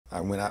I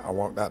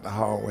walked out the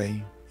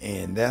hallway,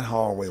 and that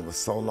hallway was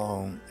so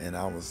long, and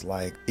I was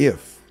like,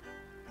 if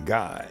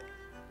God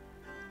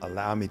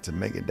allow me to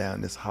make it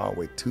down this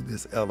hallway to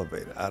this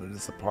elevator out of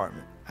this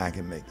apartment, I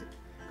can make it.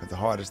 Because the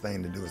hardest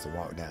thing to do is to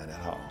walk down that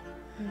hall.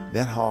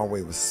 That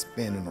hallway was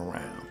spinning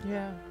around.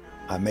 Yeah.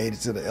 I made it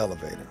to the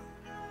elevator,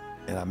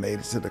 and I made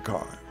it to the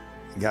car.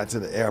 Got to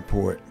the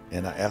airport,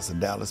 and I asked a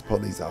Dallas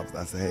police officer,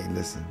 I said, hey,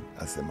 listen,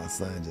 I said, my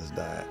son just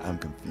died. I'm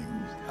confused.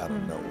 I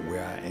don't know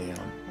where I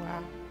am.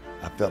 Wow.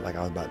 I felt like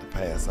I was about to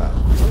pass out.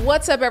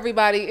 What's up,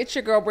 everybody? It's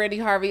your girl, Brandy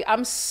Harvey.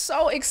 I'm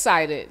so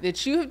excited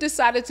that you have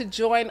decided to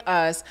join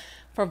us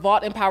for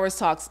Vault Empowers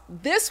Talks.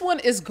 This one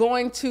is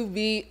going to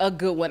be a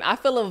good one. I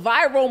feel a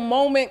viral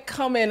moment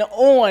coming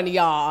on,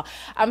 y'all.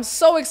 I'm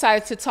so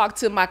excited to talk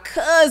to my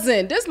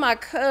cousin. This is my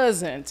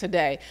cousin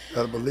today.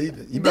 Better believe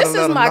it. You better This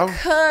let is him my know.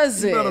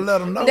 cousin You better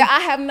let him know. that I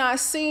have not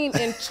seen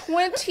in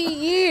 20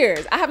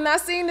 years. I have not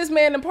seen this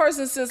man in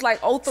person since like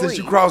 03. Since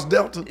you crossed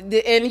Delta.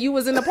 And you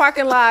was in the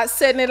parking lot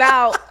setting it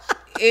out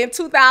in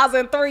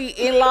 2003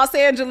 in Los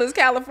Angeles,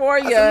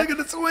 California. I said, look at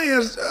the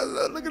twins.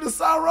 Look at the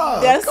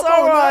Sarahs. That's Come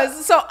on now.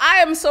 so I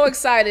am so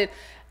excited.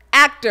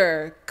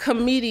 Actor,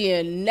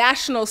 comedian,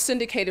 national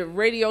syndicated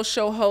radio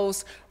show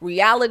host,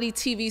 reality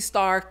TV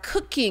star,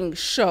 cooking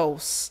show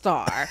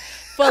star,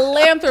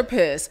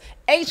 philanthropist,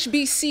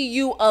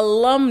 HBCU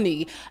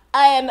alumni,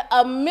 and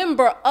a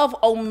member of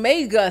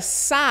Omega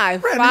Psi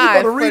Phi. Randy, you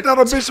better read that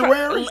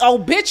obituary.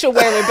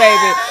 Obituary,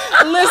 baby.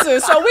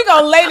 Listen, so we're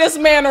going to lay this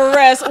man to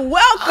rest.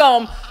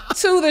 Welcome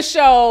to the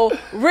show,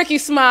 Rickey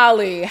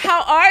Smiley.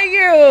 How are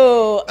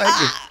you?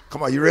 Thank you.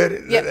 Come on, you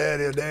ready? Yeah.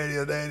 There.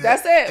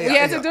 That's it. We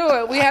had to do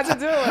it. We had to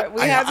do it.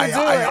 We had to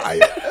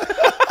do it.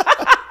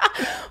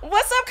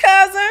 What's up,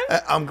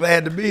 cousin? I'm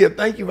glad to be here.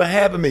 Thank you for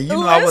having me. You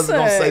know I wasn't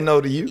going to say no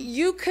to you.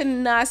 You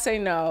cannot say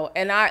no.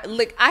 And I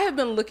have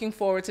been looking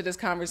forward to this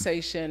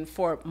conversation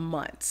for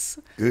months.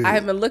 Good. I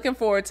have been looking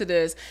forward to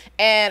this.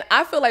 And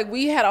I feel like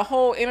we had a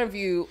whole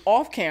interview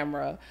off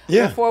camera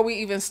before we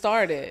even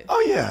started.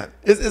 Oh, yeah.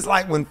 It's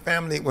like when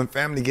family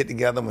get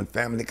together, when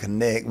family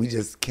connect, we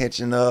just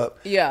catching up.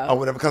 Yeah. Or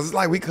whatever. Because it's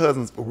like we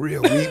cousins for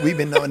real. We've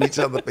been knowing each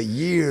other for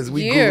years.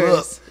 We Years. grew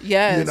up.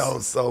 Yes. You know,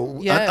 so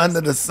Yes.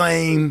 under the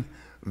same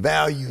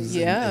values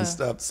Yeah. and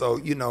stuff. So,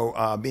 you know,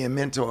 being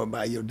mentored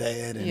by your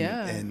dad.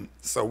 And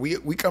so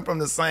we come from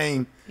the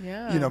same,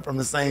 you know, from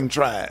the same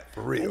tribe,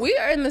 for real. We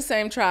are in the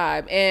same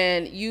tribe.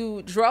 And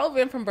you drove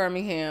in from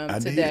Birmingham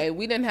today. did.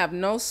 We didn't have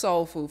no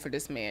soul food for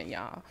this man,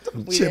 y'all.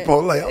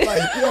 Chipotle. I'm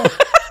like,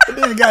 yo,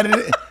 they ain't got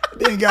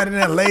it in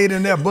there laid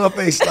in there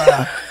buffet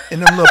style in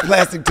them little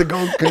plastic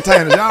to-go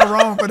containers. Y'all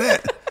wrong for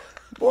that.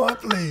 Boy,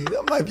 please.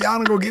 I'm like, y'all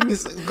don't go get me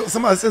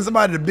somebody send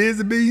somebody to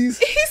Busy Bees.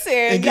 He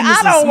said, and give me I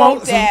some don't want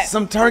smoke, that.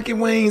 some turkey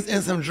wings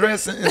and some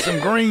dressing and some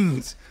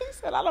greens. He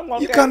said, I don't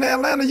want You that. come to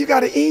Atlanta, you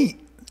gotta eat.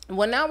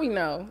 Well, now we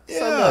know. Yeah.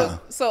 So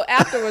look, so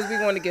afterwards we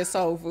want to get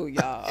soul food,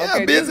 y'all. Yeah,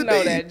 Okay, just Busy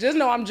know Bee. that. Just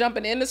know I'm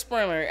jumping in the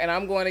Sprinter and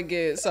I'm going to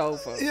get soul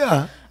food.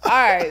 Yeah. All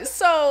right.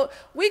 So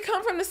we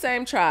come from the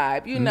same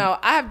tribe. You know,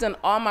 I have done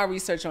all my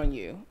research on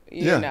you.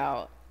 You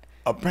know.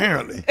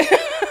 Apparently.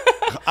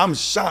 I'm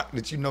shocked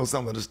that you know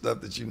some of the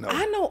stuff that you know.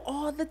 I know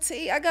all the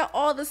tea. I got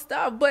all the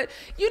stuff. But,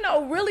 you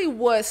know, really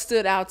what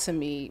stood out to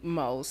me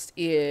most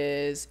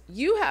is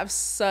you have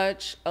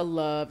such a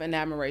love and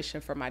admiration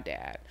for my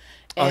dad.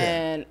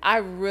 And I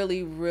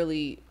really,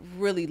 really,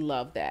 really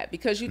love that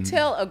because you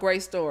tell a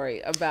great story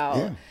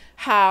about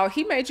how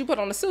he made you put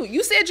on a suit.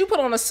 You said you put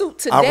on a suit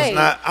today.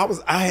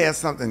 I had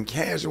something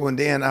casual, and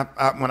then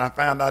when I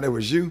found out it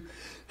was you,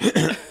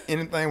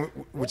 anything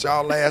with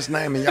y'all last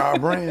name and y'all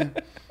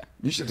brand,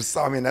 you should have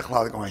saw me in that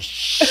closet going,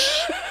 shh,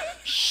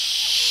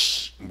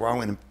 shh.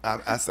 Boy,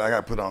 I said, I got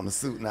to put on the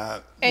suit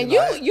now. And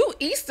you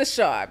Easter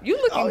sharp. You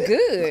looking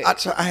good.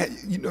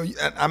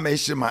 I made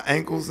sure my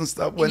ankles and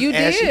stuff wasn't You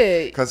ashy.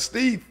 did. Because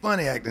Steve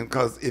funny acting,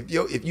 because if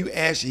you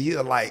ashy,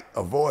 he'll like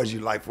avoid you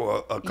like for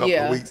a couple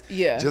of weeks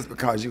just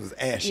because you was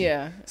ashy.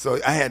 Yeah. So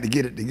I had to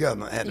get it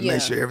together. I had to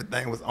make sure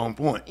everything was on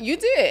point. You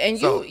did. And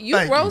So, you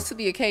thank rose to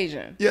the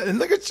occasion. Yeah, and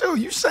look at you.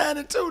 You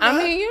shining too now.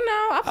 I mean, you know,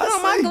 I put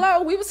on my see.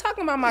 glow. We was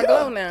talking about my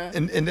glow now.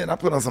 And then I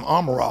put on some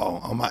Armor All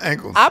on my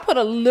ankles. I put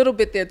a little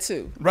bit there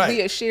too. Right. We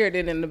had shared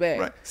it in the bag.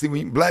 Right. See,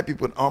 when black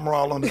people put Armor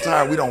All on the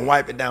tire, we don't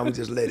wipe it down. We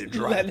just let it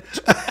dry. Let it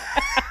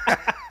dry.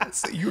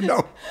 See, you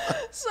know.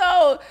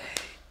 So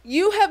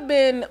you have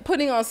been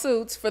putting on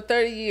suits for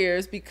 30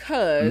 years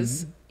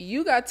because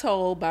you got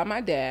told by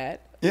my dad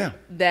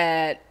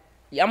that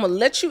I'm going to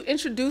let you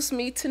introduce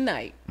me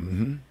tonight.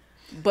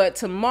 But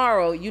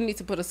tomorrow you need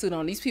to put a suit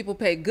on. These people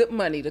pay good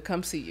money to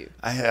come see you.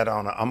 I had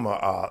on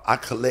I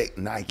collect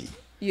Nike.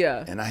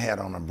 Yeah. And I had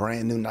on a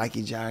brand new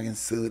Nike jogging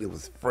suit. It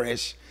was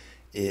fresh.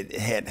 It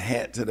had the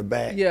hat to the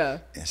back. Yeah.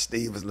 And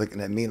Steve was looking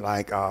at me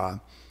like,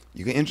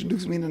 you can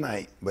introduce me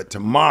tonight, but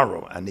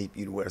tomorrow I need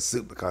you to wear a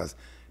suit because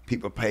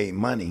people pay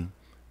money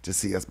to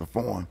see us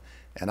perform.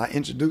 And I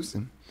introduced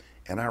him,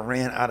 and I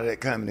ran out of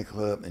that comedy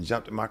club and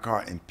jumped in my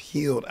car and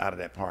peeled out of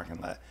that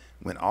parking lot,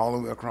 went all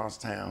the way across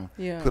town,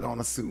 put on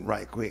a suit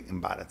right quick,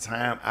 and by the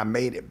time I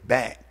made it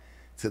back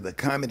to the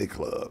comedy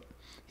club,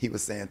 he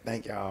was saying,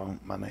 "Thank y'all.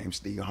 My name's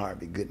Steve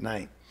Harvey. Good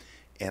night."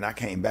 And I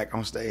came back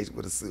on stage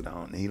with a suit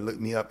on, and he looked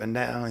me up and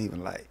down. He was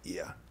like,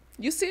 "Yeah."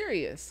 You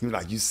serious? He was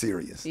like, "You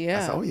serious?" Yeah.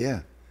 I said, "Oh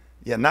yeah,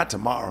 yeah. Not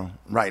tomorrow.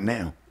 Right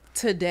now."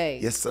 Today.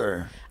 Yes,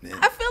 sir.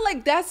 I feel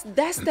like that's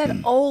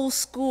that old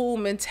school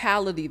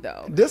mentality,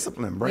 though.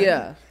 Discipline, Brandon.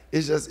 Yeah.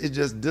 It's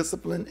just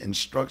discipline and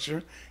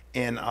structure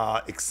and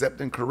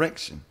accepting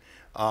correction.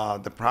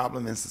 The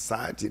problem in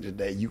society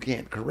today, you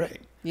can't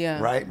correct.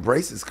 Yeah. Right?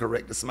 Braces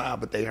correct the smile,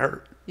 but they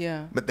hurt.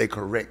 Yeah. But they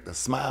correct the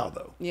smile,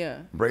 though. Yeah.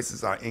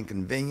 Braces are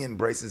inconvenient.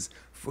 Braces,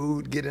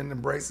 food get in the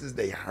braces.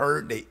 They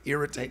hurt. They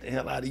irritate the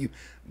hell out of you.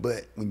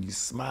 But when you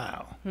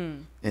smile,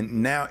 and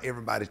now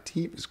everybody's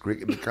teeth is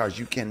crooked because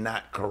you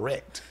cannot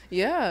correct.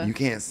 Yeah. You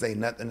can't say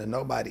nothing to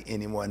nobody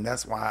anymore. And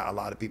that's why a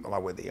lot of people are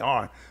where they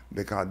are,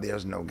 because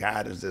there's no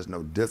guidance, there's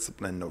no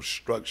discipline, no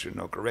structure,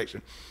 no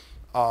correction.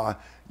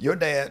 Your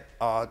dad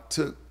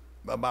took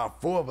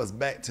about 4 of us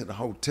back to the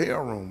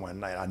hotel room one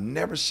night. I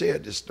never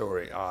shared this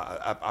story.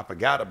 I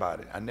forgot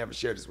about it. I never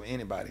shared this with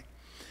anybody.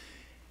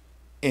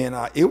 And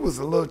it was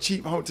a little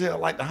cheap hotel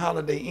like the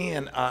Holiday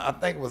Inn. I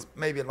think it was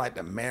maybe like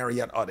the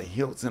Marriott or the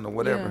Hilton or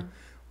whatever. Yeah.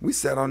 We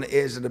sat on the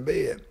edge of the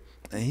bed,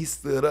 and he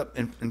stood up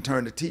and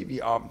turned the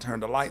TV off and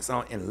turned the lights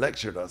on and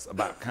lectured us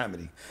about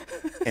comedy.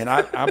 And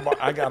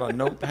I got a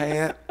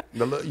notepad,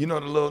 the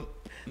little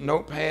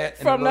notepad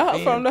From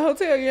the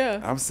hotel, yeah.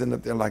 I was sitting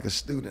up there like a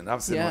student. I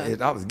was sitting on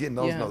it. I was getting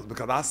those notes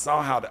because I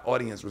saw how the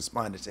audience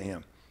responded to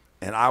him,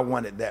 and I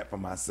wanted that for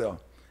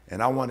myself,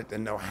 and I wanted to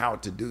know how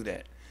to do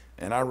that.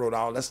 And I wrote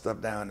all that stuff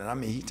down. And I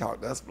mean, he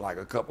talked to us for like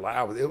a couple of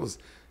hours. It was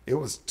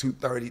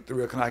 2:30,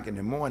 3 o'clock in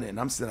the morning, and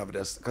I'm sitting over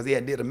there because he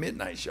had did a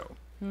midnight show,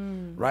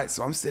 right?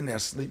 So I'm sitting there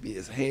sleepy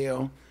as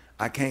hell.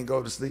 I can't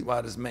go to sleep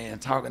while this man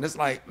talking. It's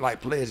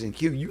like Pledge and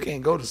Q. You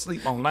can't go to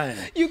sleep online.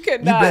 You cannot.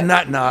 You better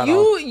not nod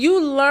off.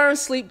 You learn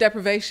sleep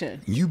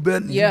deprivation. You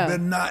better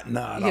not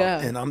nod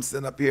off. And I'm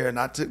sitting up here, and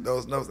I took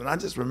those notes, and I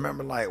just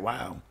remember like,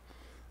 wow.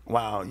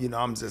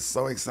 I'm just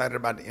so excited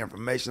about the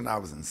information. I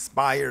was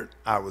inspired.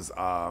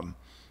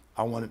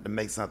 I wanted to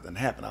make something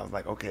happen. I was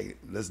like, okay,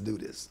 let's do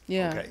this.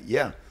 Yeah. Okay,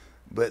 yeah.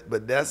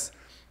 But that's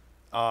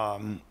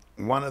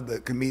one of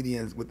the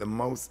comedians with the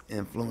most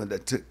influence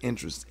that took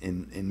interest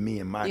in me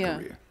and my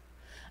career.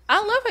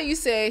 I love how you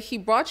said he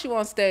brought you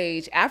on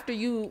stage after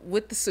you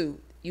with the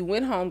suit. You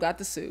went home, got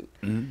the suit.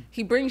 Mm-hmm.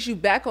 He brings you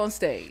back on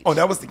stage. Oh,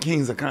 that was the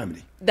Kings of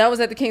Comedy. That was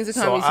at the Kings of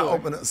Comedy. So I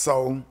opened it.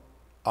 So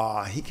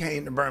he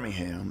came to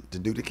Birmingham to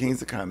do the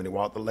Kings of Comedy.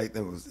 Walter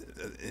Latham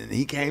and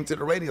he came to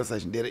the radio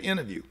station, did an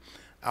interview.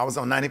 I was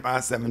on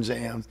 95.7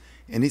 Jams,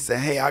 and he said,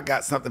 "Hey, I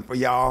got something for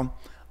y'all.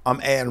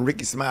 I'm adding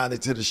Rickey Smiley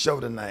to the show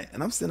tonight."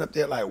 And I'm sitting up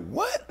there like,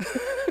 "What?"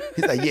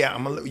 He's like,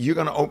 "Yeah, you're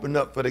gonna open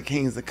up for the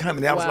Kings of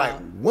Comedy." I was like,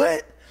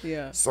 "What?"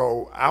 Yeah.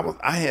 So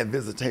I had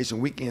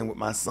visitation weekend with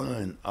my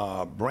son,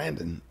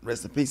 Brandon,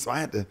 rest in peace. So I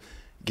had to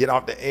get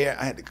off the air.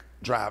 I had to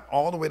drive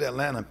all the way to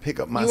Atlanta and pick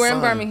up my son. You were in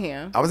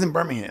Birmingham. I was in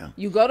Birmingham.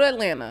 You go to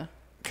Atlanta.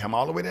 Come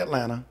all the way to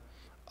Atlanta,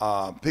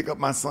 pick up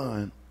my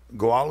son,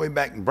 go all the way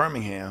back to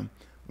Birmingham.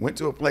 Went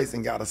to a place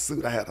and got a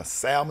suit. I had a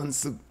salmon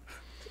suit.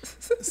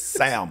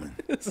 Salmon.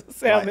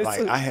 Salmon like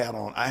suit. I had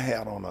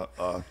on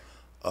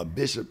a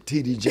Bishop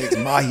T.D. Jakes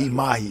mahi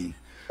mahi.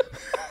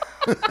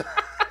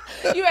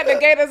 You had the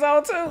gators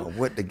on too.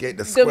 What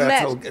the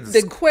square toe?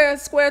 The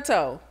square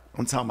toe.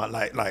 I'm talking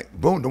about like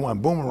boom, the one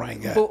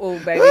Boomerang got. Oh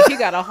baby, he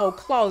got a whole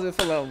closet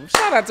full of them.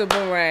 Shout out to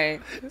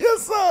Boomerang.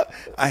 Yes sir.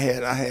 I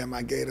had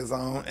my gators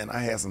on and I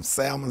had some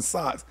salmon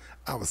socks.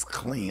 I was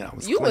clean.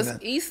 You was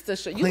Easter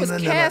sharp. You was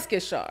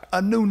Casket sharp.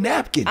 A new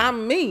napkin. I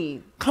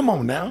mean. Come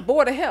on now.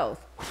 Board of Health.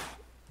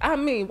 I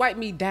mean, wipe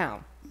me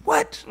down.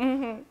 What?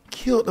 Mm-hmm.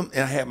 Killed them.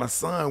 And I had my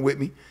son with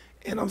me.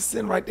 And I'm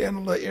sitting right there in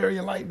a little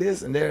area like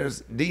this. And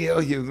there's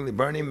D.L. Hughley,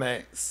 Bernie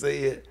Mac,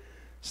 Sid,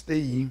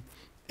 Steve.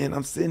 And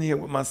I'm sitting here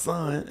with my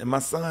son. And my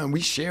son, we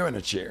sharing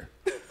a chair.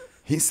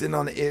 He's sitting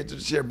on the edge of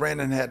the chair.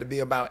 Brandon had to be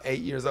about 8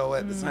 years old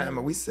at the time.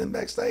 And we sitting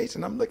backstage.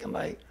 And I'm looking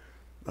like,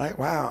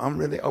 wow, I'm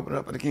really opening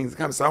up for the Kings of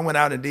Comedy. So I went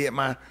out and did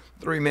my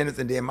 3 minutes,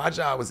 and then my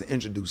job was to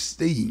introduce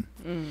Steve.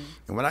 And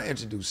when I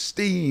introduced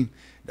Steve,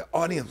 the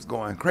audience was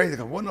going crazy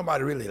because wasn't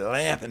nobody really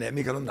laughing at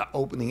me because I'm the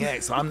opening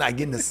act, so I'm not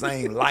getting the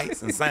same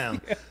lights and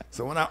sound.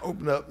 So when I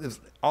opened up,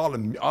 all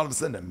of a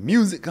sudden the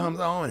music comes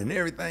on and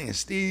everything, and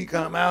Steve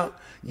come out,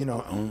 He got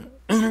the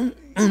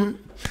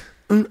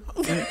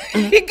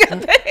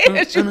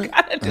hands. You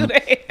gotta do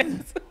the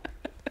hands.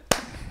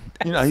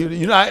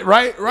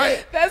 Right.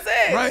 That's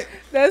it. Right.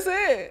 That's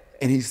it.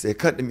 And he said,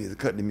 cut the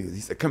music.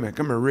 He said, come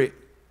here, Rick.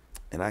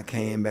 And I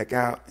came back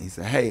out. He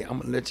said, hey, I'm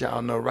gonna let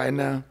y'all know right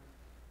now,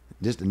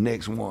 this the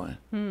next one.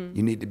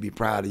 You need to be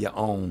proud of your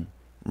own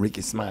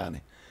Rickey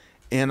Smiley.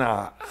 And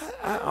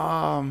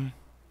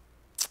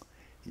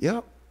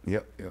yep.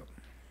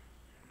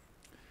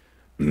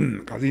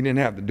 Because he didn't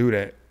have to do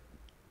that.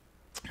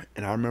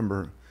 And I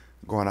remember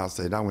going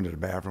outside. I went to the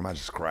bathroom. I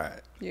just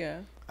cried. Yeah.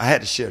 I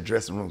had to share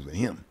dressing rooms with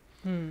him.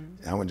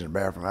 I went to the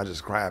bathroom. I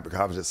just cried because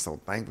I was just so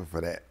thankful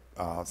for that.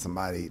 That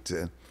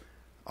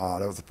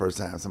was the first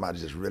time somebody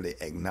just really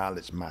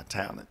acknowledged my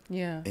talent.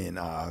 Yeah. And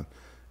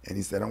And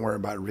he said, don't worry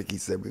about it, Rick. He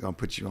said, we're going to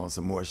put you on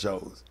some more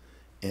shows.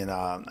 And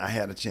I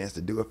had a chance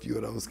to do a few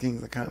of those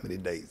Kings of Comedy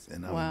dates,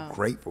 and I'm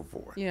grateful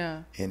for it.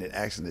 Yeah. And it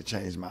actually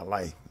changed my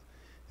life.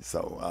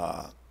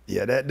 So,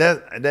 yeah,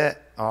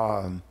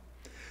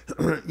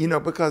 you know,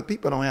 because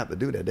people don't have to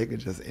do that. They could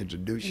just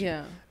introduce you.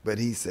 Yeah. But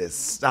he said,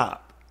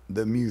 stop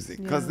the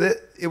music. Because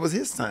it was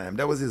his time.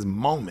 That was his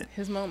moment.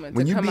 His moment.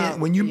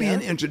 When you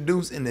being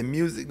introduced and the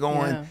music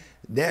going,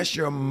 that's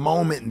your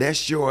moment.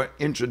 That's your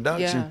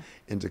introduction. Yeah.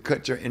 And to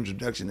cut your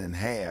introduction in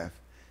half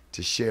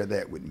to share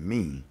that with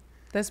me.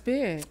 That's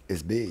big.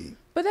 It's big.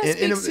 But that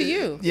speaks to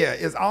you. Yeah,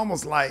 it's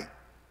almost like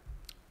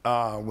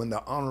when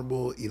the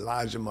Honorable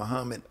Elijah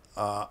Muhammad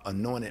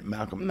anointed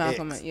Malcolm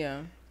X.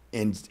 Yeah.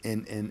 And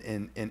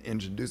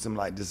introduced him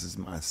like, this is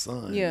my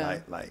son.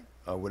 Yeah. Like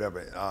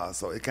whatever.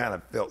 So it kind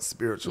of felt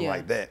spiritual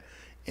like that.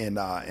 And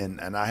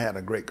I had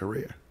a great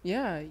career.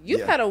 Yeah.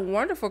 You've had a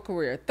wonderful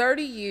career.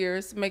 30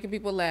 years making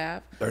people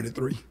laugh.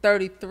 33.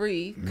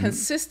 33. Mm-hmm.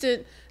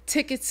 Consistent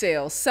ticket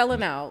sales,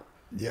 selling out.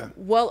 Yeah.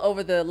 Well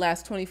over the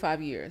last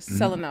 25 years,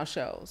 selling out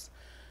shows.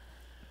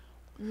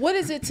 What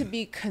is it to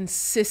be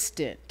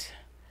consistent,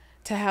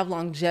 to have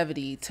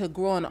longevity, to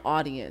grow an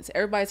audience?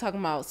 Everybody's talking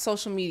about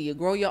social media,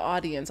 grow your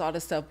audience, all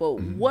this stuff. But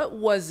what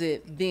was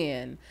it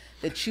then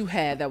that you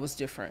had that was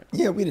different?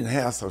 Yeah, we didn't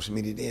have social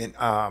media then.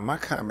 My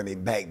comedy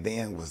back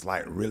then was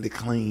like really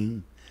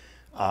clean,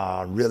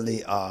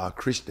 really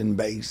Christian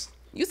based.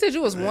 You said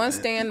you was one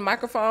stand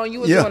microphone.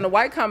 You was doing the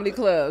white comedy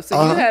club. So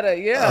you had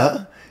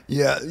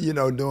yeah, you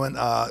know,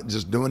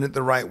 just doing it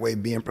the right way,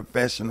 being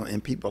professional,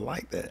 and people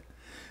like that.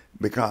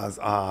 Because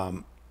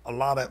a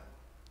lot of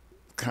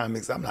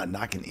comics, I'm not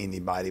knocking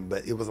anybody,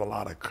 but it was a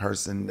lot of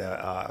cursing.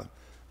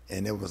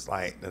 And it was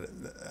like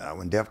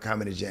when Def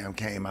Comedy Jam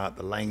came out,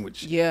 the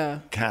language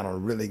kind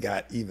of really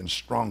got even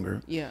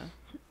stronger. Yeah.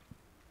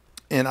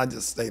 And I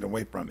just stayed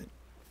away from it.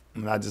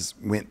 And I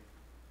just went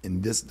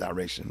in this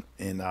direction.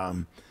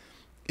 And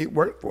it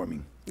worked for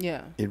me.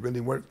 Yeah. It really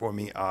worked for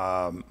me.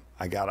 I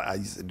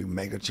used to do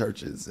mega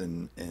churches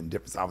and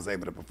different. I was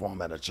able to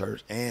perform at a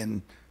church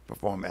and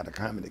perform at a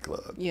comedy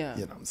club. Yeah.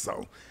 You know,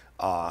 so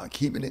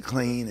keeping it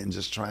clean and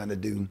just trying to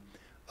do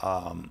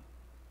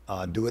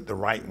it the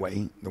right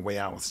way, the way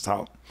I was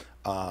taught.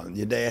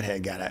 Your dad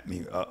had got at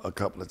me a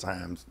couple of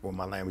times for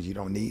my language. You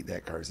don't need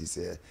that curse. He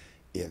said,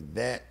 if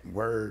that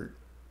word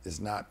is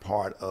not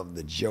part of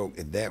the joke,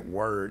 if that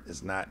word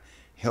is not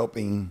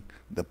helping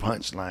the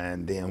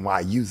punchline, then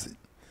why use it?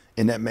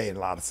 And that made a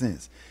lot of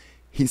sense.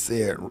 He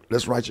said,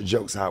 let's write your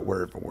jokes out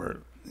word for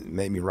word. It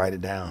made me write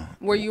it down.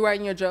 Were you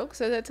writing your jokes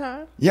at that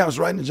time? Yeah, I was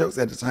writing the jokes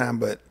at the time,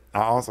 but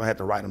I also had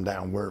to write them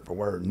down word for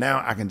word.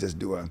 Now I can just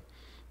do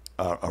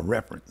a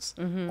reference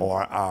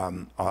or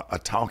a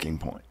talking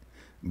point.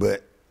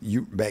 But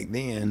back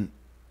then,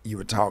 you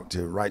were taught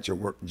to write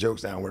your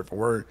jokes down word for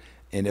word,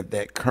 and if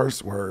that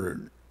curse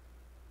word,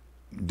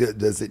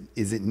 is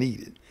it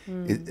needed?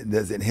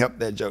 Does it help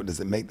that joke? Does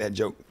it make that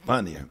joke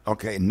funnier?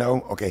 Okay,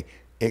 no, okay,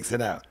 X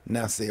it out.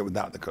 Now say it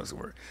without the curse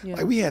word. Yeah.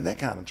 Like we had that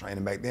kind of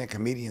training back then.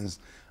 Comedians,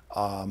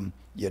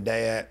 your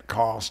dad,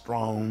 Carl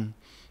Strong,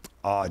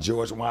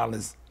 George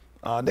Wallace,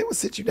 they would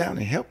sit you down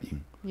and help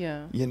you.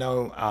 Yeah. You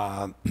know,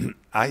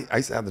 I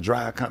used to have to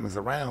drive comics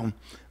around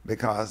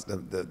because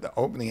the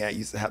opening act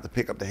used to have to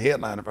pick up the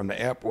headliner from the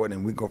airport,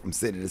 and we go from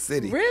city to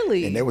city.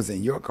 Really? And they was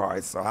in your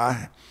car. So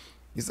I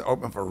used to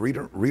open for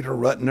Rita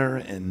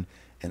Rutner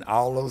and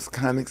all those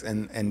comics,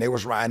 and they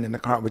was riding in the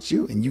car with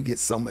you, and you get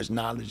so much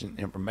knowledge and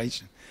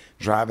information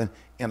driving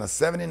in a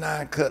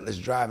 79 Cutlass,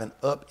 driving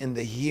up in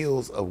the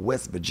hills of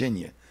West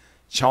Virginia.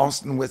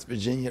 Charleston, West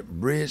Virginia,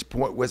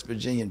 Bridgeport, West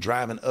Virginia,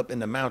 driving up in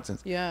the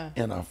mountains in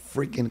a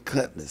freaking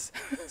Cutlass,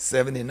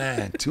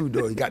 79,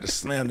 two-door. You got to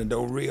slam the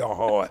door real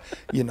hard.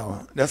 You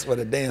know, that's what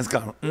the dance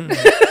called.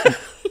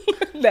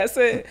 That's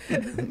it.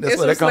 That's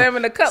what they call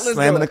slamming the Cutlass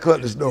slamming door. The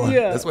Cutlass door.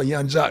 Yeah. That's what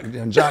Young Jock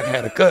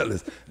had a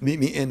Cutlass. Meet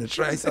me in the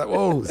train. He's like,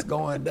 whoa, it's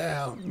going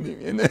down. Meet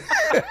me in there.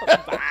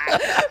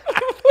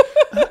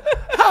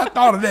 How I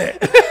thought of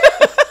that.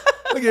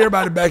 Look at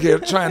everybody back here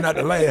trying not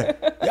to laugh.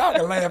 Y'all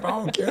can laugh, I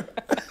don't care.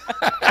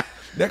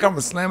 There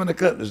comes slamming the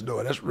Cutlass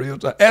door. That's real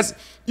time.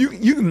 You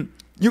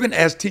can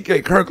ask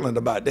T.K. Kirkland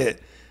about that.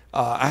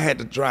 I had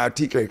to drive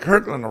T.K.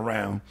 Kirkland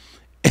around.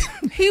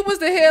 He was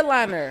the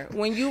headliner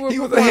when you were. He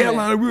was the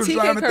headliner. We were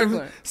driving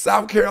through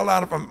South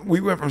Carolina. We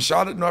went from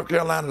Charlotte, North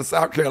Carolina to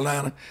South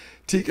Carolina.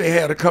 TK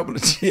had a couple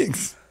of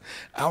chicks.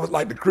 I was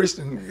like the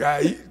Christian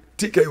guy.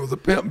 TK was a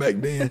pimp back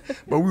then,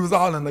 but we was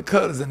all in the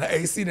Cutlass and the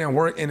AC didn't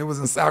work, and it was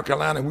in South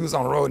Carolina, and we was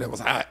on the road and it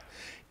was hot.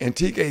 And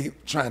TK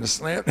trying to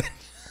slam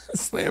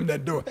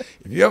that door.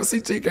 If you ever see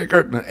TK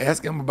Kirkland,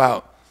 ask him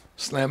about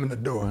slamming the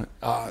door.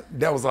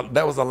 That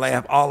was a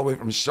laugh all the way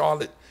from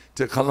Charlotte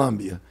to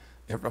Columbia.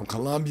 And from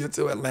Columbia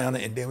to Atlanta,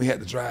 and then we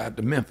had to drive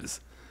to Memphis.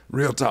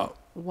 Real talk.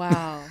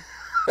 Wow.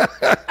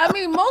 I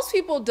mean, most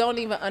people don't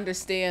even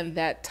understand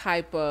that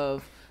type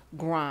of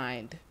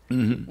grind.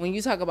 When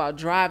you talk about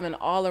driving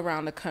all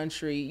around the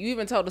country, you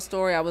even told a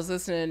story. I was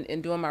listening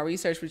and doing my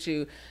research with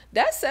you.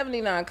 That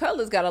 79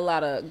 Colors got a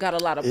lot of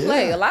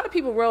play. Yeah. A lot of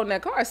people rode in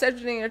that car.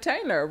 Cedric the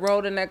Entertainer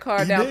rode in that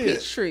car down did.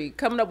 Peachtree,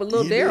 coming up with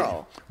Lil He did.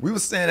 Daryl. We were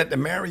staying at the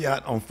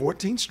Marriott on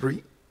 14th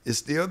Street. It's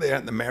still there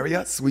at the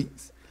Marriott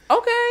Suites,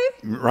 Okay.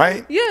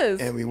 right? Yes.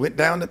 And we went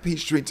down to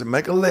Peachtree to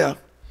make a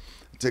left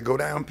to go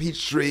down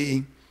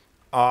Peachtree,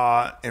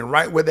 and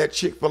right where that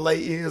Chick-fil-A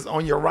is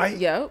on your right.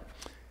 Yep.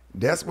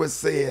 That's what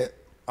said,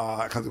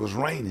 because it was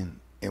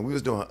raining, and we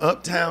was doing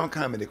Uptown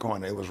Comedy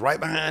Corner. It was right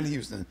behind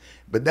Houston.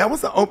 But that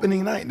was the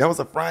opening night. That was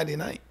a Friday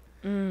night.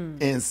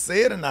 And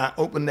Sid and I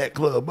opened that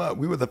club up.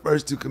 We were the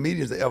first two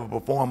comedians to ever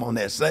perform on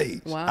that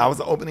stage. Wow. I was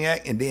the opening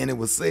act, and then it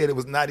was Sid. It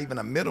was not even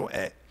a middle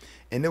act.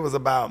 And there was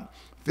about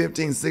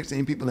 15,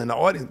 16 people in the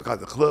audience because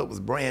the club was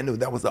brand new.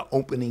 That was the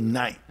opening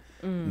night.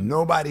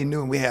 Nobody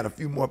knew, and we had a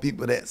few more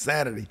people that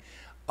Saturday.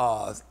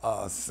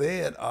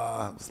 Sid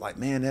was like,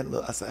 man, that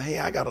look. I said, hey,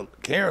 I got a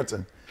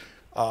character,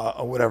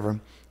 or whatever.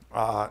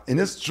 And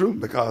it's true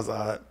because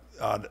the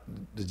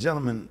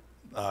gentleman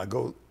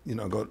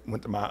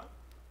went to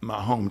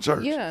my home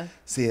church. Yeah.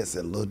 Sid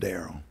said, Lil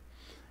Daryl.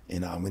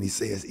 And when he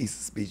says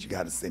Easter speech, you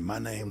got to say, my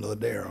name, Lil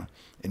Daryl.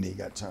 And then you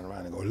got to turn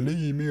around and go,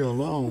 leave me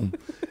alone.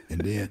 and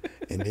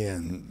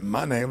then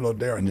my name, Lil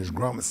Daryl. And this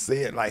grandma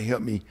said, like,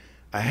 helped me.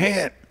 I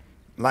had,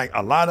 like,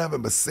 a lot of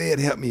it, but said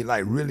helped me,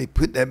 like, really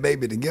put that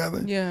baby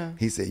together. Yeah.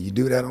 He said, you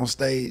do that on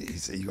stage? He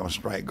said, you're going to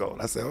strike gold.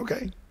 I said,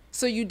 okay.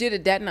 So you did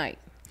it that night?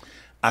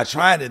 I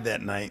tried it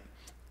that night,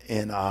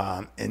 and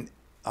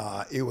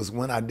it was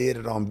when I did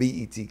it on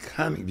BET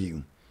Comic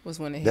View. Was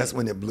when it hit. That's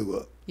when it blew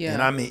up. Yeah.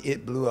 And I mean,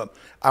 it blew up.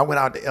 I went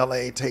out to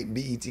LA, take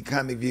BET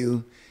Comic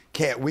View.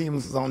 Cat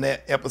Williams was on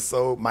that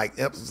episode. Mike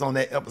Epps was on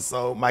that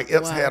episode. Mike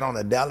Epps had on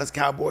a Dallas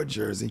Cowboy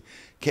jersey.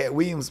 Cat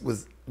Williams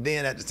was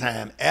then at the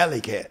time Alley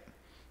Cat.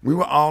 We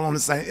were all on the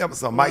same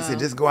episode. Mike said,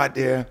 just go out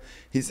there.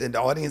 He said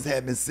the audience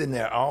had been sitting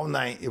there all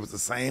night. It was the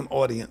same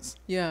audience.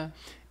 Yeah.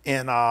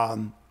 And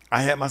I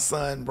had my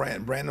son,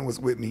 Brandon was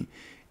with me.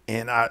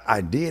 And I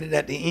did it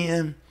at the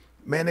end.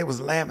 Man, they was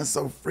laughing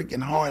so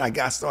freaking hard.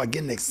 I started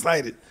getting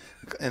excited.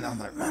 And I was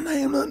like, my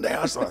name, Lil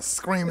Daryl. I started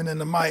screaming in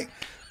the mic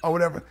or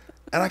whatever.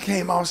 And I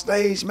came off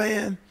stage,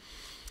 man.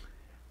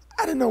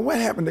 I didn't know what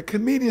happened. The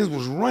comedians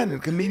was running.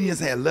 Comedians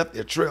had left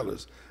their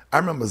trailers. I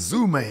remember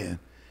Zoo Man.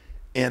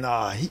 And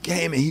he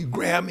came and he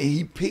grabbed me.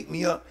 He picked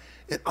me up.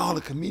 And all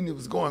the comedians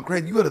was going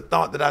crazy. You would have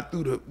thought that I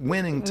threw the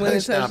winning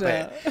touchdown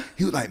pass.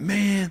 He was like,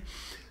 man,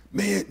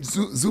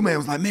 Zoo Man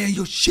was like, man,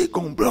 your shit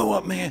gonna blow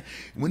up, man.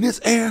 When this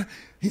air,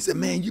 he said,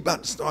 man, you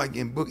about to start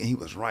getting booked. And he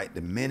was right.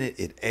 The minute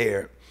it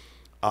aired,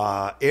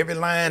 every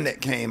line that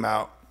came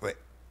out,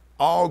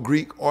 all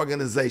Greek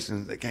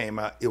organizations that came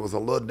out, it was a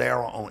Lil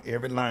Daryl on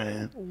every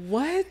line.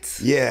 What?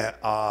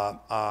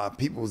 Yeah,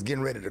 people was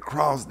getting ready to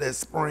cross that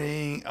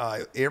spring.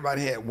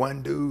 Everybody had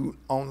one dude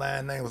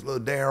online name was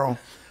Lil Daryl.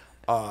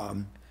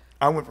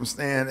 I went from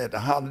staying at the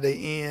Holiday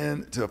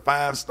Inn to a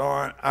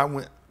 5-star.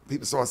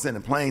 People started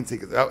sending plane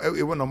tickets.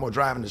 It wasn't no more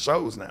driving the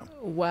shows now.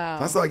 Wow.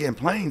 So I started getting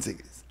plane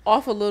tickets.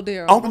 Off of Lil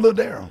Daryl. Off of Lil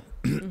Daryl.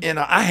 And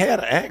I had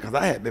an act because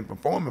I had been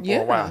performing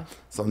for a while.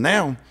 So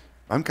now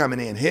I'm coming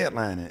in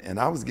headlining, and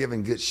I was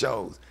giving good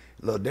shows.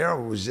 Lil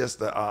Daryl was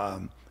just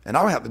and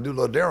I would have to do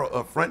Lil Daryl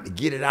up front to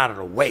get it out of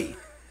the way.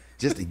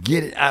 Just to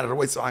get it out of the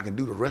way so I can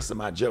do the rest of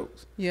my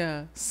jokes.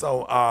 Yeah.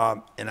 So,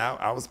 and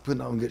I was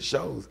putting on good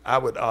shows. I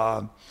would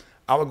go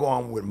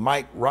on with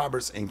Mike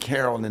Roberts and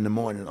Carol in the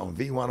morning on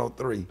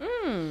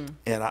V103.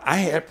 And I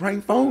had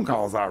prank phone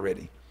calls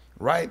already,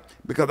 right?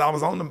 Because I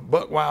was on the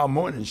Buck Wild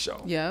Morning Show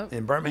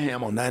in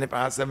Birmingham on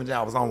 95.7.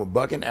 I was on with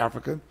Buck in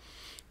Africa.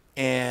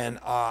 And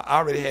I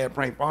already had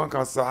prank phone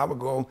calls, so I would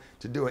go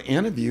to do an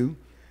interview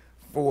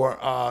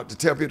to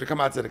tell people to come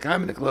out to the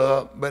comedy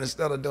club, but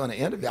instead of doing an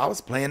interview, I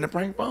was playing the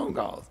prank phone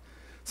calls.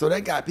 So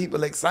that got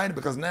people excited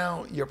because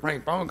now your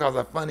prank phone calls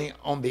are funny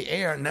on the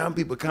air. Now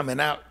people coming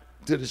out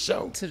to the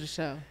show. To the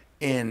show.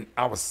 And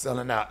I was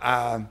selling out.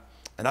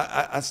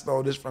 I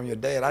stole this from your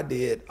dad. I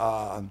did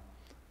a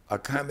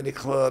comedy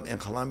club in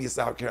Columbia,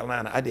 South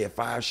Carolina. I did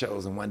 5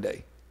 shows in one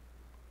day.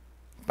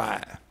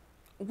 5.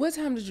 What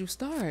time did you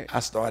start? I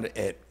started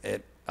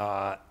at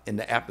in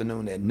the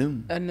afternoon at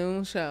noon. A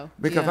noon show.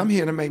 Because I'm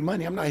here to make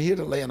money. I'm not here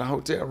to lay in a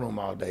hotel room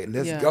all day.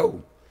 Let's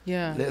go.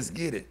 Yeah. Let's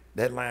get it.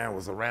 That line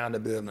was around the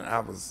building.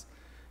 That's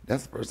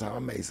the first time I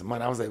made some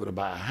money. I was able to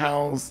buy a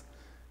house.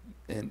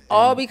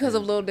 All because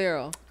of Lil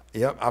Daryl.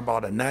 Yep. I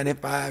bought a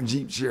 95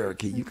 Jeep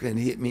Cherokee. You couldn't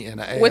hit me in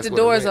the ass. With the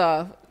doors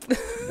off.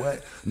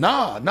 What?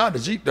 No, the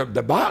Jeep, the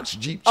box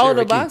Jeep Cherokee. Oh,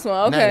 the box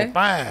one. Okay.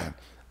 95.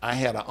 I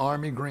had an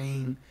army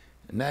green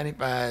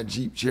 95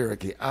 Jeep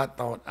Cherokee. I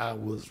thought I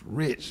was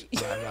rich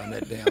driving around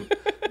that damn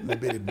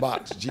little bitty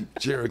box Jeep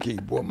Cherokee.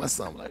 Boy, my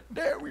son was like,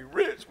 Dad, we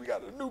rich. We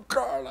got a new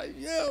car. Like,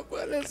 yeah,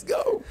 but let's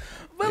go.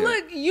 But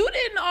look, you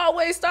didn't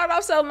always start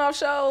off selling out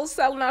shows,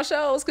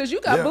 because you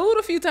got booed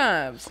a few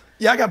times.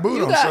 Yeah, I got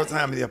booed on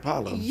Showtime of the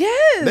Apollo.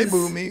 Yes. They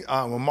booed me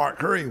when Mark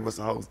Curry was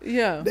the host.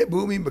 Yeah. They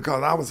booed me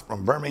because I was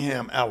from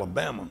Birmingham,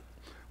 Alabama,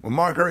 When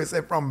Mark Curry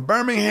said from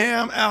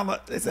Birmingham,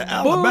 they said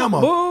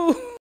Alabama. Boo.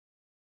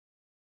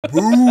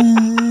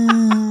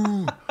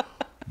 Boo.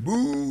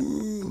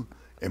 Boo.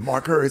 And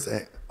Mark Curry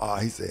said,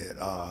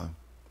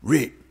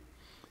 Rick,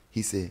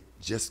 he said,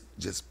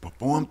 just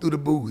perform through the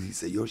booze. He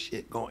said, your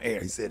shit gonna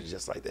air. He said it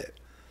just like that.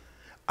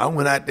 I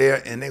went out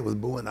there and they was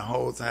booing the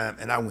whole time,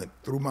 and I went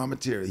through my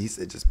material. He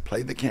said, just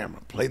play the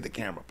camera, play the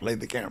camera, play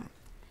the camera.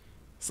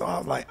 So I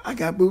was like, I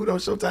got booed on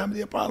Showtime of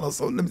the Apollo,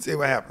 so let me tell you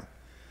what happened.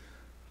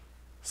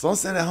 So I'm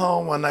sitting at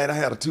home one night. I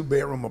had a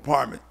 2-bedroom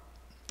apartment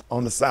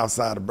on the south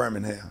side of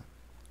Birmingham,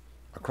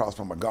 across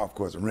from a golf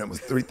course. The rent was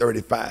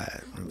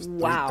 $335.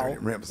 Wow.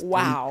 Rent was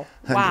Wow.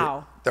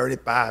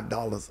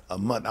 $35 a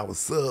month. I was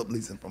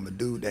subleasing from a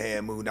dude that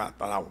had moved out. I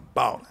thought I was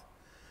balling.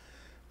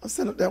 I'm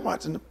sitting up there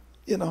watching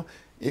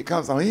it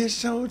comes on.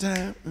 It's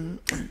showtime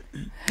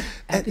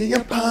at the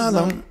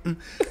Apollo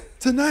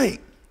tonight.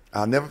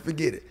 I'll never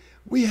forget it.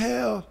 We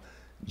have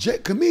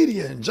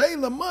comedian Jay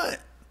Lamont,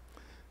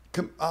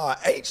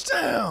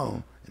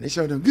 H-Town. And they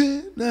showed them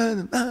good,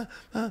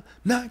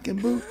 knocking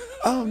boot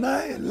all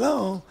night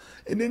long.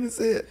 And then it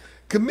said,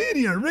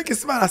 comedian Rickey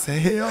Smiley. I said,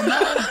 hell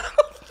no.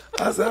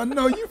 I said, I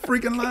know you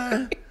freaking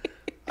lying.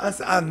 I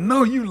said, I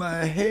know you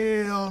lying.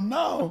 Hell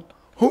no.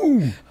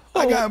 Who?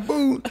 I got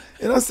booed.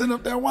 And I'm sitting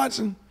up there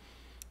watching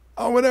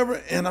or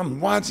whatever, and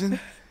I'm watching.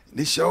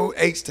 They showed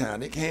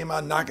H-Town. They came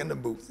out knocking the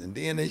boots. And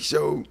then they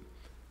showed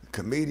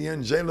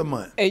comedian Jay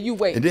Lamont. And you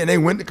wait. And then they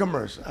went to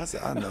commercial. I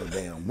said, I know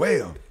damn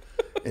well.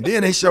 And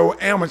then they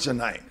showed amateur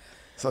night.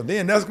 So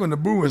then that's when the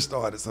booing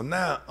started. So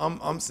now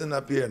I'm sitting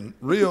up here and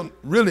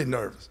really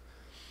nervous.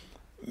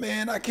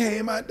 Man, I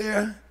came out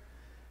there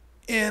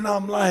and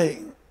I'm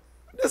like,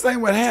 this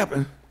ain't what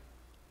happened.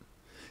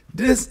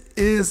 This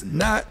is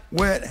not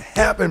what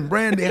happened,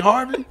 Brandy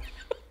Harvey.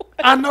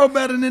 I know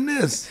better than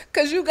this.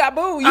 Because you got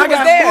booed. I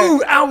got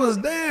booed. I was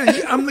there.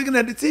 I'm looking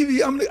at the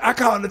TV. I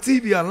called the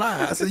TV a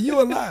lie. I said,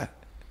 you a lie.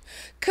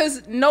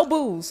 Because no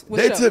booze.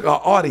 They took an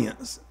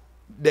audience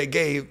that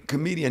gave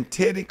comedian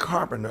Teddy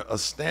Carpenter a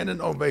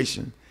standing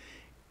ovation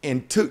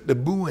and took the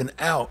booing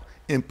out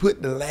and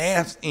put the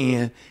laughs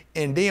in.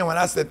 And then when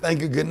I said,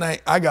 thank you, good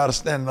night, I got a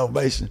standing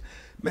ovation.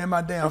 Man,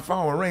 my damn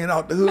phone was ringing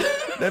off the hook.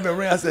 They been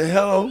ringing. I said,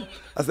 hello.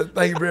 I said,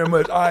 thank you very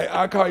much. All right,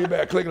 I'll call you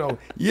back. Click it over.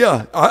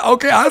 Yeah.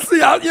 Okay, I see.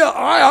 Yeah, all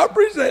right, I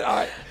appreciate it. All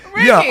right.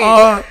 Rickey,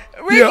 yeah,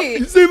 Rickey. Yeah.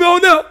 You see me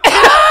on there?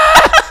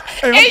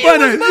 And you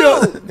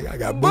was booed. I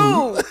got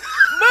booed.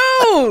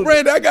 Booed.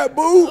 Brandy, I got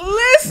booed.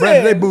 Listen.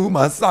 Brandy, they booed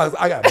my socks.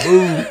 I got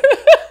booed.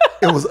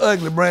 It was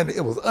ugly, Brandy.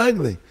 It was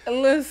ugly.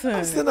 Listen.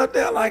 I'm sitting up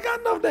there like, I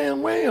know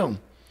damn well.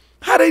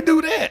 How they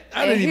do that?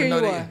 I didn't even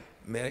know that.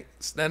 Man,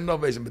 standing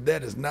ovation, but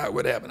that is not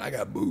what happened. I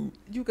got booed.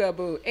 You got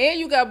booed. And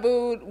you got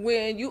booed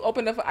when you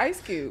opened up for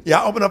Ice Cube.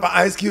 Yeah, I opened up for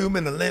Ice Cube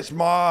and the Lynch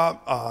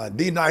Mob.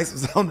 D Nice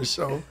was on the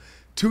show.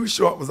 Too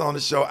Short was on the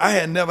show. I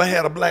had never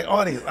had a black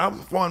audience. I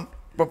was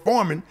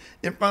performing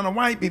in front of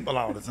white people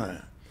all the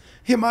time.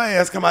 Hear my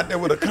ass come out there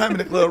with a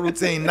comedy club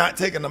routine, not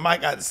taking the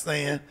mic out the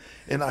stand.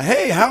 And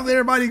hey, how's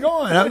everybody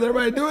going? How's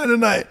everybody doing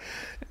tonight?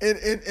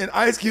 And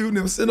Ice Cube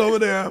was sitting over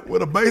there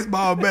with a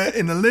baseball bat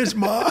in the Lynch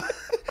Mob.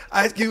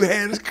 Ice Cube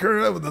had his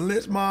curl with the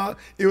Lynch Mob.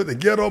 It was the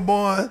Ghetto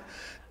Boy,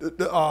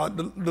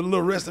 the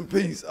little rest in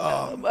peace,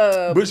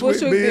 Bushwick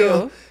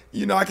Bill.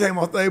 You know, I came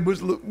on stage,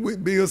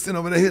 Bushwick Bill sitting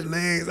over there, his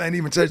legs ain't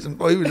even touching the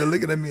floor. He was just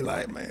looking at me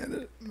like,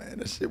 man,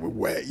 that shit was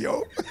whack,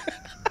 yo.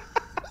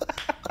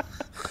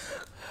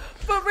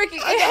 But Rickey,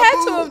 it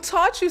had to have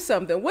taught you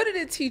something. What did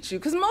it teach you?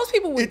 Because most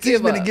people would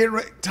give up.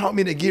 Taught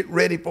me to get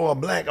ready for a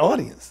black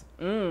audience.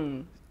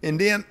 And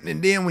then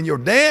when your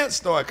dad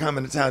started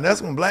coming to town,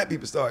 that's when black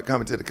people started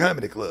coming to the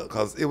comedy club,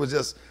 because it was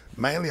just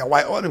mainly a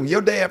white audience.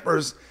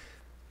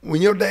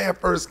 When your dad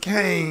first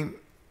came,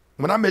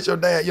 when I met your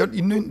dad,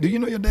 do you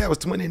know your dad was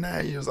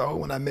 29 years old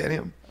when I met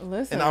him?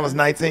 Listen, and I was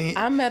 19.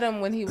 I met him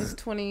when he was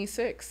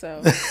 26.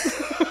 So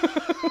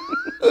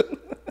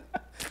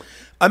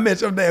I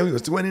met your dad when he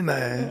was 29.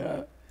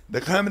 Yeah.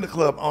 The comedy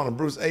club owner,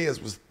 Bruce Ayers,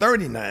 was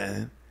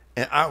 39,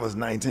 and I was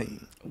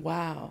 19.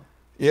 Wow.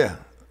 Yeah.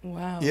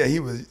 Wow. Yeah, he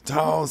was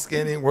tall,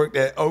 skinny, worked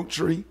at Oak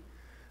Tree,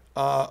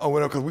 or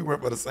whatever, because we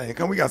worked for the same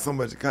company. We got so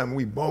much in common.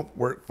 We both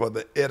worked for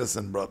the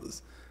Edison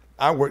brothers.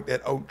 I worked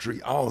at Oak Tree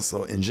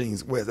also in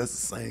Jeans West. That's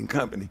the same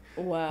company.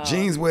 Wow.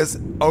 Jeans West,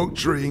 Oak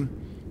Tree,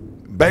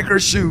 Baker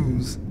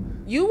Shoes.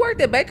 You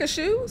worked at Baker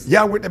Shoes?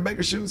 Yeah, I worked at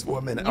Baker Shoes for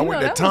a minute. I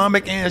worked at Tom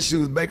McAn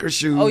Shoes, Baker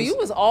Shoes. Oh, you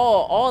was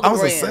all the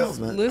brands. I was a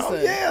salesman. Listen,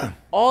 oh, yeah.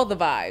 All the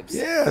vibes.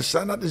 Yeah,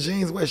 shout out to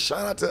Jeans West.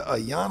 Shout out to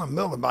Ayanna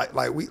Miller.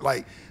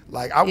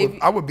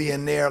 I would be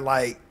in there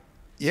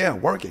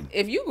working.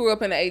 If you grew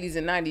up in the 80s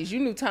and 90s, you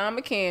knew Tom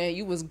McAn.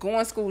 You was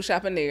going school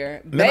shopping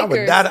there. Man,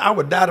 I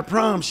would dye the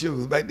prom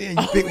shoes. Back then,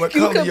 you pick what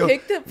color you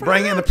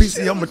bring in a piece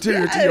of your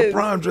material to your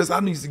prom dress. I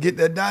used to get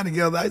that dye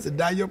together. I used to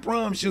dye your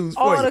prom shoes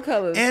for you. All the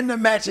colors. And the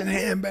matching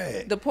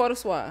handbag. The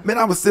porte-a-soie. Man,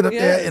 I would sit up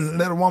there and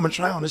let a woman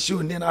try on the shoe,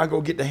 and then I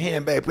go get the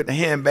handbag, put the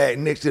handbag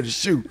next to the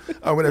shoe.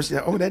 Or whatever. She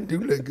said, oh, that do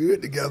look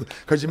good together,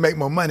 because you make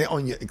more money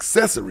on your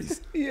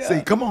accessories. Yeah.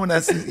 See, come on now.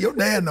 See, your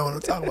dad know what I'm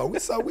talking about.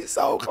 We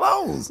sold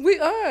clothes. We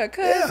are,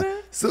 cuz.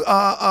 Yeah. So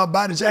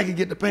buy the jacket,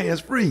 get the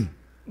pants free.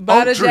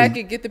 Buy the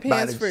jacket, get the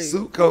pants free. Buy the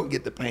suit coat,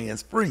 get the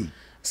pants free.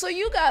 So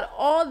you got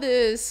all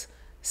this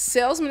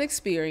salesman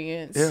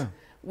experience,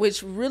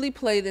 which really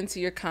played into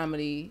your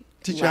comedy.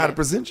 Teach you how to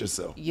present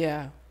yourself.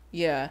 Yeah.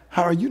 Yeah.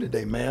 How are you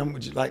today, ma'am?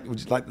 Would you like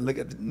to look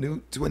at the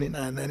new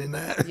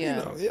 $29.99?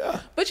 Yeah.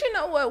 Yeah. But you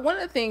know what? One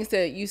of the things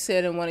that you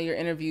said in one of your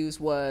interviews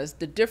was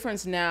the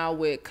difference now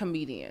with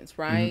comedians,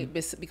 right?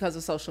 Because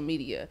of social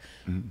media.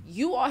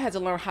 You all had to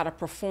learn how to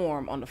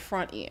perform on the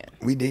front end.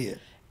 We did.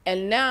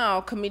 And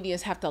now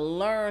comedians have to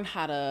learn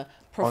how to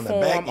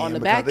perform on the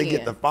back end. Because they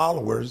get the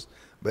followers,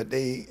 but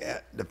the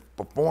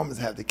performers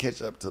have to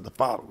catch up to the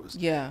followers.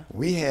 Yeah.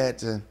 We had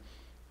to...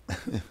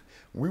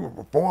 We were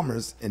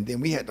performers, and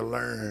then we had to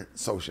learn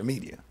social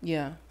media.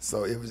 Yeah.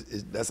 So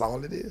that's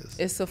all it is.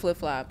 It's a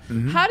flip-flop.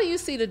 How do you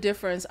see the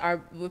difference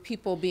with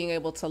people being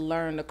able to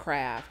learn the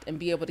craft and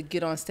be able to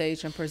get on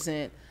stage and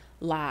present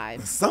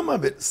live? Some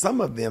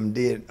of them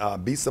did.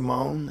 B.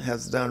 Simone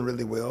has done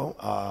really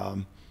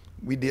well.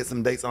 We did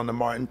some dates on the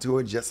Martin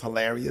tour, just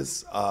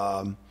hilarious.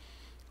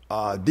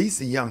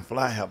 DC Young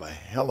Fly have a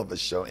hell of a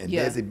show, and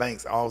Desi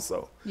Banks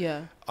also.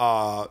 Yeah.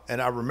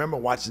 And I remember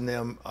watching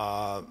them.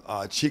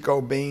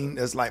 Chico Bean,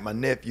 that's like my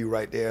nephew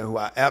right there, who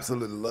I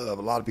absolutely love.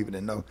 A lot of people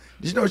didn't know.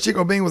 Did you know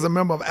Chico Bean was a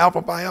member of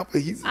Alpha Phi Alpha?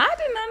 I did not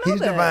know he's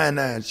that. Divine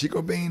Nine.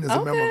 Chico Bean is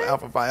a member of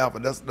Alpha Phi Alpha.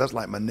 That's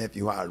like my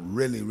nephew, who I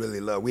really,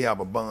 really love. We have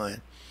a bond.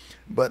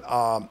 But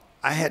I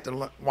had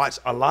to watch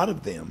a lot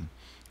of them,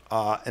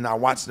 and I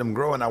watched them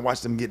grow, and I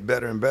watched them get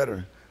better and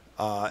better.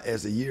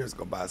 As the years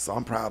go by, so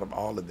I'm proud of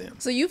all of them.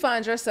 So you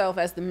find yourself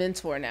as the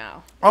mentor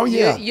now. Oh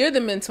yeah, you're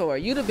the mentor.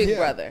 You're the big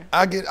brother.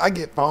 I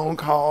get phone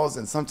calls,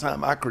 and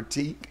sometimes I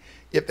critique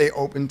if they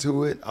open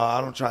to it.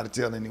 I don't try to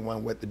tell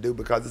anyone what to do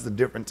because it's a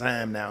different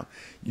time now.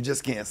 You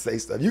just can't say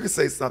stuff. You can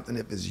say something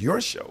if it's your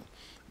show,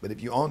 but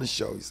if you're on the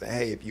show, you say,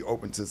 "Hey, if you're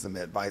open to some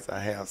advice, I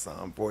have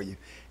some for you."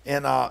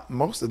 And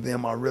most of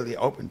them are really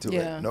open to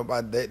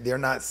it. They're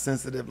not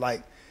sensitive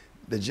like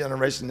the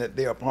generation that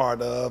they're a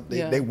part of.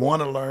 They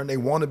want to learn, they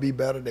want to be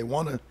better, they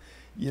want to,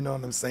 you know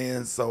what I'm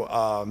saying? So,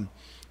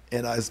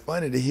 and it's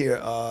funny to hear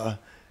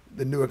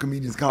the newer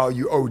comedians call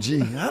you OG.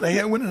 How the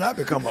hell, when did I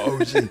become an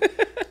OG?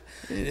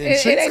 And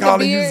chicks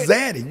calling you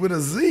Zaddy with a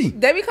Z.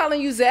 They be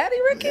calling you Zaddy,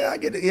 Ricky? Yeah, I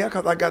get it. Yeah,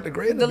 because I got the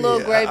gray The little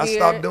gray beard. I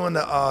stopped doing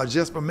the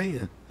Just for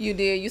Men. You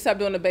did? You stopped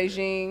doing the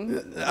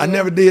Beijing? I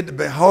never did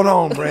the hold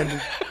on,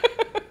 Brandon.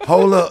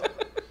 Hold up.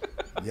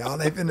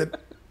 Y'all ain't finna...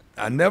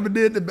 I never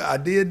did I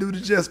did do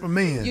the Just for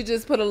Men. You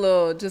just put a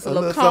little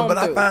comb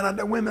but through. I found out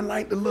that women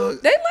like the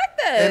look. They like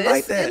that. They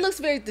like that. It looks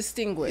very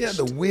distinguished.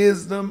 Yeah, the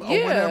wisdom or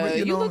whatever.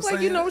 You know look what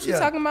like you know what you're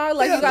talking about.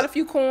 Like you got a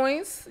few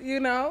coins, you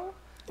know.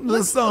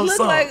 Look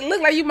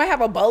like you might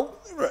have a boat.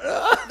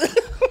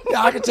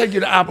 Yeah, I can take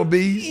you to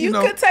Applebee's. You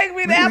could take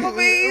me to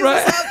Applebee's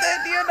or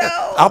something, you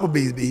know.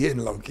 Applebee's be hitting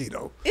low key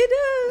though. It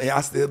does. Yeah,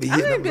 I still be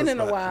hitting. I ain't been in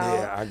a while.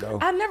 Yeah, I go.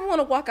 I never want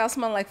to walk out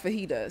smelling like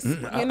fajitas.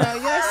 You know,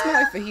 you all smell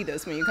like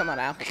fajitas when you come out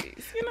of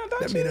Applebee's. You know,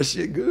 don't that you? mean that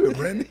shit good,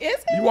 Brandon. Is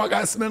it? You walk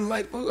out smelling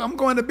like food. I'm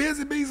going to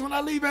Busy Bees when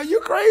I leave. Are you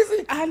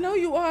crazy? I know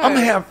you are. I'm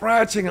gonna have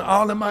fried chicken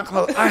all in my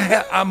clothes.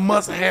 I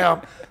must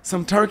have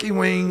some turkey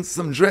wings,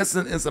 some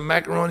dressing, and some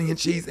macaroni and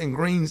cheese and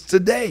greens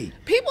today.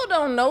 People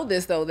don't know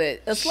this though.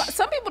 That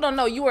some people don't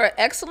know you are an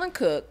excellent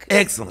cook.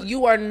 Excellent.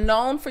 You are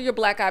known for your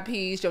black eyed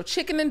peas, your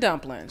chicken and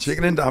dumplings.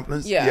 Chicken and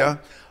dumplings. Yeah.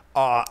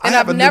 And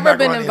I've never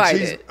been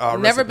invited.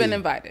 Never been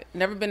invited.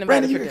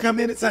 Brandon, you can come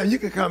anytime. You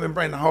can come and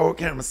bring the whole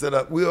camera set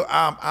up.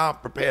 I'll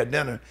prepare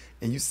dinner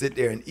and you sit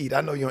there and eat.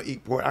 I know you don't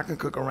eat pork. I can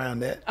cook around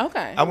that.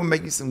 Okay. I will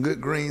make you some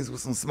good greens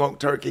with some smoked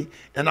turkey,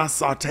 and I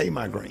saute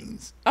my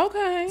greens.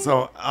 Okay.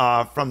 So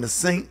from the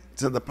sink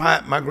to the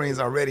pot, my greens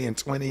are ready in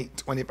 20,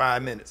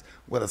 25 minutes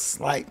with a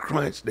slight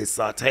crunch. They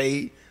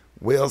sauteed,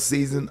 well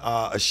seasoned.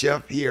 A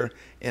chef here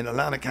in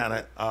Atlanta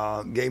kind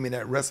of gave me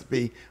that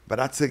recipe, but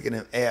I took it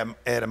and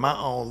added my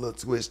own little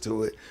twist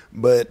to it.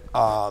 But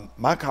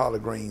my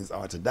collard greens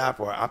are to die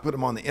for. I put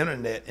them on the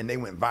internet and they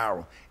went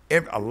viral.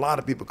 A lot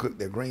of people cook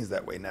their greens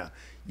that way now.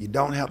 You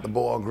don't have to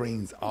boil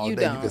greens all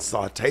day. You can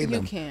saute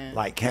them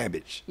like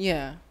cabbage.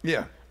 Yeah.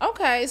 Yeah.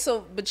 Okay,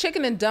 so but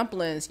chicken and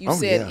dumplings, you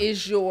said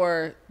is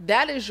your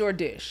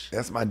dish.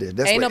 That's my dish.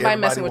 That's ain't what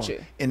nobody messing wants. with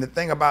you. And the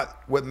thing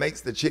about what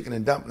makes the chicken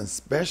and dumplings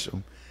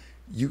special,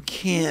 you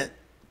can't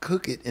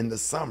cook it in the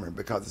summer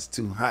because it's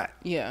too hot.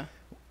 Yeah.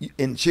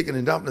 And chicken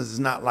and dumplings is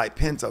not like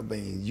pinto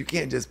beans. You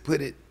can't just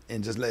put it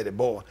and just let it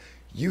boil.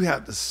 You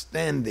have to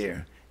stand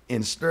there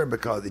and stir,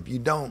 because if you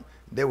don't,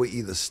 they will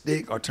either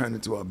stick or turn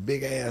into a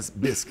big ass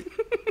biscuit.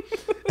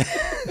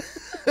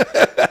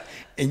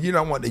 And you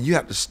don't want that. You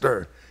have to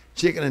stir.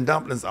 Chicken and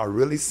dumplings are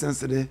really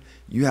sensitive.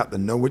 You have to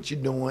know what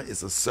you're doing.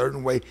 It's a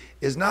certain way.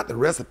 It's not the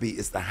recipe,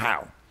 it's the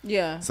how.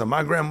 Yeah. So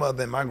my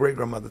grandmother and my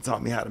great-grandmother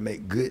taught me how to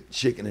make good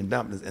chicken and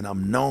dumplings, and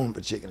I'm known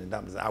for chicken and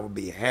dumplings. I would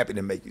be happy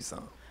to make you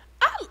some.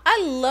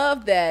 I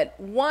love that.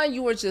 One,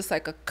 you were just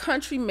like a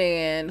country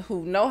man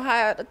who know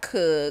how to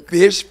cook.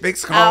 Fish,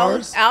 fix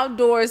cars.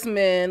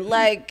 Outdoorsman.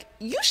 Like,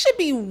 you should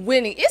be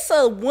winning. It's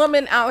a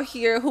woman out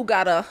here who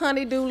got a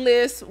honey-do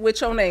list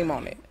with your name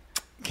on it.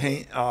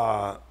 Can't.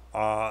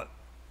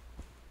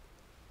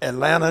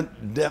 Atlanta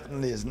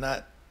definitely is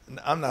not.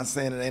 I'm not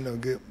saying it ain't no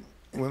good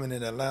women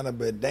in Atlanta,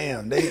 but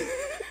damn, they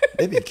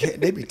be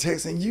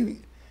texting you.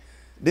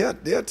 They'll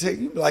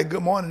text you like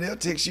good morning. They'll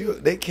text you.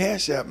 They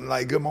cash app and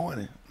like good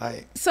morning.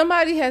 Like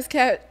somebody has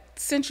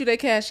sent you their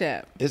cash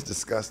app. It's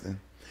disgusting.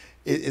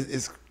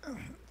 It's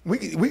we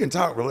can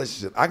talk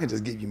relationship. I can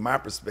just give you my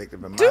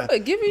perspective and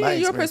give me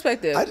your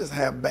perspective. I just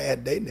have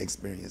bad dating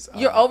experience.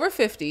 You're over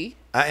 50.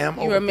 I am.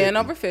 You're a man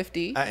over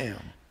 50. I am.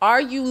 Are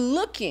you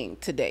looking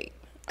to date?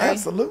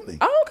 Absolutely.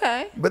 Oh,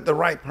 okay. But the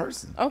right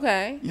person.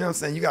 Okay. You know what I'm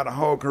saying? You got a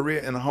whole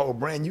career and a whole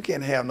brand. You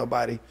can't have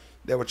nobody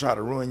that would try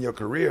to ruin your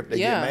career. If they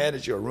get mad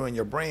at you or ruin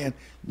your brand,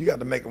 you got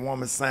to make a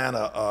woman sign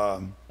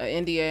a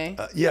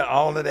NDA.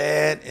 All of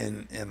that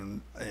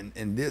and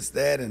this,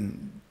 that,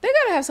 and they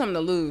gotta have something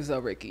to lose, though,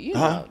 Ricky. You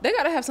know, they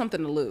gotta have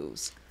something to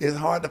lose. It's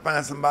hard to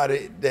find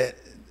somebody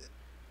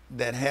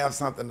that have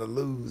something to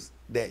lose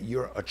that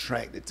you're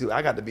attracted to.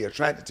 I got to be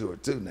attracted to her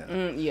too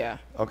now. Yeah.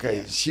 Okay.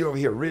 Yeah. She over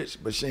here rich,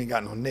 but she ain't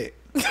got no neck.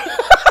 Wait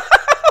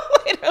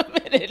a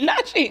minute.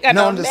 Not she ain't got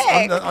no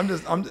neck. I'm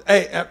just.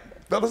 Hey,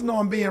 fellas know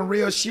I'm being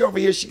real. She over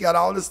here, she got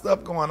all this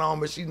stuff going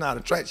on, but she's not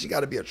attracted. She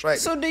got to be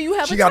attracted. So do you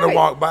have? She got to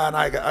walk by, and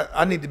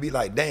I need to be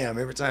like, damn,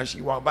 every time she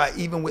walk by,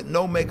 even with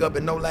no makeup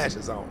and no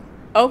lashes on.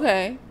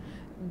 Okay.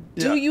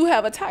 Do you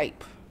have a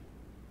type?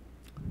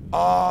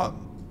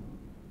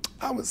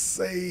 I would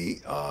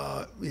say,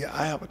 yeah,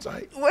 I have a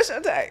type. What's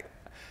your type?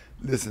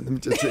 Listen, let me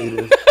just tell you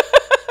this.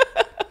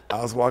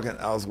 I was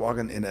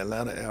walking in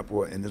Atlanta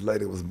airport, and this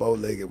lady was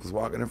bow-legged, was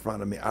walking in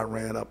front of me. I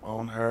ran up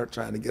on her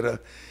trying to get her.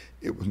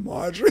 It was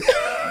Marjorie.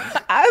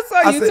 I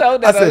saw you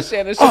told that on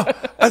Shannon Show.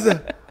 I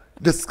said,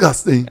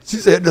 disgusting. She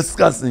said,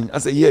 disgusting. I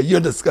said, yeah, you're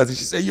disgusting.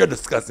 She said, you're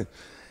disgusting.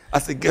 I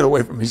said, get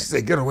away from me. She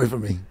said, get away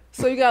from me.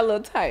 So you got a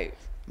little type.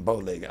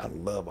 Bow-legged. I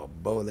love a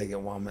bow-legged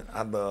woman.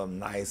 I love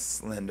nice,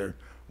 slender,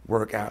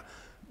 workout.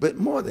 But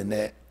more than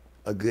that,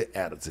 a good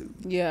attitude.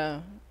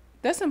 Yeah.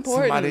 That's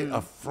important. Somebody,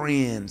 a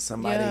friend,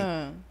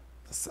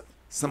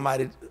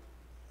 somebody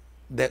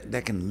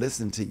that can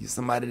listen to you,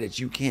 somebody that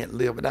you can't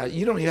live without.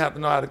 You don't even have to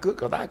know how to cook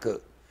because I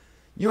cook.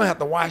 You don't have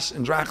to wash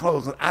and dry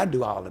clothes because I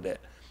do all of that.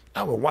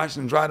 I would wash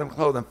and dry them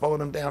clothes and fold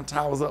them damn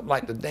towels up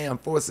like the damn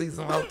Four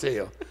Seasons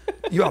Hotel.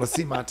 You ought to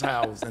see my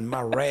towels and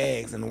my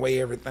rags and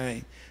weigh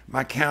everything.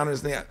 My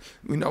counters there.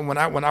 You know, when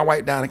I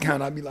wipe down the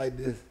counter, I be like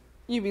this.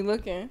 You be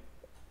looking.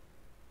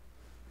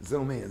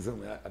 Zoom in,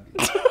 zoom in. I be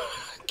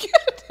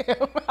Get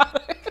damn out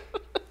of here.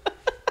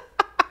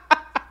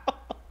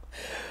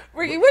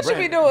 Ricky, what you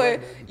be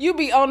doing? You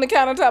be on the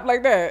countertop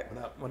like that?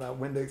 When I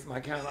Windex my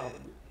counter,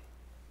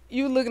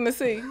 you looking to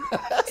see?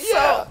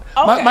 Yeah.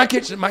 Okay.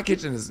 My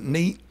kitchen is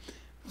neat,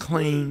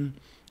 clean.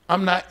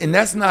 I'm not, and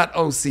that's not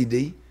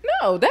OCD.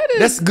 No,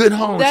 that's good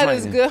home training. That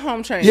is good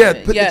home training. Yeah,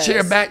 put the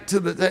chair back to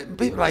the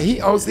people like he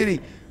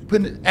OCD.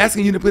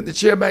 Asking you to put the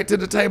chair back to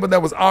the table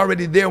that was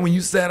already there when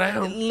you sat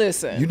down.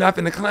 Listen, you're not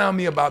finna clown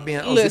me about being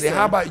OCD. Listen.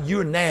 How about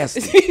you're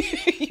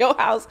nasty? Your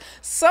house.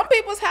 Some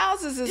people's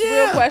houses is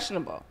real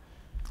questionable.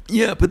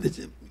 Yeah, put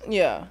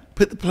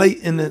the plate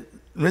in the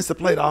rinse the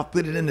plate off.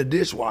 Put it in the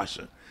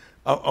dishwasher,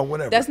 or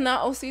whatever. That's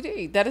not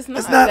OCD. That is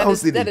not. That's not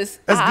OCD. That's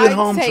good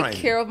home training. training. I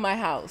take care of my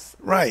house.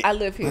 Right. I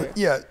live here.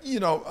 Yeah,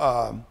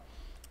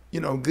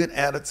 good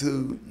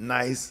attitude,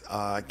 nice,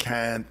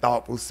 kind,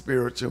 thoughtful,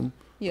 spiritual.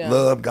 Yeah.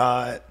 Love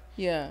God.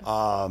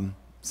 Yeah.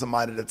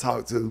 Somebody to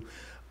talk to,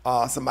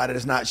 somebody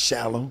that's not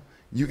shallow.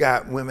 You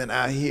got women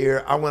out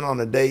here. I went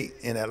on a date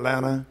in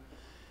Atlanta.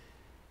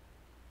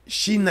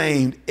 She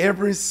named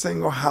every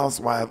single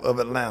housewife of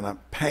Atlanta,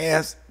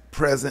 past,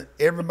 present,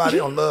 everybody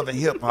on Love and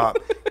Hip Hop,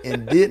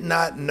 and did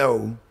not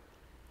know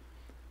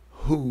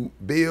who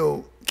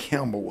Bill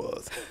Campbell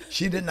was.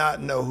 She did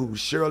not know who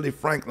Shirley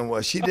Franklin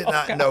was. She did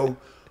not know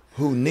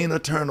who Nina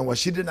Turner was.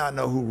 She did not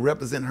know who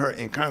represented her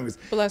in Congress.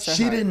 Bless her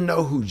she heart. didn't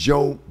know who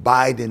Joe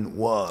Biden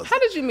was. How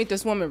did you meet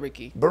this woman,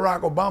 Ricky?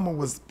 Barack Obama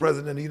was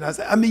president of the United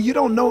States. I mean, you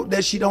don't know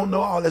that she don't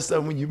know all that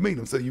stuff when you meet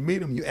him. So you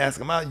meet him, you ask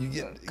him out, you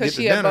get because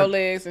she had bow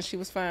legs and she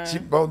was fine. She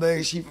bow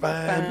legs, she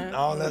fine,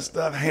 all that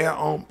stuff, hair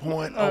on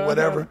point or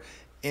whatever,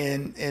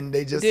 and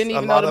they just didn't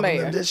even a lot know the of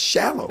mayor. them just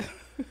shallow.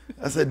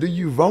 I said, do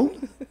you vote?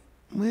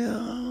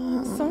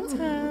 Well,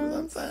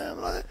 sometimes.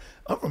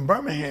 I'm from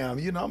Birmingham.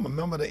 You know, I'm a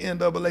member of the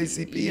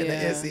NAACP and the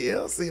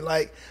NCLC.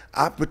 Like,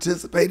 I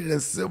participated in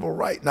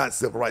not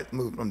civil rights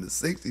movement from the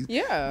 60s.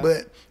 Yeah.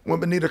 But when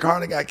Benita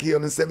Carter got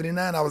killed in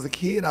 79, I was a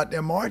kid out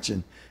there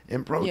marching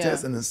and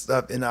protesting and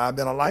stuff. And I've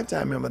been a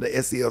lifetime member of the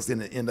SCLC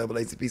and the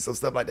NAACP, so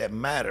stuff like that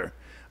matter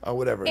or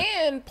whatever.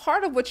 And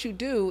part of what you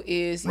do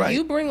is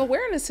you bring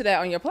awareness to that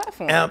on your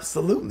platform.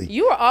 Absolutely.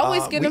 You are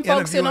always getting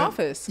folks in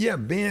office. Yeah,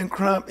 Ben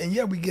Crump.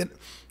 And we get...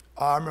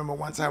 I remember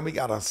one time we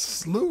got a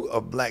slew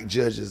of black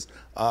judges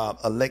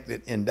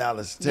elected in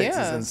Dallas,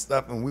 Texas and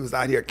stuff. And we was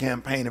out here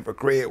campaigning for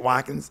Craig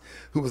Watkins,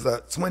 who was a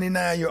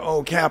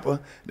 29-year-old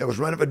Kappa that was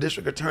running for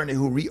district attorney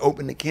who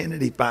reopened the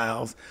Kennedy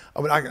files.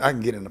 I mean, I can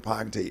get in the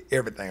pod and tell you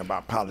everything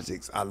about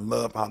politics. I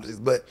love politics.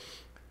 But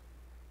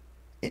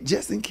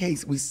just in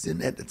case we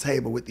sitting at the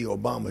table with the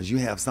Obamas, you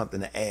have something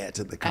to add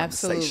to the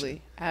conversation.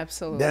 Absolutely.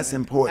 Absolutely. That's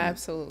important.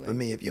 Absolutely. For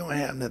me, if you don't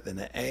have nothing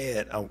to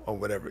add or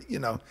whatever,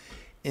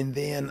 and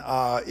then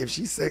if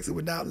she's sexy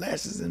without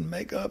lashes and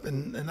makeup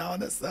and all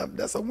that stuff,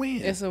 that's a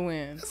win. It's a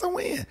win. That's a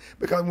win.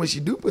 Because when she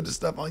do put the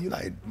stuff on, you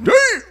like, damn.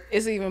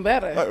 It's even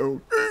better. Like,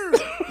 oh,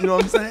 you know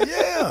what I'm saying?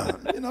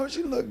 Yeah.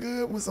 She look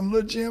good with some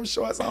little gym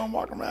shorts on,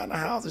 walking around the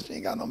house, and she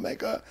ain't got no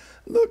makeup.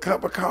 A little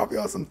cup of coffee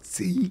or some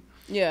tea.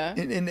 Yeah.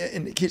 In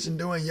the kitchen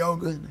doing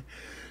yoga.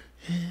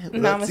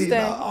 Namaste.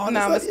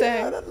 Namaste.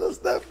 Yeah, that little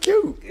stuff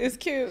cute. It's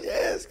cute.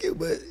 Yeah, it's cute.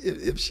 But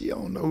if she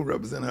don't know who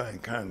represent her in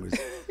Congress,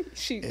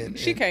 she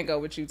can't go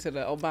with you to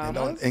the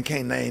Obamas. And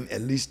can't name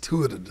at least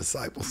 2 of the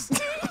disciples.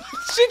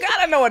 She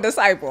gotta know a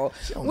disciple.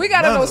 We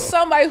gotta know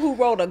somebody who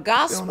wrote a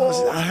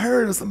gospel. I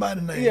heard of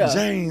somebody named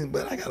James,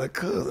 but I got a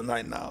cousin.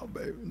 Like, no,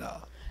 baby, no.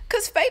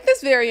 Because faith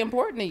is very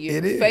important to you.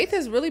 It is. Faith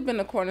has really been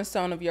the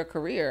cornerstone of your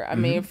career. I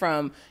mean,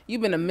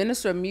 you've been a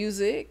minister of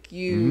music,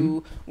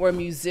 you were a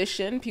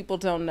musician, people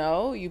don't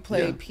know. You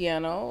played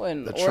piano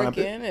and the organ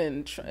trumpet,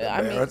 and the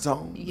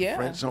baritone, the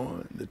French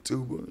horn, the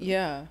tuba.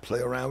 Yeah.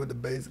 Play around with the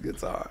bass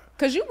guitar.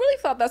 Because you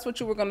really thought that's what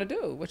you were going to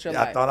do with your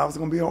life. I thought I was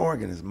going to be an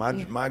organist.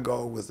 My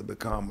goal was to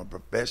become a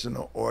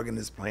professional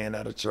organist playing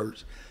at a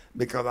church.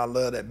 Because I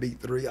love that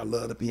beat 3, I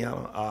love the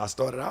piano. I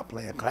started out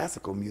playing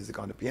classical music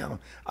on the piano.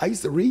 I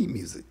used to read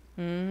music,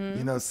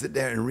 sit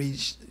there and read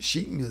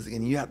sheet music,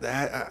 and you have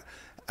to.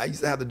 I used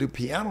to have to do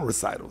piano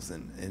recitals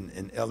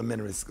in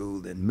elementary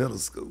school and middle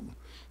school,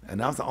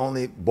 and I was the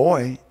only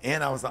boy,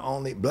 and I was the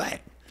only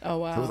black. Oh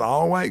wow! So it was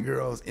all white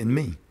girls and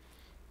me.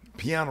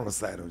 Piano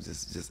recitals,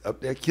 just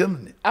up there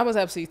killing it. I was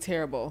absolutely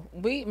terrible.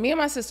 Me and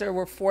my sister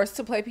were forced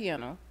to play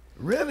piano.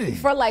 Really?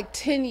 For like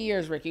 10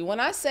 years, Ricky. When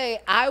I say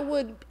I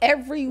would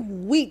every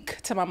week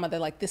to my mother,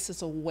 like, this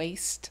is a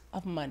waste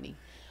of money.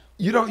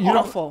 You don't.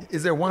 Awful.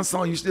 Is there one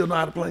song you still know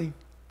how to play?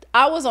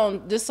 I was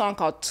on this song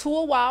called Two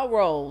a Wild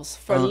Rose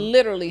for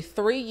literally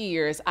 3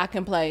 years. I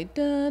can play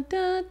da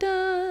da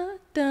da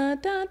da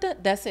da da.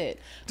 That's it.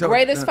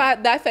 Greatest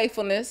Thy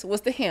Faithfulness was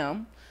the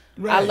hymn.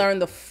 Right. I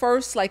learned the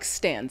first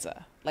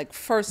stanza.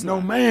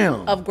 No,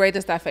 ma'am. Of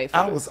Greatest Thy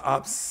Faithfulness. I was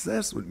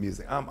obsessed with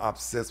music. I'm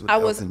obsessed with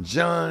Elton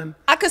John.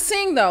 I could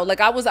sing though.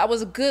 I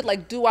was a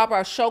good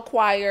doo-wop show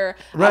choir.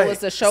 Right. I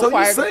was a show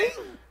choir. So you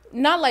sing?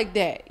 Not like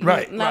that.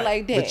 Right. Not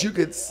like that. But you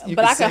could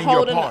but I can sing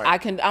hold your part.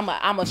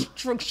 I'm a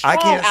strong I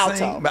can't alto.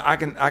 sing, but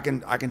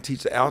I can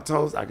teach the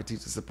altos. I can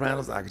teach the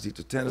sopranos. I can teach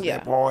the tenors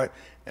that part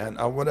and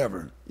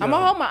whatever. I'm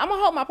gonna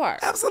hold my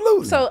part.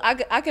 Absolutely. So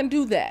I can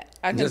do that.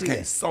 I can just do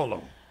can't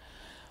solo.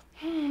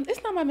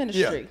 It's not my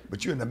ministry. Yeah,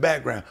 but you're in the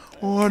background.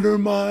 Order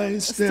my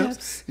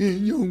steps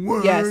in your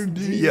word. Yes.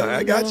 Yeah,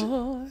 I got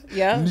you.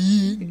 Yeah.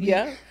 Lead me,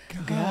 yeah.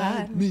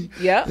 guide me.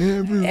 Yeah.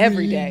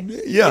 Every day.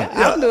 Yeah.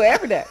 I can do it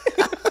every day.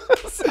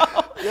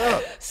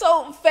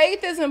 So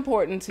faith is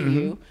important to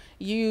you.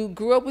 You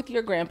grew up with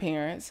your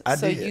grandparents. I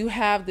did. You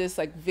have this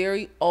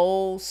very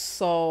old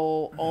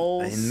soul,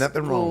 old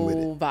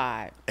school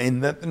vibe. Ain't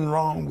nothing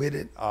wrong with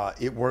it.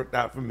 It worked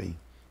out for me.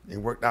 It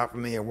worked out for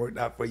me. It worked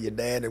out for your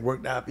dad. It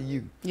worked out for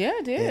you. Yeah,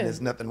 it did. And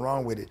there's nothing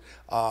wrong with it.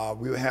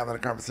 We were having a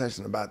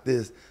conversation about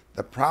this.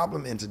 The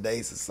problem in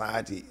today's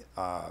society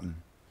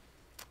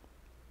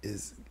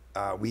is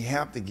we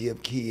have to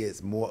give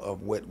kids more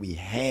of what we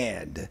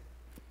had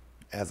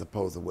as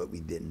opposed to what we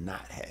did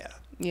not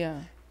have. Yeah.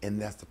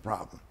 And that's the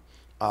problem.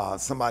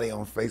 Somebody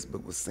on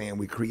Facebook was saying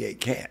we create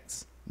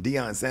cats.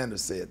 Deion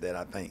Sanders said that,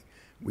 I think.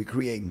 We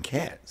creating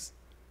cats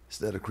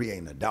instead of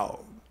creating a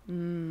dog.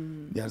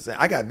 You understand?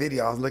 I got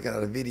video. I was looking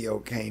at a video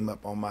came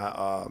up on my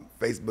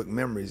Facebook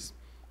memories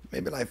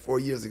maybe like 4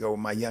 years ago with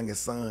my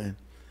youngest son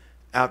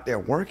out there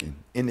working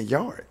in the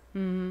yard.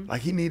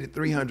 Like he needed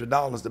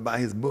 $300 to buy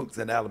his books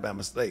at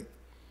Alabama State.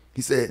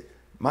 He said,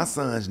 my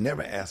sons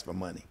never asked for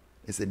money.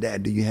 He said,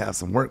 Dad, do you have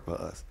some work for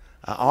us?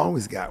 I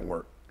always got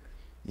work,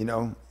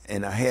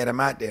 and I had him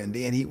out there. And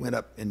then he went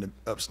up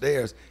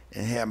upstairs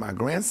and had my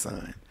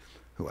grandson,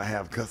 who I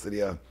have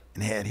custody of,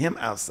 and had him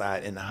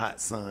outside in the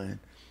hot sun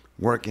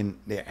working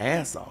their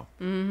ass off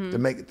to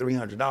make it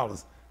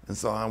 $300. And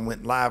so I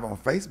went live on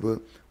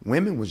Facebook.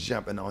 Women was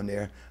jumping on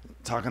there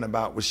talking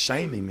about, was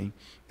shaming me.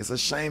 It's a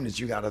shame that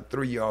you got a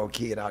 3-year-old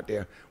kid out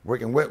there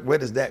working.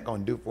 What is that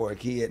going to do for a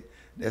kid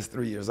that's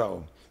 3 years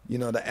old?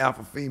 The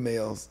alpha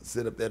females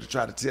sit up there to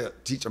try to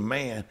teach a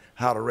man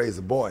how to raise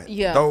a boy.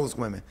 Yeah. Those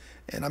women.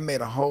 And I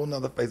made a whole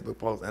nother Facebook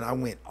post, and I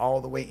went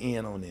all the way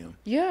in on them.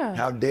 Yeah.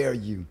 How dare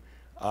you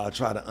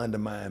try to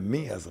undermine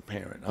me as a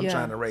parent? I'm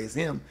trying to raise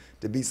him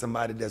to be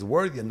somebody that's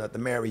worthy enough to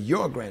marry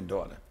your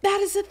granddaughter.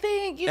 That is the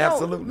thing.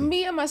 Absolutely.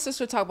 Me and my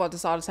sister talk about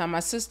this all the time. My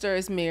sister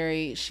is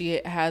married.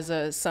 She has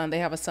a son. They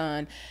have a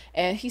son,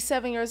 and he's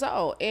 7 years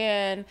old.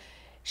 And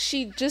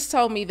she just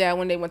told me that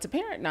when they went to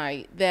parent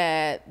night,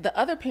 that the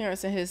other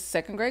parents in his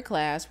second grade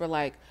class were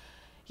like,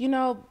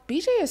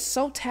 BJ is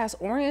so task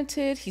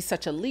oriented. He's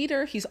such a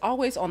leader. He's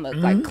always on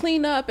the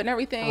cleanup and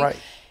everything. Right.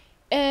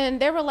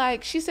 And they were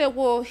like, she said,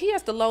 well, he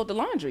has to load the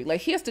laundry. Like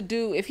he has to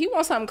do, if he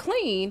wants something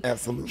clean.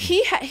 Absolutely.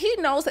 He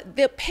knows that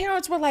the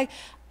parents were like,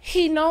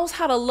 He knows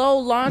how to load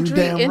laundry.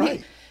 You damn and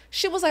right.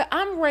 She was like,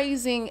 I'm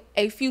raising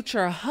a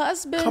future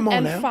husband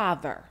and now.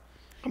 father.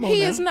 Come on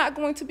He now. is not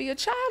going to be a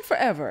child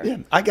forever. Yeah,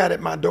 I got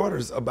at my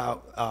daughters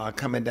about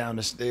coming down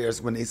the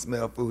stairs when they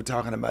smell food,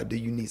 talking about, do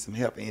you need some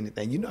help or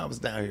anything? You know I was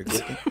down here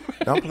cooking.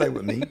 Don't play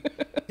with me.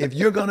 If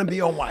you're going to be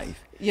a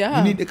wife, Yeah.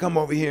 you need to come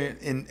over here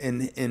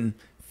and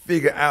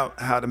figure out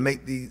how to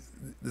make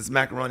this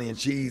macaroni and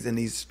cheese and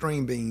these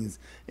string beans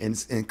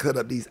and cut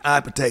up these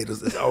eye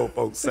potatoes, as old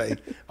folks say,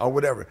 or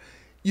whatever.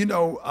 You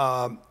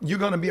know, you're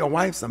gonna be a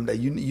wife someday.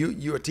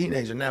 You're a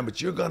teenager now, but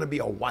you're gonna be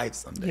a wife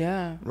someday.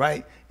 Yeah.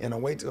 Right? And a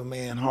way to a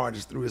man's heart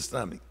is through his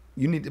stomach.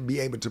 You need to be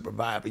able to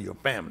provide for your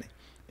family,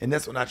 and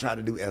that's what I try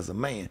to do as a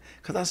man.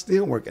 Cause I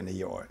still work in the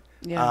yard.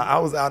 Yeah. I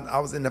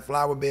was in the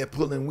flower bed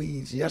pulling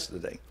weeds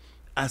yesterday.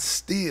 I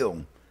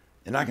still,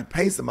 and I can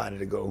pay somebody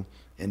to go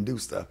and do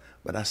stuff,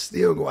 but I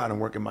still go out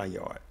and work in my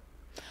yard.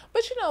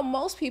 But you know,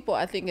 most people,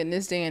 I think in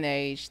this day and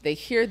age, they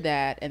hear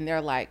that and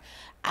they're like,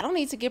 I don't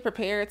need to get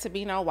prepared to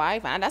be no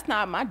wife. That's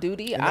not my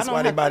duty. And that's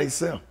why they by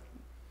themselves.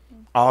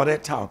 All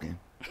that talking.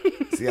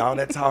 See, all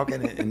that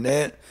talking and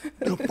that.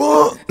 The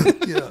fuck.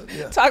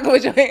 Yeah. Talking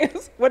with your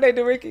hands. What they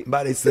do, Ricky?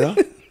 By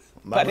themselves.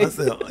 By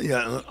myself.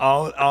 Yeah.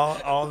 All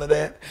of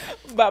that.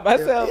 By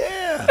myself.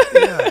 Yeah.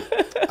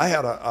 I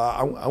had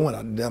I went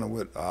out to dinner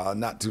with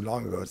not too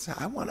long ago. Said,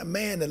 I want a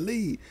man to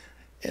lead.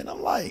 And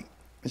I'm like,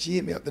 and she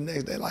hit me up the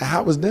next day, like,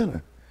 how was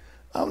dinner?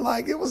 I'm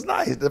like, it was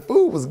nice. The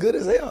food was good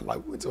as hell.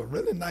 Like, we went to a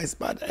really nice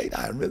spot to eat.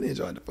 I really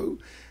enjoyed the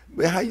food.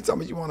 But how you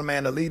talking about you want a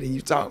man to lead and you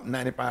talk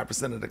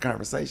 95% of the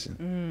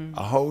conversation?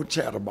 A whole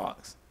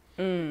chatterbox.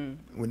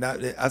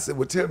 I said,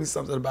 well, tell me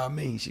something about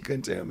me. She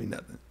couldn't tell me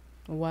nothing.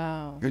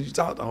 Wow. Because you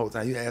talked the whole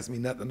time. You asked me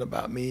nothing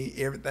about me.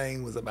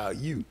 Everything was about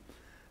you,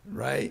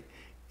 right?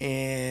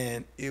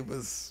 And it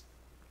was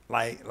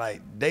like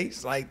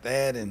dates like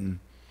that, and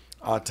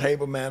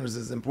table manners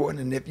is important.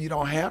 And if you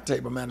don't have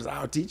table manners,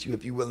 I'll teach you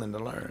if you're willing to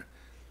learn.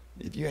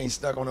 If you ain't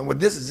stuck on it, well,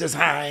 this is just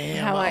how I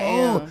am. How I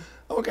am.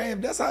 Okay,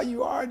 if that's how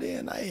you are,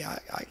 then I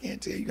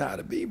can't tell you how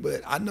to be.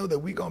 But I know that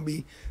we're going to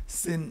be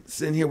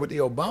sitting here with the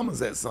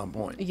Obamas at some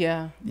point.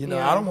 Yeah. You know,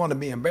 I don't want to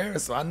be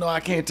embarrassed, so I know I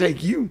can't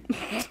take you.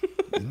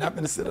 You're not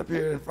going to sit up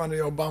here in front of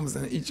the Obamas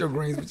and eat your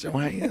greens with your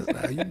hands.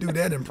 Now, you do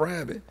that in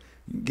private.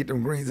 You get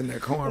them greens in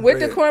that cornbread. With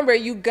the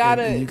cornbread, you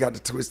gotta. And you got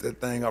to twist that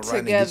thing up right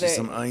and get you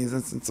some onions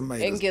and some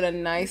tomatoes. And get a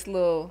nice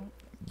little.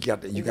 You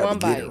got to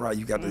get it right.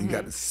 You got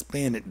to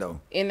spin it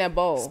though. In that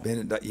bowl.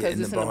 Spin it, yeah,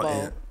 in the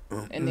bowl.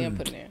 And then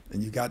put it in.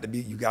 And you got to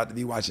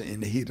be watching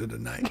in the heat of the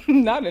night.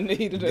 Not in the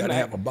heat of the night. You got to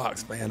have a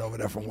box fan over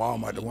there from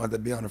Walmart, the ones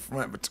that be on the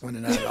front for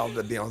 $29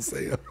 that be on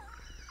sale.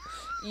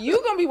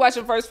 You gonna be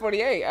watching First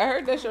 48. I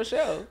heard that's your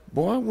show.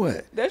 Boy,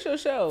 what? That's your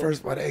show.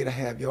 First 48 to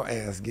have your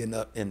ass getting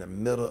up in the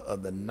middle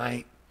of the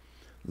night,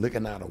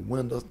 looking out of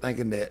windows,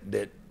 thinking that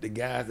the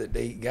guys that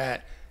they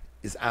got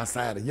is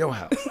outside of your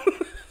house.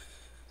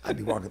 I'd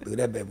be walking through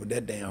that bed with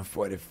that damn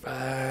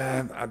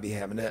 45. I'd be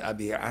having that.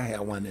 I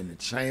had one in the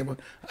chamber.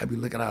 I'd be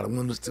looking out of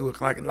windows 2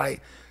 o'clock and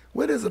like,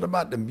 what is it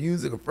about the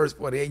music of First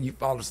 48? You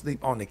fall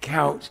asleep on the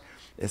couch,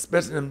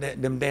 especially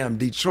them damn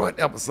Detroit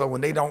episode when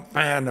they don't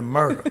find the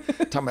murder.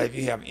 Talking about if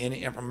you have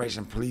any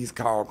information, please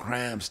call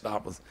Crime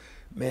Stoppers.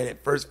 Man,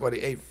 at First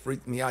 48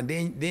 freaked me out.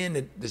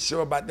 Then the show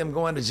about them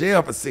going to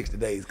jail for 60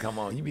 days. Come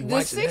on, you be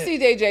watching that. The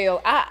 60-day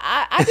jail.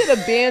 I did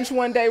a binge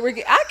one day,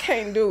 Ricky. I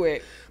can't do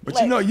it.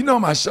 But you know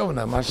my show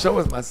now. My show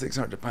is my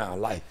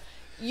 600-pound life.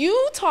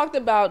 You talked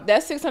about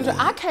that 600.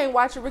 I can't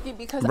watch it, Ricky,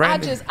 because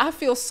I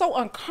feel so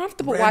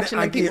uncomfortable watching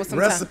them people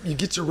sometimes. You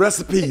get your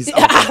recipes.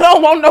 I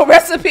don't want no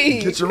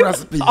recipes. Get your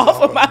recipes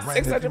off of my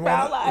Brandon,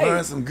 600-pound life.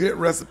 Learn some good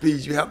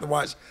recipes. You have to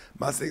watch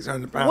my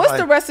 600-pound life. What's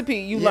the recipe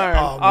you learned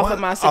off of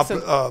my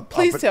 600?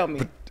 Please tell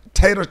me.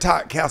 Tater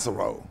tot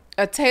casserole.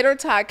 A tater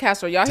tot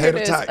casserole. Y'all hear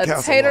this?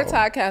 A tater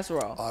tot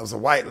casserole. It was a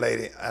white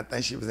lady. I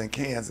think she was in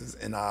Kansas,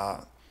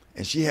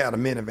 and she had a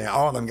minivan.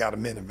 All of them got a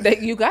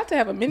minivan. You got to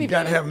have a minivan. You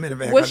got to have a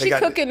minivan. Was she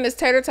cooking this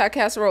tater tot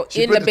casserole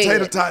in the bed? She put the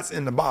tater tots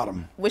in the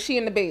bottom. Was she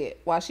in the bed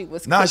while she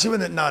was cooking? No, she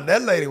wasn't. No,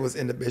 that lady was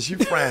in the bed. She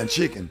was frying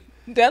chicken.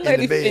 That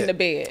lady in the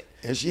bed.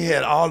 And she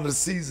had all the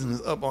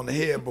seasonings up on the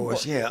headboard.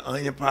 She had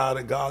onion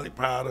powder, garlic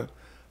powder,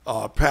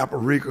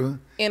 paprika.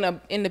 In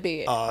the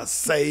bed.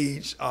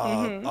 Sage.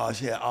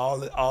 She had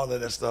all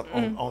of that stuff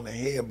on the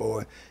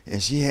headboard.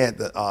 And she had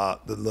the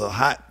little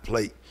hot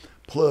plate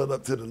plugged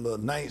up to the little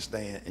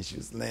nightstand, and she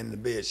was laying in the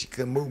bed. She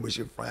couldn't move, but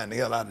she was frying the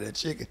hell out of that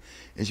chicken,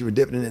 and she was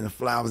dipping it in the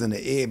flowers and the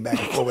egg back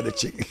and forth with the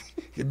chicken.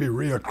 It'd be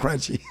real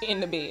crunchy.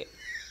 In the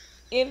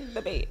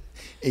bed.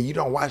 And you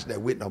don't watch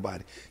that with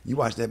nobody. You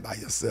watch that by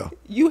yourself.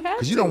 You have to.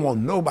 Because you don't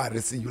want nobody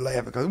to see you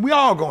laughing, because we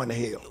all going to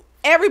hell.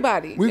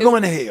 Everybody. We're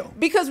going to hell.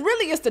 Because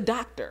really it's the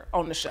doctor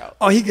on the show.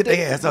 Oh, he get the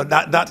ass. So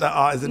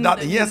doctor, is it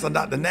Dr. Yes or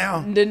Dr.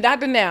 Now? The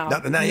Dr. Now.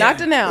 Dr. Now.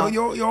 Dr. Now.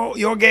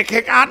 You'll get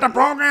kicked out the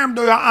program.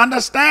 Do you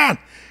understand?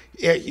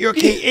 You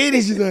can't eat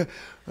it. She said,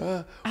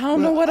 I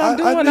don't know what I'm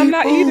doing. I'm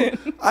not eating.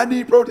 I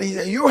need protein. He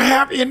said, you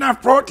have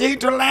enough protein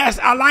to last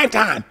a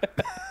lifetime.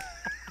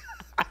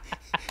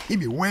 He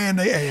be wearing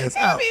their ass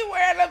He out. be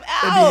wearing them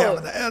They be out.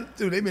 having the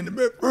attitude. They be in the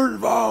bed. First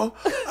of all,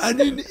 I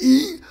need to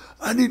eat.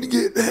 I need to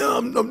get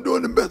down. I'm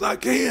doing the best I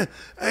can.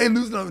 I ain't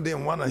losing nothing.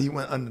 Then one night he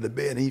went under the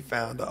bed and he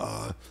found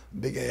a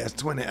big ass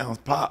 20-ounce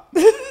pop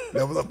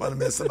that was up under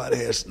there. Somebody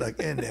had stuck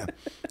in there.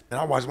 And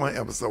I watched one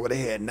episode where they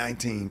had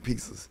 19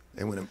 pieces.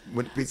 They went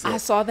pieces. I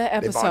saw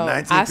that They bought episode.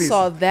 19 I pieces.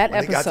 saw that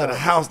When they got to episode. the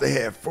house, they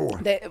had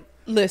 4.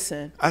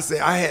 Listen, I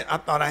said I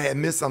thought I had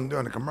missed something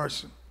during the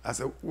commercial. I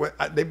said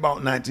they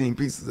bought 19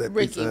 pieces at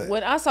Ricky, Pizza Hut.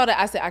 when I saw that,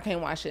 I said I can't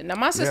watch it. Now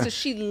my sister, Yeah.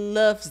 she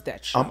loves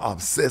that show. I'm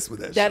obsessed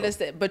with that show. That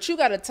is it. But you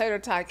got a tater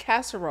tot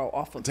casserole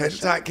off of Tater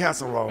tot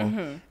casserole,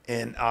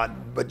 and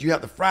but you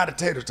have to fry the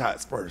tater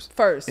tots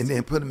first, and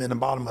then put them in the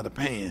bottom of the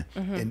pan,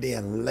 and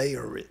then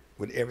layer it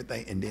with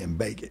everything, and then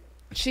bake it.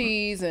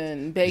 Cheese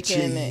and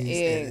bacon and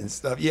eggs and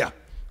stuff. Yeah.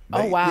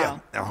 Oh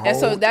wow! Yeah, And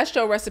so that's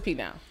your recipe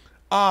now.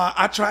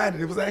 I tried it.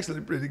 It was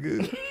actually pretty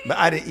good, but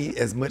I didn't eat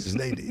as much as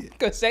they did.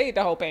 Cause they ate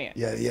the whole pan.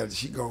 Yeah.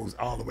 She goes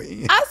all the way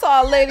in. I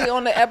saw a lady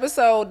on the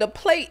episode. The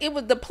plate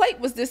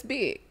was this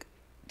big.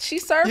 She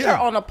served her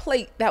on a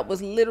plate that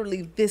was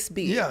literally this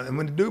big. Yeah, and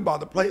when the dude bought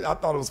the plate, I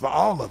thought it was for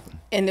all of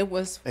them. And it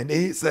was. And then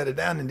he set it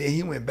down, and then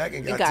he went back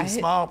and got 2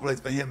 small plates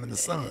for him and the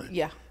son.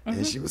 Yeah.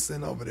 And she was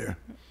sitting over there.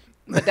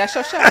 But that's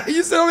your show.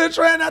 You sit over there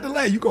trying not to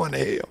laugh. You going to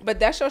hell. But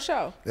that's your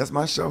show. That's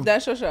my show.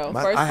 That's your show.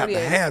 First I have 48.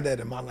 to have that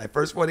in my life.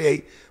 First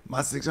 48,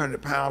 my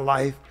 600-pound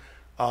life.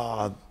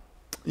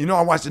 You know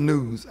I watch the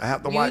news. I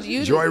have to watch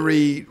Joy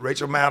Reid,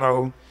 Rachel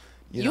Maddow.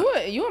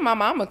 You and my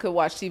mama could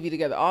watch TV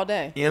together all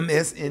day.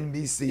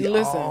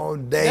 MSNBC all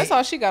day. That's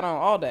all she got on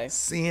all day.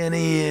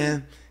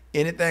 CNN,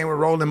 anything with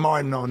Roland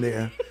Martin on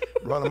there.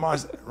 Roland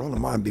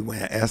Martin be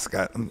wearing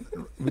ascot.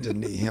 We just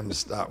need him to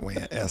stop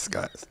wearing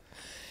ascots.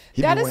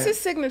 That is his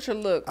signature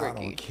look, Ricky.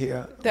 I don't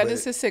care. That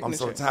is his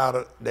signature. I'm so tired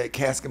of that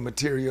casket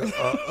material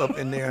up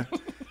in there.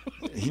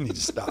 He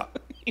needs to stop.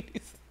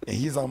 And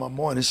he's on my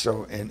morning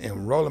show,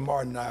 and Roland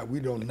Martin and I,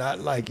 we do not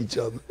like each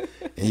other.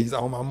 And he's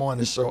on my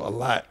morning show a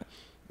lot.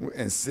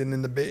 And sitting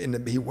in the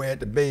bed, he wear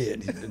the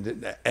bed.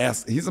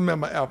 He's a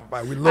member of Alpha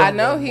Phi. We love I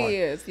know Roland he Martin.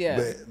 is,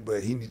 yeah.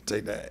 But he needs to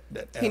take that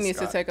He needs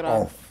to take it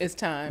off. It's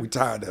time. We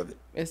tired of it.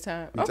 It's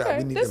time. We Okay, tired.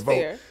 We need that's to vote.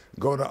 fair.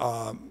 Go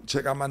to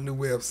check out my new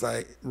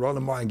website,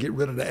 Roland Martin. Get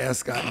rid of the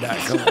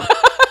ascot.com.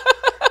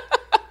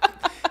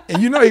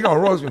 And you know he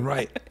gonna roast me,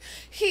 right?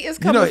 He is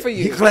coming for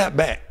you. He clapped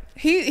back.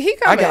 He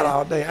coming. I got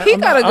all day. He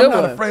got a good one.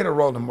 I'm not afraid of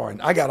Roland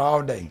Martin. I got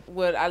all day.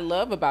 What I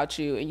love about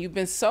you, and you've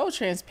been so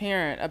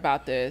transparent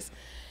about this,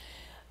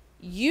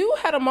 you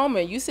had a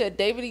moment. You said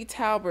David E.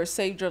 Talbert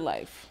saved your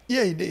life.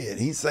 Yeah, he did.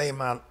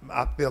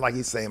 I feel like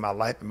he saved my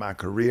life and my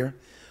career.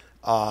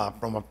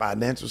 From a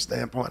financial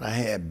standpoint, I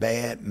had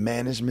bad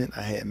management.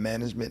 I had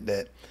management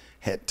that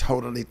had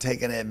totally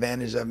taken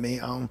advantage of me.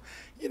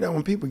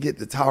 When people get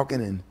to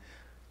talking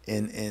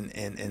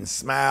and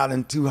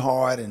smiling too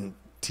hard and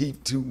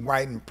teeth too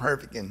white and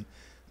perfect and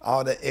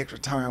all that extra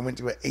time, I went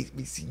to an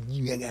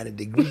HBCU. I got a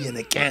degree in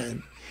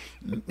accounting.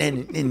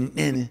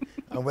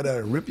 Or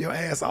whatever, rip your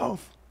ass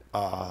off.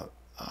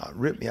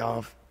 Rip me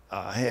off.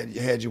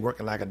 Had you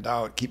working like a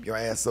dog, keep your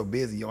ass so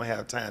busy you don't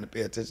have time to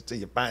pay attention to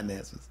your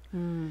finances.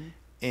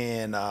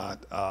 And I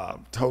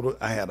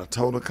had a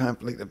total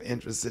conflict of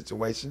interest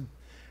situation.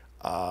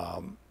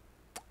 I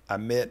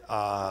met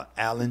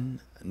Alan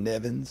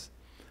Nevins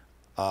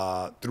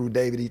through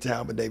David E.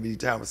 Talbot. David E.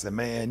 Talbot said,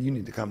 "Man, you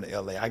need to come to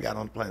L.A." I got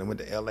on the plane and went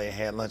to L.A. and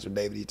had lunch with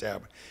David E.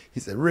 Talbot. He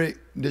said, "Rick,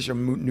 this your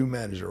new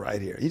manager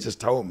right here." He just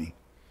told me.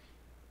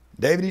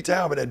 David E.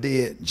 Talbot that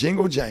did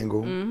Jingle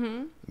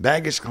Jangle,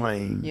 Baggage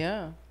Claim.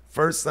 Yeah.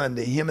 First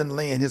Sunday, him and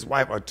Lynn, his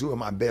wife, are 2 of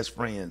my best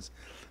friends.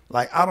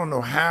 Like, I don't know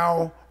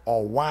how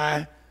or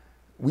why,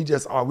 we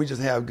just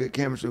have good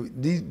chemistry.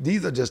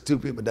 These are just 2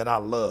 people that I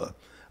love.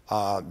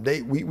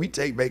 We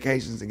take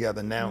vacations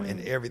together now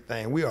and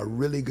everything. We are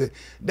really good.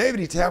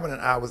 David E. Talbot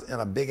and I was in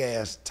a big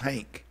ass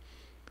tank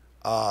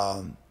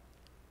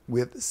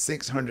with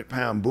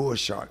 600-pound bull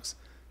sharks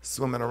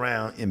swimming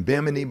around in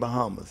Bimini,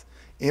 Bahamas.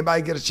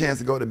 Anybody get a chance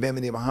to go to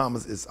Bimini,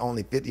 Bahamas? It's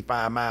only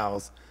 55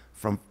 miles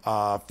from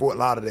Fort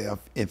Lauderdale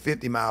and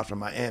 50 miles from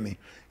Miami.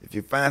 If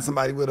you find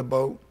somebody with a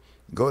boat,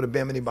 go to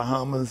Bimini,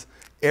 Bahamas.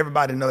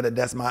 Everybody know that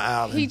that's my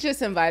island. He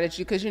just invited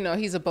you because,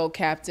 he's a boat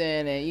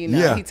captain and,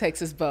 he takes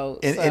his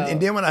boat.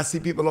 And then when I see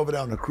people over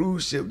there on the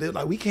cruise ship, they're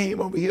like, "We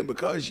came over here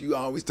because you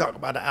always talk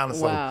about the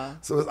island." Wow.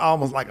 So it's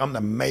almost like I'm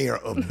the mayor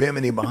of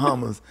Bimini,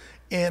 Bahamas.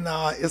 And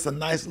it's a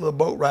nice little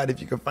boat ride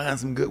if you can find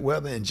some good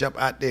weather and jump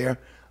out there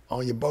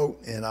on your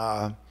boat. And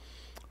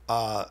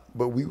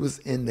but we was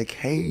in the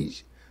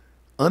cage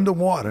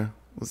underwater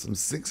with some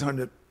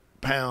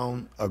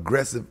 600-pound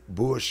aggressive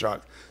bull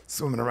sharks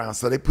swimming around.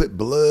 So they put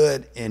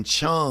blood and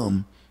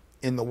chum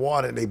in the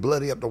water. They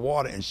bloody up the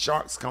water, and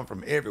sharks come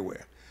from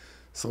everywhere.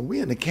 So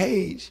we in the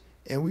cage,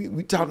 and we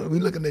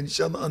looking at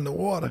each other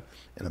underwater,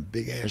 and a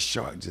big ass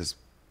shark just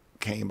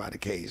came by the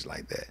cage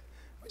like that.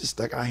 We just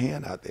stuck our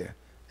hand out there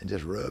and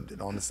just rubbed it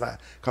on the side.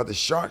 Because the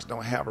sharks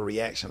don't have a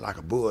reaction like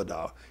a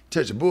bulldog.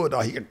 You touch a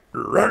bulldog, he can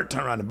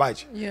turn around and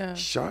bite you. Yeah.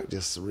 Shark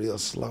just real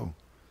slow.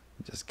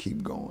 Just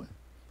keep going.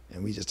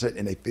 and we just touch,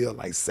 and they feel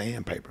like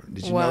sandpaper.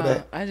 Did you Wow, know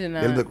that? I did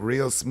not. They look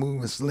real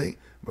smooth and slick,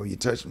 but when you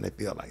touch them, they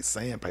feel like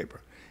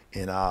sandpaper.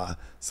 And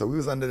so we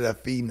was under there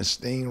feeding the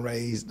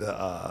stingrays,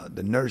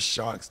 the nurse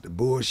sharks, the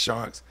bull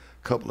sharks,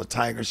 a couple of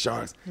tiger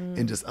sharks,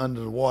 and just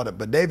under the water.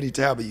 But David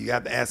Talbot, you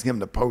have to ask him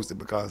to post it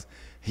because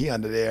he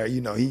under there,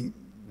 he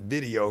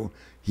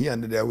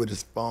under there with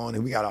his phone,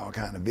 and we got all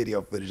kind of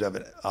video footage of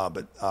it.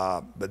 But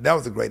that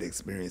was a great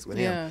experience with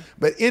him.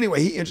 But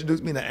anyway, he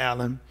introduced me to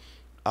Alan.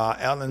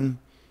 Alan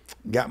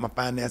got my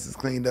finances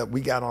cleaned up. We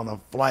got on a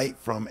flight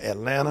from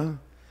Atlanta.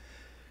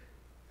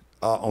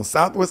 On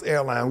Southwest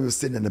Airlines, we were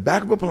sitting in the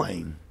back of a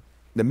plane,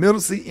 the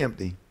middle seat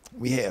empty.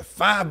 We had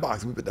 5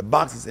 boxes. We put the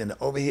boxes in the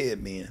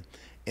overhead bin.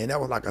 And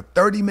that was like a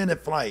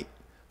 30-minute flight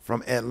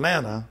from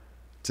Atlanta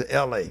to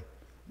LA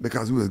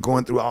because we was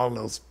going through all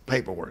those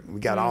paperwork. We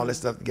got all this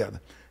stuff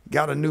together.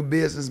 Got a new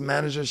business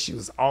manager. She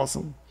was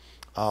awesome.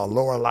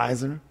 Laura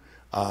Lizer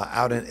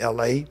out in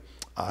LA.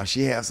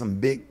 She had some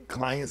big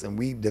clients, and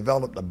we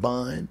developed a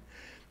bond.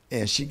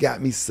 And she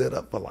got me set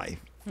up for life.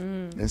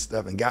 And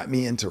stuff, and got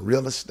me into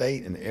real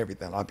estate and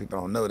everything. A lot of people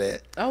don't know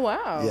that. Oh,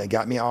 wow. Yeah,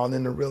 got me all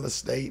into real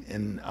estate,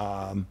 and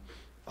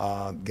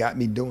got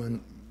me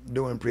doing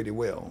pretty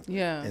well.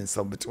 Yeah. And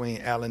so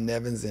between Alan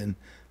Nevins and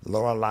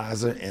Laura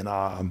Lizer and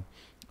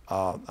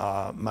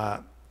my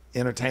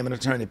entertainment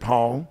attorney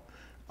Paul,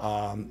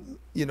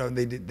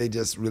 they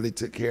just really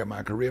took care of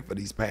my career for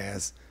these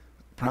past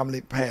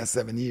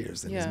 7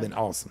 years, and it's been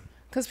awesome.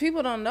 Because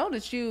people don't know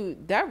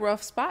that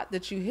rough spot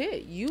that you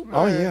hit.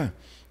 Oh yeah.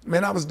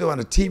 Man, I was doing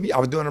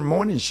a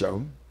morning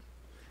show,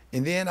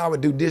 and then I would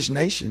do Dish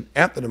Nation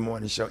after the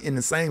morning show in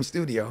the same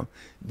studio,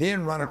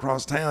 then run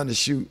across town to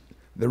shoot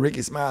the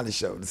Rickey Smiley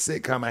Show, the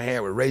sitcom I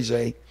had with Ray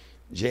J,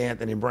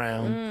 Anthony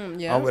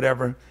Brown, or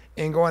whatever,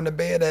 and going to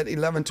bed at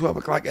 11, 12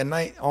 o'clock at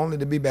night, only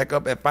to be back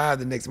up at 5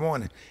 the next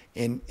morning.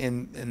 And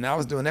I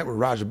was doing that with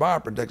Roger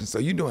Barr Productions. So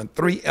you're doing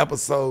 3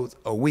 episodes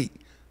a week.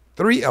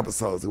 3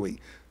 episodes a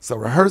week. So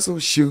rehearsal,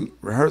 shoot,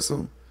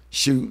 rehearsal,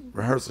 shoot,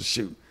 rehearsal,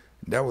 shoot.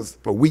 That was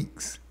for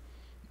weeks.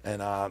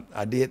 And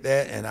I did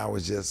that, and I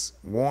was just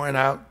worn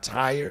out,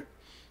 tired.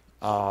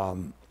 I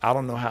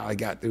don't know how I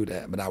got through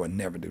that, but I would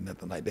never do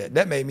nothing like that.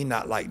 That made me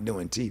not like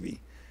doing TV.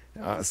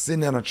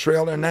 Sitting in a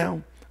trailer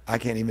now, I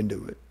can't even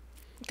do it.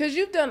 Because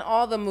you've done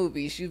all the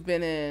movies. You've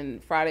been in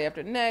Friday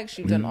After Next.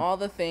 You've done all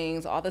the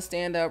things, all the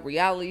stand-up,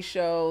 reality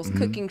shows,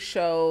 cooking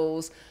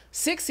shows,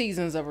 6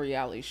 seasons of a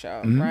reality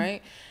show,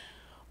 right?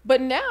 But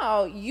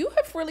now you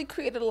have really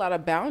created a lot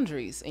of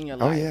boundaries in your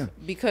life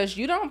because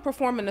you don't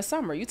perform in the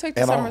summer. You take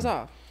the summers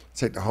off.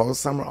 Take the whole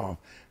summer off.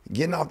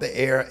 Getting off the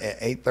air at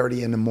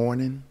 8:30 in the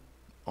morning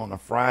on a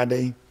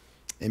Friday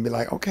and be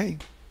like, okay,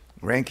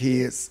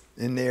 grandkids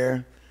in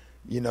there,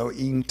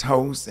 eating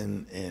toast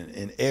and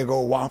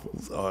Eggo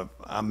waffles, or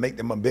I make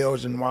them a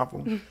Belgian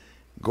waffle,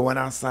 going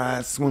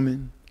outside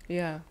swimming,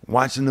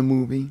 watching the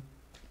movie,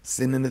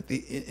 sitting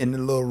in the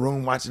little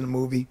room watching the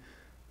movie,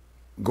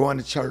 going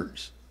to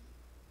church,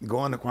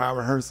 going to choir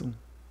rehearsal,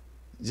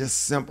 just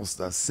simple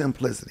stuff,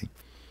 simplicity.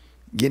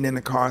 Getting in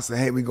the car, say,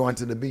 hey, we going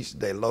to the beach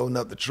today, loading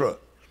up the truck.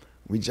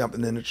 We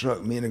jumping in the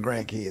truck, me and the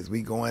grandkids.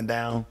 We going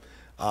down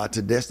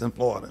to Destin,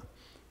 Florida,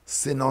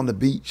 sitting on the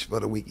beach for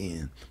the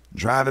weekend,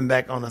 driving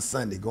back on a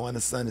Sunday, going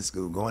to Sunday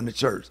school, going to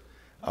church,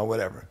 or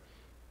whatever.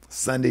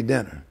 Sunday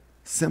dinner,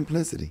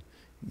 simplicity.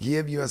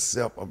 Give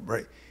yourself a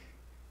break.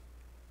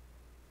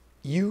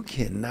 You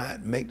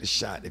cannot make the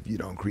shot if you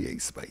don't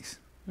create space.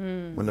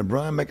 When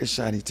LeBron make a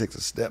shot, he takes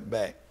a step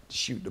back to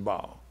shoot the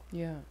ball.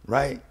 Yeah.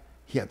 Right?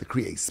 He have to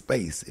create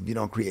space. If you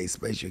don't create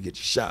space, you'll get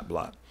your shot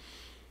blocked.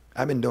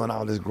 I've been doing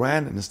all this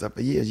grinding and stuff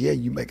for years. Yeah,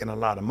 you making a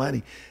lot of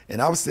money. And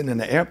I was sitting in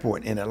the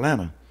airport in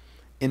Atlanta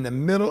in the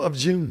middle of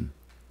June.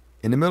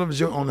 In the middle of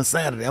June on a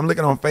Saturday. I'm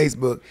looking on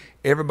Facebook,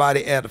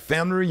 everybody at a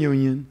family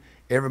reunion,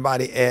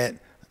 everybody at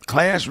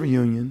class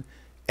reunion,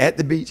 at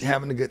the beach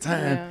having a good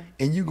time,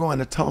 and you going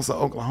to Tulsa,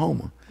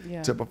 Oklahoma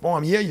to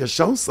perform. Yeah, your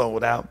show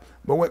sold out,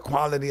 but what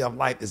quality of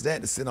life is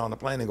that to sit on a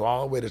plane and go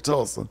all the way to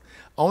Tulsa,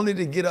 only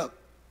to get up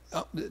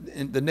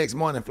the next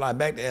morning and fly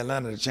back to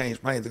Atlanta to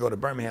change planes to go to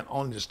Birmingham,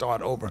 only to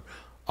start over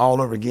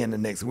all over again the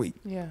next week.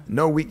 Yeah.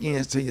 No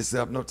weekends to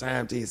yourself, no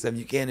time to yourself.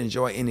 You can't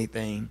enjoy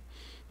anything.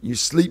 You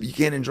sleep, you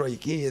can't enjoy your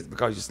kids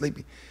because you're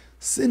sleepy.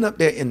 Sitting up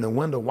there in the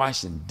window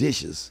washing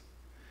dishes,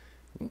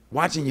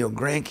 watching your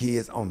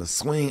grandkids on the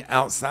swing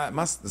outside.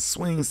 The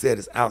swing set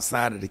is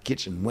outside of the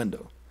kitchen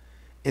window.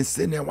 And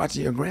sitting there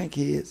watching your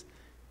grandkids,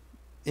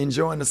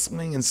 enjoying the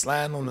swing and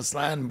sliding on the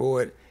sliding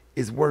board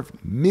is worth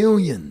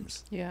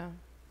millions. Yeah.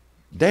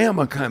 Damn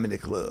a comedy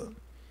club.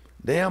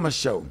 Damn a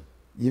show.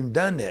 You've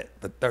done that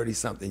for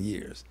 30-something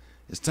years.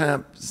 It's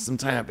some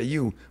time for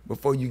you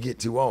before you get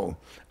too old.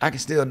 I can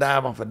still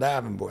dive off a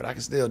diving board. I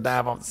can still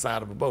dive off the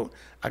side of a boat.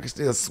 I can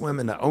still swim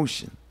in the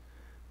ocean.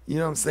 You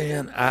know what I'm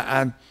saying?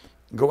 I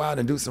go out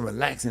and do some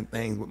relaxing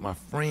things with my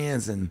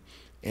friends and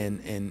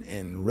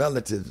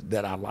relatives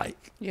that I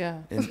like. Yeah.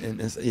 And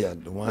yeah,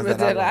 the ones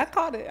that I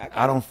like.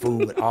 I don't fool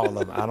with all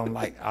of them. I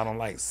don't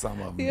like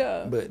some of them.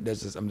 Yeah. But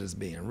I'm just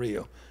being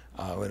real.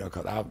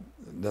 Because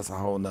that's a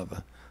whole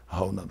nother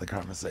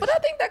conversation. But I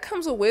think that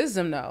comes with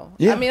wisdom, though.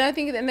 Yeah. I mean, I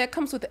think, and that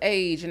comes with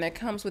age, and that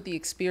comes with the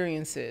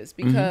experiences,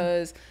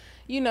 because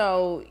you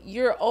know,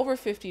 you're over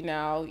 50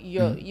 now.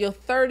 Your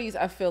 30s,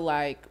 I feel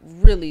like,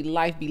 really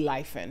life be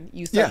lifing.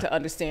 You start to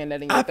understand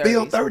that in your 30s. I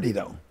feel 30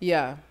 though.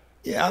 Yeah.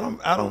 Yeah,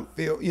 I don't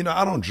feel, you know,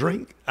 I don't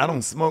drink, I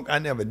don't smoke, I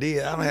never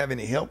did. I don't have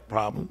any health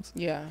problems.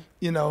 Yeah.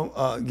 You know,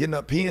 getting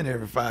up peeing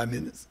every 5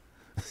 minutes.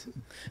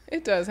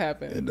 It does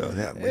happen. It does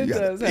happen. It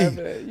does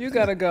happen. You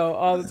gotta go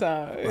all the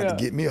time. To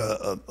get me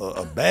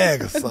a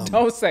bag or something.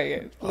 Don't say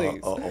it, please.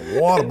 A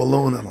water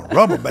balloon and a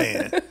rubber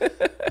band.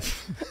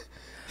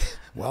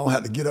 Well, I don't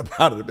have to get up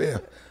out of the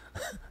bed.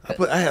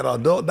 I had an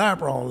adult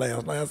diaper on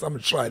last night, so I'm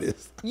gonna try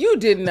this. You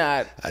did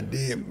not. I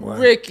did, boy.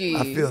 Rickey.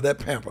 I feel that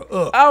pamper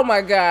up. Oh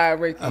my God,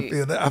 Rickey. I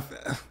feel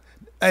that.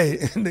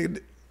 Hey,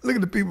 look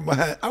at the people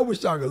behind. I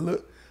wish y'all could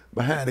look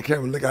behind the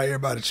camera. Look how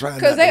everybody trying.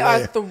 Because they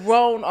are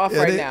thrown off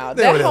right now.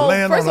 That whole,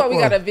 first of all, we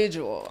got a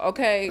visual.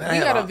 Okay, we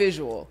got a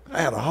visual.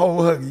 I had a whole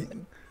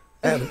huggy.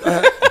 I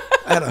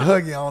had a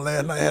huggy on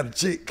last night. I had a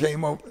chick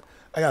came over.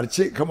 I got a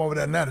chick come over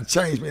there now to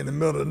change me in the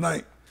middle of the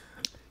night.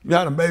 You know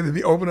how them babies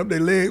be open up their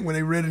leg when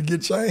they ready to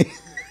get changed?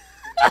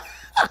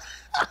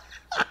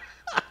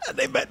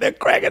 They back there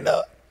cracking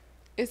up.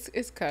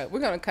 It's cut. We're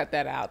gonna cut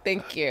that out.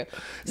 Thank you.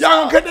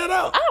 Y'all gonna cut that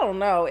out? I don't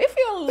know. It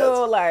feels a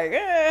little like.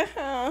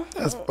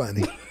 That's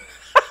funny.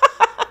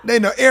 They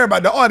know,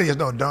 everybody, the audience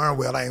know darn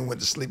well I ain't went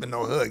to sleep in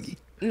no huggy.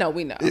 No,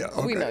 we know. Yeah,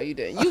 okay. We know you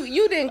didn't.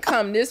 You didn't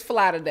come this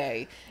fly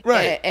today,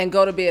 right, and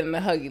go to bed in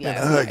a huggy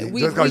last night. Just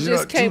because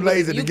you're too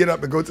lazy to get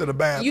up and go to the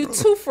bathroom. You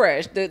too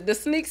fresh. The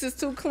sneaks is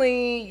too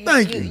clean.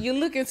 Thank you. You're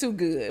looking too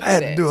good. I had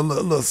to do a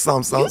little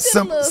something.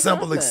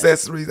 Simple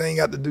accessories. They ain't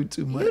got to do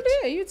too much.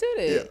 You did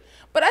it. Yeah.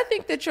 But I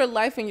think that your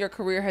life and your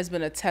career has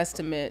been a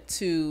testament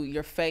to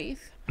your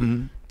faith,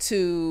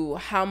 to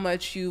how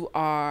much you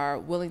are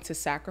willing to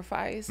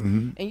sacrifice,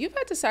 and you've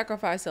had to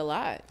sacrifice a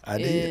lot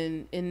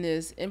in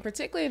this, and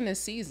particularly in this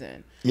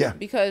season. Yeah,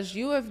 because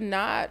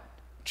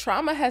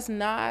trauma has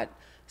not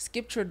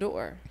skipped your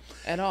door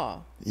at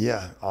all.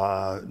 Yeah,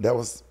 that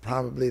was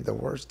probably the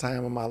worst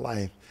time of my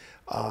life.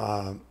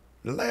 The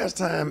last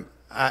time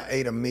I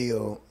ate a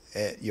meal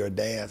at your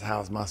dad's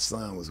house, my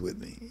son was with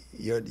me.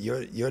 Your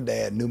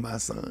dad knew my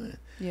son.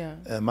 Yeah.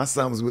 My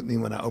son was with me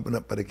when I opened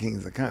up for the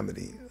Kings of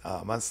Comedy.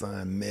 My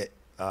son met,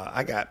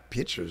 I got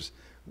pictures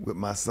with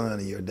my son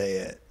and your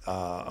dad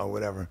or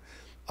whatever.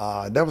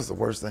 That was the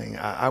worst thing.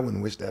 I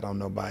wouldn't wish that on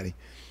nobody.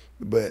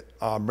 But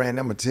Brandon,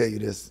 I'm going to tell you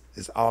this,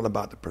 it's all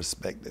about the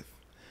perspective.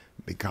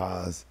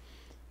 Because,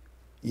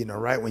 you know,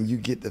 right when you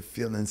get to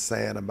feeling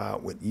sad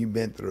about what you've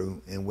been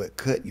through and what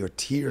cut your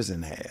tears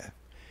in half,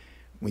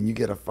 when you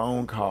get a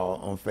phone call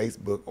on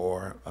Facebook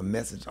or a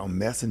message on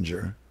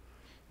Messenger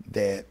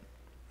that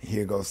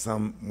here goes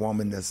some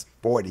woman that's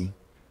 40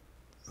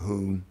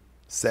 who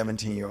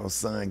 17-year-old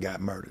son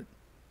got murdered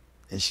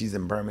and she's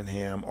in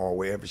Birmingham or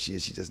wherever she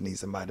is, she just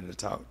needs somebody to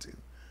talk to.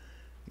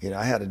 You know,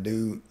 I had a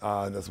dude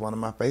that's one of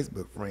my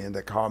Facebook friends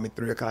that called me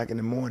 3 o'clock in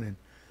the morning,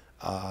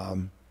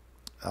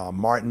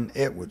 Martin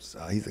Edwards,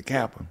 he's a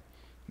capper.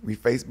 We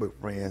Facebook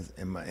friends,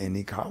 and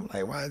he called me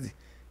like, why is he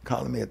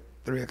calling me at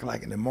 3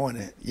 o'clock in the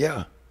morning?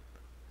 Yeah.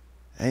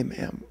 Hey,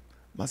 man,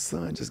 my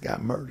son just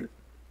got murdered.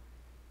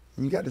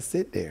 And you got to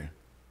sit there.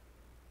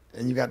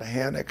 And you got to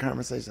have that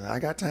conversation. I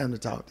got time to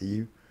talk to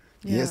you.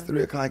 Yeah. Yes,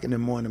 3 o'clock in the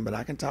morning, but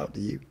I can talk to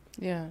you.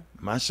 Yeah.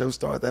 My show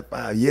starts at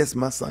 5. Yes,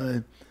 my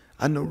son,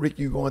 I know, Rick,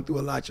 you're going through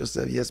a lot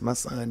yourself. Yes, my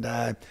son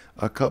died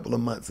a couple of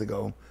months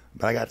ago,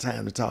 but I got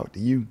time to talk to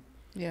you.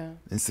 Yeah.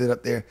 And sit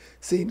up there.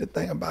 See, the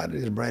thing about it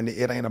is, Brandon,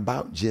 it ain't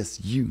about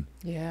just you.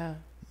 Yeah.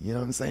 You know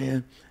what I'm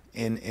saying?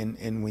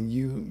 And when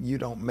you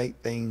don't make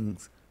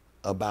things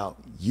about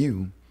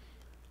you,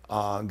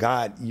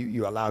 God,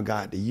 you allow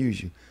God to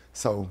use you.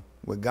 So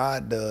what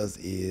God does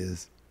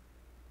is,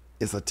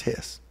 it's a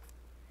test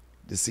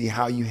to see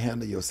how you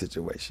handle your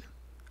situation.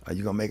 Are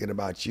you going to make it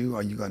about you? Or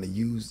are you going to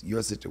use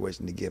your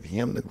situation to give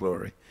him the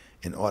glory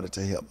in order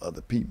to help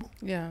other people?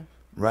 Yeah.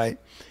 Right?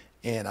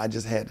 And I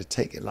just had to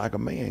take it like a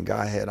man.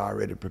 God had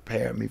already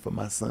prepared me for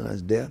my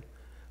son's death.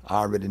 I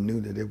already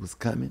knew that it was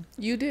coming.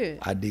 You did?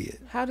 I did.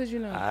 How did you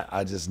know?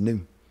 I just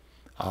knew.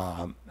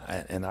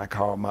 And I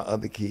called my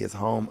other kids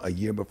home a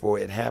year before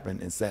it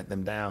happened and sat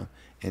them down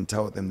and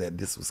told them that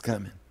this was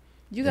coming.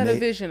 You got a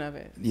vision of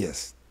it?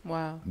 Yes.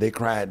 Wow. They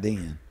cried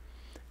then.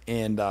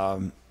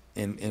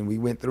 And we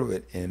went through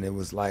it. And it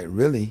was like,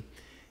 really,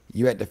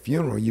 you at the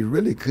funeral, you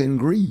really couldn't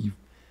grieve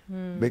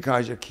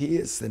because your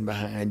kids sitting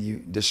behind you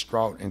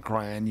distraught and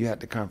crying. You had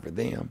to comfort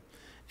them.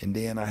 And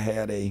then I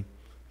had a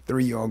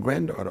 3-year-old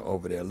granddaughter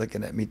over there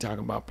looking at me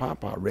talking about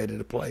Papa, ready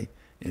to play,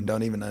 and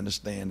don't even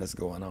understand what's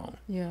going on.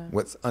 Yeah.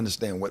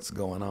 Understand what's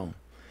going on.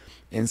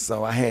 And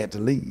so I had to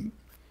leave.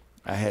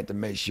 I had to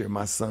make sure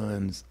my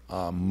son's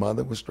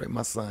mother was straight.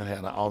 My son had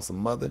an awesome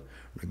mother,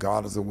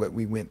 regardless of what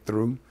we went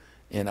through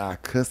in our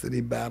custody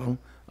battle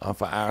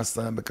for our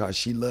son, because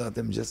she loved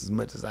him just as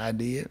much as I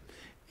did.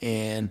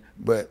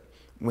 But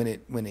when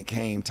it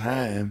came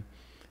time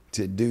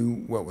to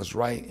do what was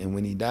right. And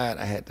when he died,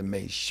 I had to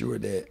make sure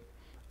that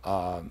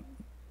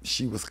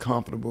she was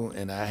comfortable,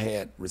 and I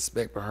had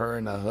respect for her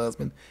and her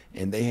husband,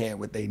 and they had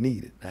what they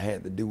needed. I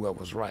had to do what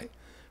was right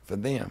for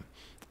them.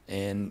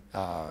 And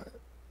I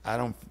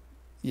don't,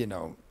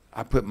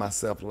 I put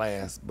myself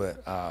last,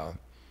 but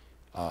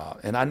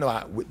and I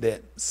know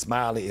that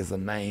Smiley is a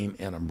name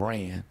and a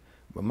brand,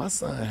 but my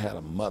son had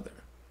a mother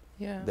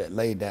that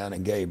laid down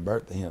and gave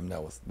birth to him.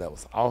 That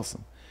was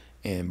awesome.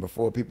 And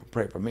before people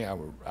pray for me, I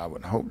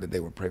would hope that they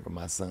would pray for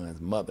my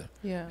son's mother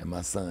and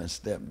my son's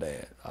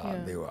stepdad.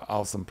 They were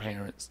awesome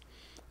parents,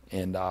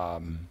 and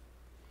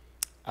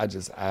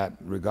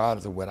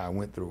regardless of what I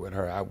went through with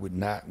her, I would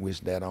not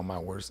wish that on my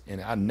worst,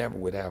 and I never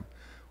would have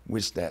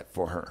wished that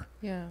for her.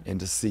 And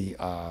to see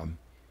a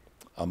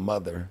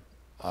mother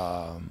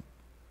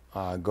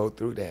go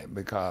through that,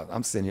 because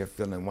I'm sitting here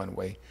feeling one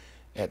way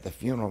at the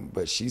funeral,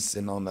 but she's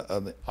sitting on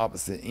the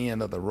opposite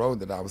end of the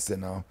road that I was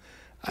sitting on.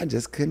 I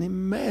just couldn't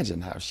imagine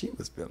how she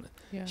was feeling.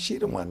 She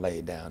the one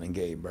laid down and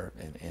gave birth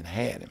and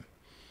had him.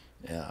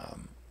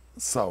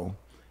 So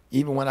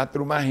even when I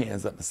threw my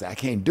hands up and said, I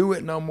can't do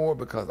it no more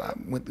because I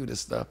went through this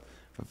stuff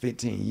for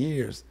 15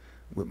 years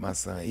with my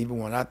son, even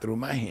when I threw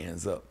my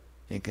hands up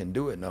and couldn't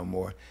do it no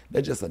more,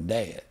 they're just a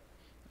dad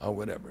or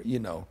whatever,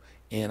 And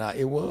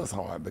it was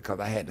hard because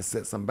I had to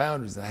set some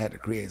boundaries, and I had to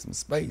create some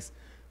space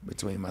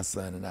between my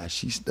son and I.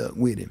 She stuck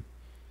with him.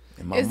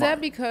 Is that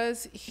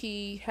because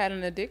he had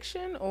an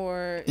addiction,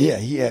 or? Yeah,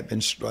 he had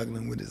been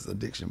struggling with his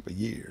addiction for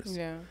years.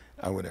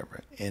 Or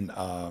whatever. And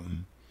I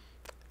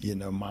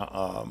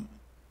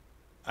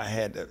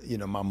had to,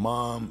 my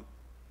mom,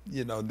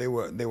 they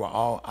were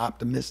all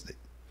optimistic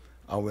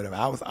or whatever.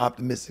 I was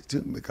optimistic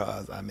too,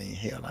 because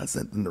hell, I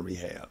sent them to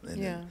rehab,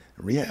 and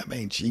rehab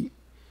ain't cheap,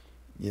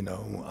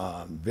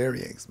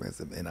 very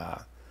expensive. And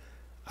I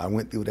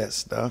went through that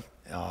stuff.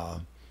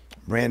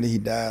 Brandy, he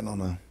died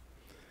on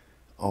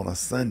a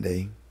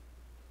Sunday,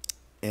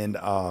 and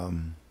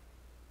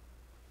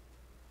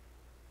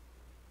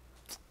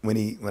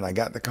when I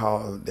got the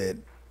call that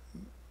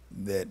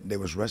they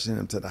was rushing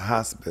him to the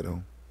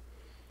hospital,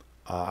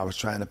 I was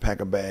trying to pack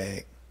a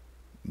bag.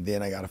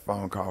 Then I got a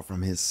phone call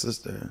from his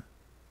sister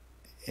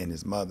and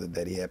his mother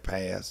that he had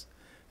passed.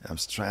 And I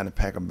was trying to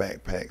pack a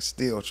backpack,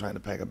 still trying to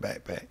pack a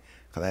backpack,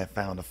 because I had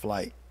found a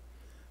flight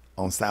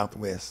on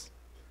Southwest,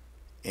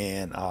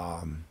 and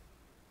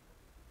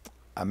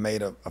I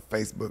made a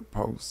Facebook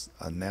post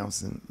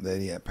announcing that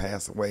he had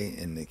passed away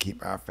and to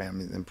keep our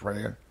families in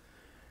prayer.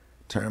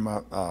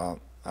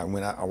 I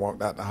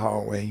walked out the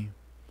hallway,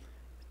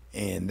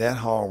 and that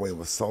hallway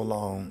was so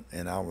long,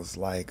 and I was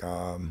like,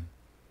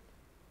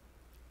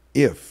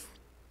 if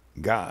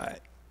God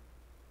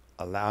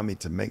allow me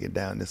to make it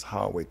down this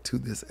hallway to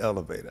this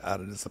elevator out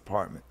of this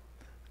apartment,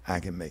 I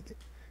can make it.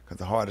 Because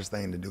the hardest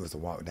thing to do is to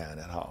walk down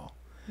that hall.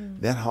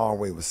 That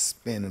hallway was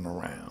spinning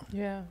around.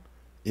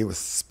 It was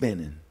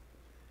spinning.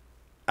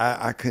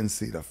 I couldn't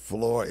see the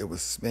floor. It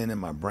was spinning.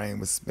 My brain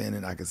was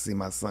spinning. I could see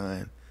my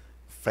son's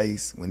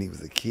face when he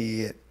was a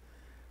kid.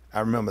 I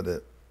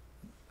remember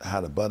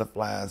how the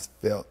butterflies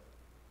felt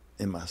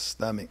in my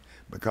stomach,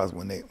 because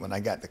when I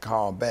got the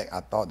call back,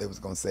 I thought they was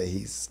gonna say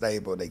he's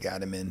stable. They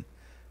got him in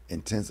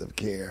intensive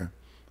care.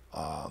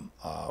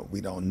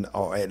 We don't know,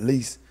 or at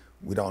least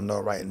we don't know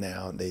right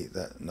now. They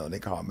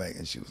called back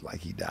and she was like,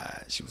 he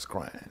died. She was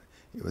crying.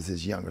 It was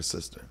his younger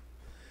sister.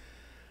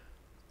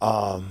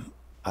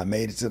 I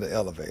made it to the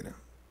elevator,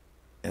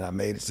 and I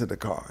made it to the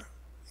car.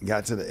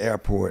 Got to the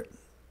airport,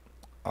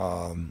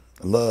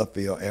 Love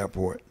Field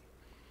Airport,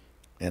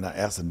 and I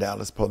asked the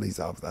Dallas police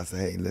officer, I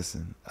said, hey,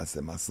 listen, I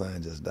said, my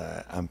son just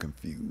died. I'm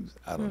confused.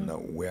 I don't know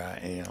where I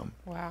am.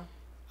 Wow.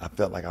 I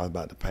felt like I was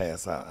about to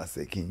pass out. I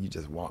said, can you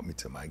just walk me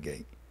to my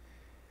gate?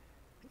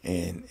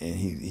 And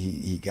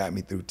he got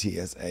me through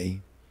TSA,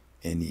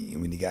 and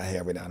when he got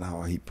halfway down the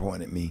hall, he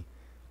pointed me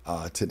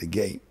to the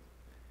gate.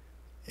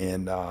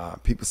 And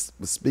people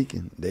were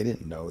speaking. They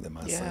didn't know that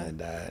my son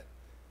died.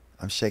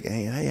 I'm shaking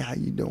hands. Hey, how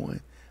you doing?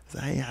 I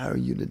said, hey, how are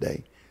you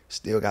today?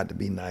 Still got to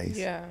be nice.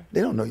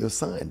 They don't know your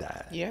son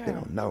died. They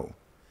don't know.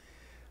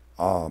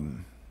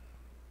 Got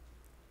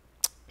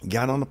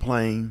on the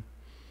plane.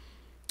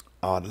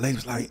 The lady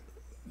was like,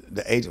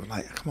 the agent was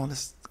like, come on,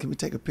 can we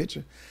take a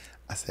picture?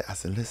 I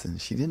said, listen,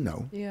 she didn't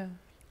know.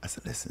 I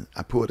said, listen,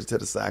 I pulled her to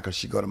the side because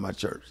she go to my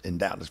church in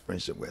Dallas,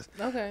 Friendship West.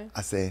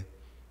 I said,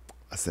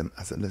 listen,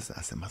 I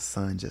said, my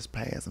son just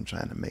passed. I'm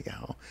trying to make it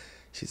home.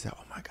 She said,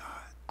 oh my God.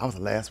 I was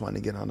the last one to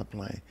get on the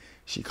plane.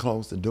 She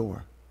closed the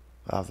door.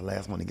 I was the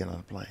last one to get on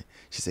the plane.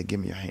 She said, give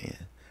me your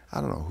hand. I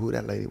don't know who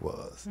that lady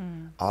was.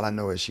 All I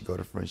know is she go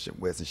to Friendship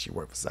West and she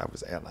worked for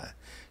Southwest Airlines.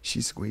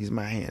 She squeezed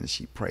my hand and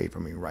she prayed for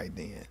me right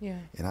then.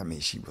 And I mean,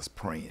 she was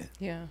praying.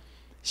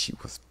 She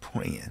was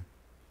praying.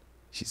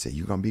 She said,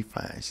 you're going to be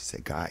fine. She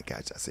said, God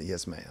got you. I said,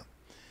 yes, ma'am.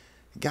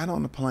 Got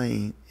on the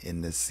plane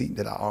in the seat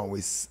that I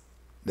always,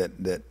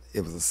 that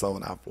it was a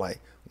sold out flight.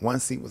 One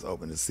seat was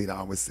open, the seat I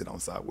always sit on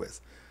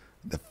Southwest.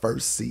 The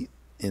first seat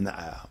in the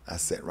aisle. I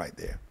sat right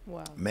there.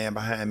 Wow. Man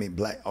behind me,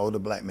 older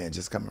black man,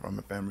 just coming from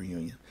a family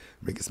reunion.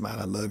 Rickey Smiley,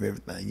 I love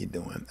everything you're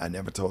doing. I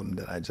never told him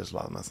that I just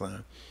lost my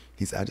son.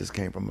 He said, I just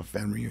came from a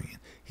family reunion.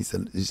 He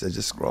said,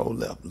 just scroll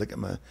left, look at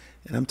and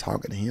I'm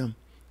talking to him,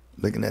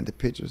 looking at the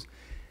pictures.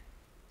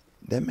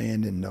 That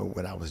man didn't know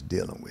what I was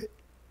dealing with,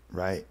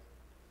 right?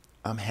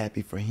 I'm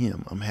happy for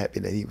him. I'm happy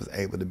that he was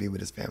able to be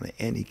with his family,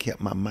 and he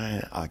kept my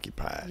mind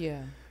occupied.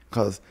 Yeah.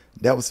 Because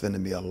that was going to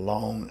be a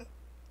long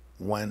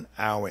 1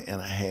 hour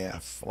and a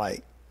half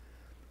flight.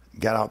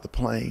 Got out the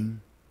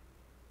plane,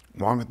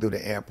 walking through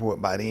the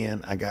airport. By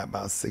then, I got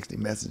about 60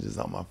 messages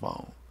on my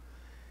phone.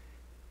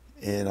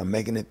 And I'm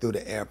making it through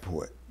the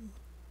airport.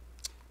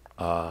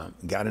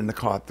 Got in the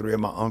car, 3 of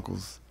my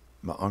uncles,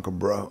 my Uncle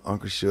Bro,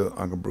 Uncle Shook,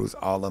 Uncle Bruce,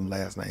 all of them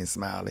last name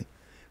Smiley,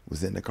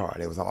 was in the car.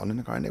 They was all in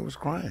the car, and they was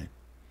crying.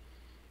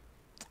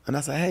 And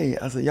I said,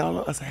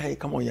 hey,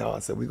 come on, y'all. I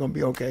said, we going to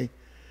be okay.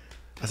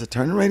 I said,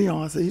 turn the radio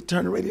on. I said, you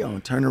turn the radio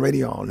on. Turn the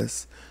radio on.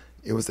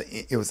 It was the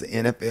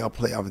NFL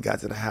playoff. We got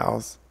to the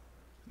house.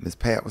 Miss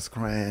Pat was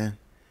crying.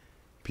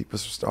 People were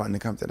starting to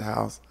come to the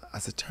house. I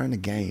said, turn the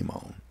game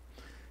on.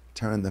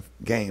 Turn the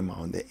game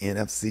on. The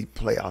NFC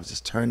playoffs.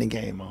 Just turn the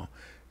game on.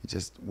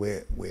 Just where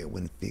it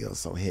wouldn't feel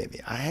so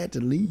heavy. I had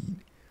to lead.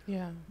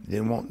 Yeah.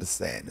 Didn't want the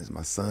sadness.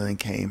 My son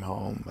came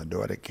home. My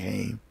daughter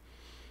came.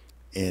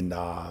 And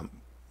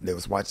they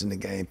was watching the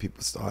game.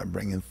 People started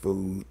bringing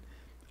food.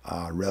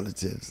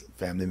 Relatives,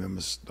 family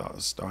members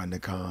starting to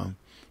come.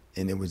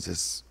 And it was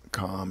just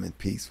calm and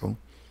peaceful.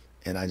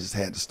 And I just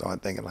had to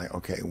start thinking like,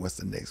 okay, what's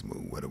the next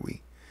move? What are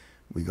we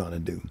gonna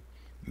do?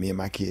 Me and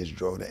my kids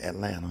drove to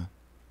Atlanta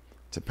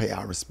to pay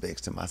our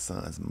respects to my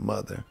son's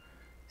mother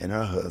and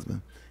her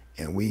husband.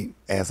 And we,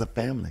 as a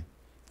family,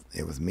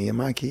 it was me and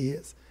my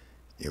kids.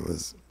 It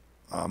was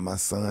my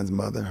son's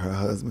mother, her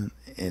husband,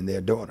 and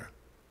their daughter.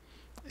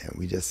 And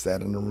we just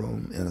sat in a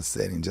room in a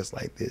setting just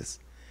like this.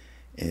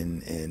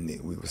 And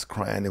we was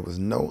crying. There was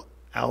no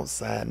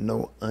outside,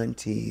 no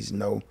aunties,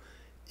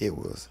 it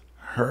was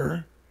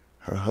her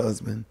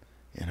husband,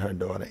 and her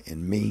daughter,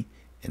 and me,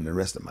 and the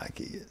rest of my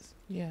kids.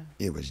 Yeah.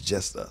 It was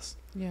just us.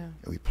 Yeah.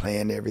 And we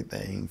planned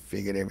everything,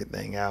 figured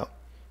everything out,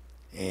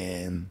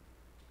 and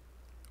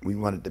we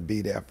wanted to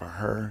be there for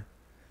her,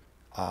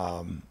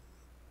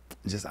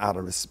 just out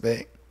of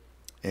respect.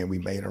 And we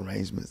made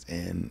arrangements,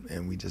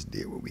 and we just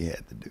did what we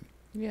had to do.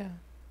 Yeah.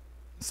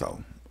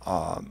 So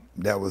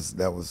that was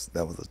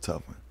a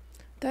tough one.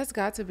 That's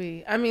got to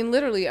be. I mean,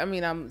 literally,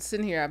 I'm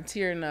sitting here, I'm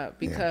tearing up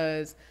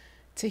because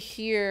to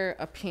hear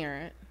a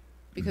parent,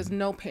 because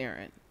no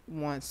parent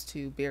wants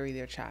to bury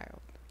their child.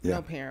 Yeah.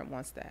 No parent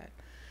wants that.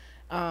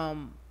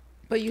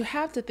 But you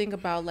have to think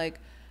about, like,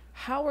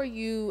 how are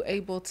you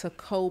able to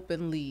cope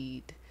and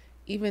lead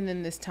even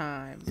in this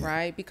time,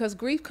 right? Because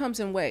grief comes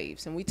in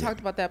waves. And we talked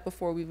about that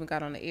before we even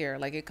got on the air.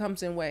 Like, it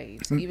comes in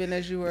waves, even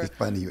as you were. It's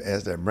funny you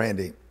asked that,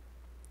 Brandy.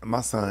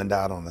 My son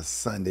died on a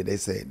Sunday. They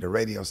said the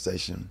radio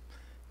station,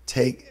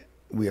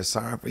 we are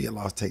sorry for your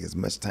loss. Take as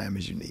much time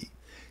as you need.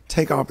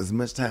 Take off as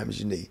much time as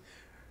you need.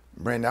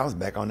 Brandy, I was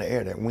back on the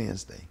air that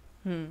Wednesday.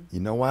 You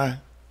know why?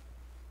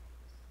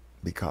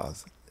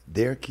 Because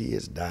their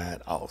kids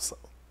died also.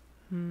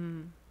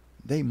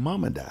 They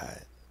mama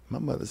died. My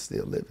mother's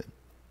still living.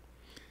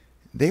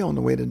 They on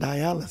the way to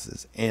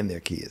dialysis and their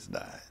kids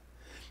died.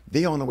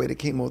 They on the way to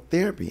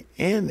chemotherapy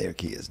and their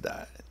kids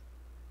died.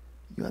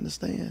 You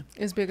understand?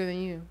 It's bigger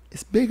than you.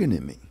 It's bigger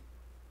than me.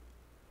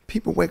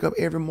 People wake up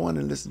every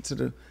morning and listen to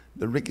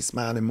the Rickey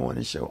Smiley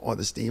Morning Show or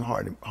the Steve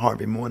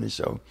Harvey Morning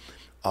Show,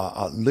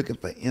 looking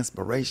for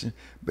inspiration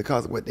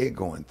because of what they're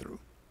going through.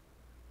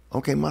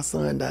 Okay, my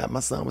son died.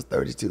 My son was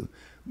 32.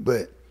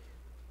 But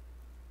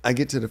I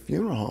get to the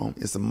funeral home.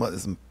 It's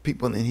some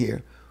people in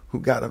here who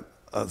got a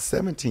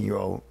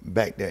 17-year-old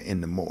back there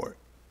in the morgue.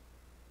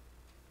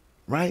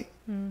 Right?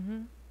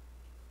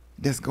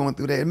 That's going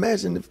through that.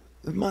 Imagine if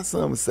my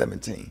son was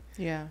 17.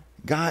 Yeah.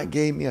 God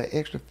gave me an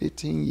extra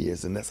 15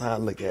 years, and that's how I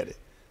look at it.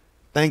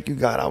 Thank you,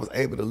 God. I was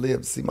able to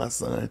live to see my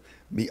son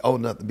be old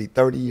enough to be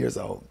 30 years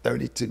old,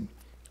 32,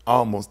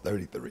 almost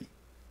 33.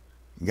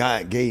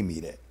 God gave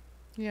me that.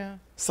 Yeah.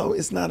 So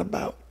it's not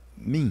about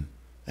me.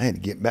 I had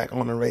to get back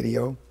on the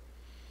radio.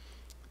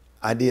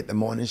 I did the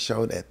morning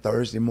show that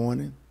Thursday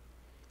morning.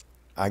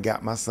 I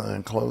got my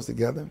son clothes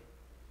together,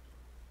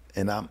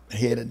 and I'm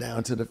headed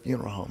down to the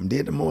funeral home.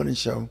 Did the morning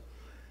show,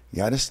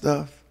 got his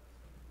stuff.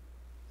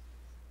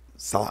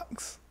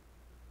 Socks,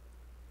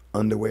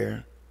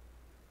 underwear,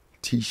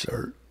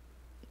 t-shirt,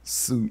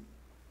 suit.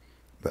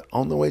 But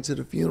on the way to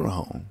the funeral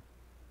home,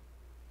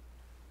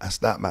 I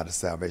stopped by the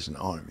Salvation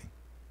Army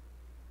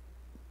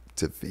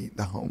to feed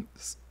the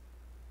homeless.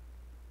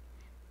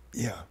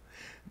 Yeah,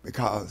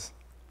 because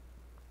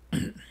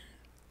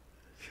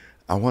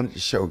I wanted to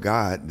show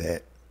God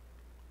that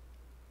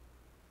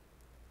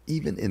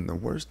even in the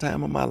worst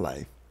time of my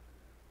life,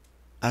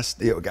 I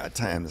still got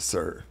time to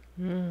serve.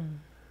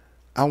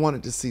 I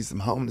wanted to see some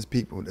homeless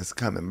people that's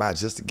coming by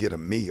just to get a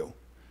meal.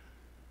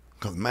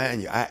 Because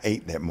mind you, I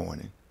ate that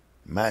morning.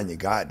 Mind you,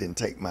 God didn't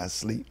take my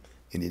sleep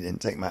and he didn't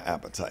take my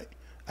appetite.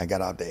 I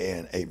got out there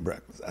and ate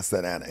breakfast. I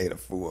sat down and ate a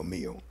full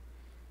meal.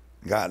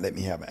 God let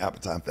me have an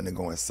appetite. I'm finna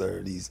go and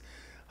serve these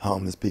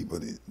homeless people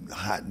the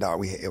hot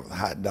dog. It was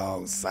hot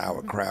dogs,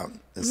 sauerkraut,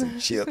 and some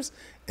chips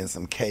and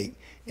some cake.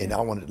 And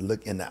I wanted to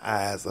look in the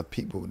eyes of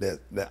people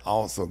that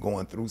also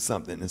going through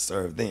something and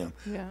serve them.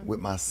 Yeah. With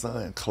my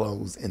son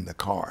clothes in the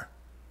car,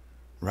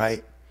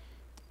 right?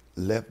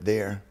 Left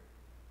there,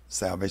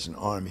 Salvation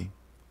Army,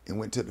 and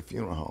went to the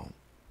funeral home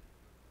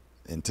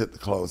and took the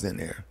clothes in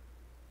there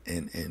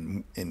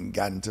and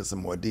got into some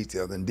more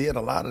details and did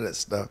a lot of that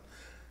stuff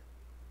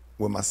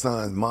where my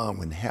son's mom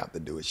wouldn't have to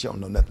do it. She don't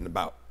know nothing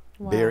about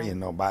burying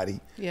nobody,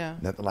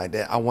 nothing like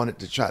that. I wanted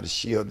to try to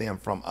shield them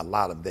from a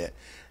lot of that.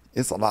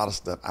 It's a lot of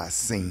stuff I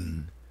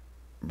seen,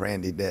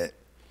 Brandy, that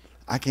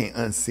I can't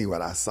unsee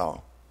what I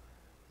saw.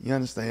 You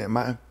understand?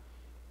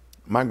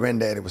 My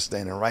granddaddy was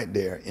standing right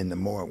there in the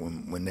morgue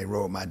when they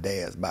rolled my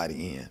dad's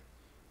body in.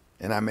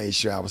 And I made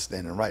sure I was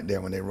standing right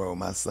there when they rolled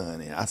my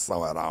son in. I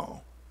saw it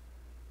all.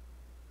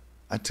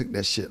 I took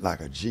that shit like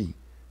a G.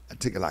 I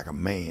took it like a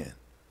man.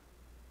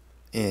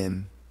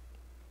 And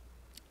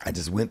I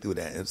just went through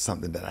that. It was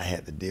something that I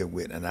had to deal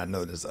with. And I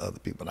know there's other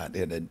people out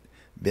there that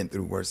been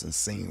through worse and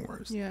seen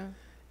worse. Yeah.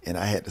 And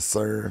I had to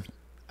serve.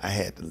 I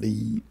had to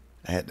lead.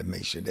 I had to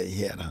make sure that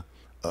he had a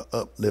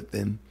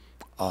uplifting,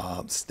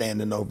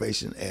 standing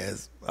ovation,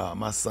 as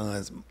my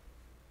son's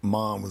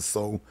mom was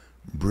so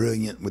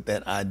brilliant with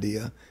that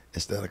idea.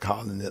 Instead of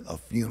calling it a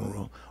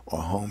funeral or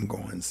a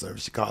homegoing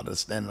service, she called it a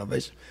standing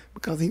ovation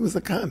because he was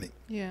a comic.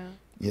 Yeah.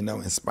 You know,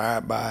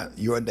 inspired by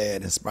your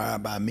dad,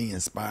 inspired by me,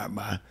 inspired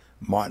by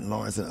Martin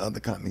Lawrence and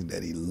other comics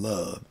that he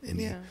loved. And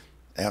he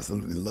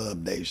absolutely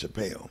loved Dave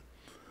Chappelle.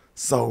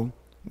 So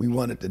we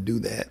wanted to do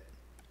that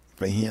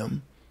for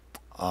him.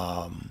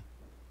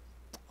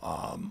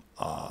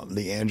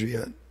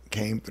 Leandria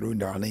came through,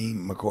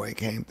 Darlene McCoy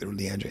came through,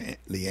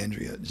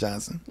 Leandria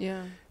Johnson.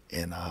 Yeah.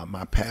 And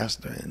my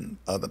pastor and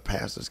other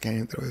pastors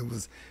came through. It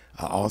was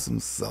an awesome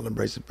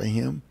celebration for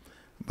him.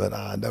 But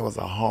that was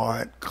a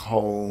hard,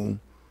 cold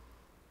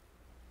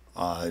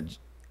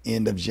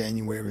end of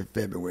January,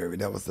 February.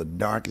 That was the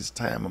darkest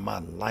time of my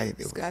life.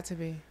 It's got to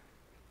be.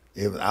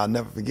 I'll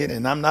never forget it.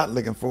 And I'm not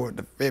looking forward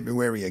to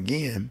February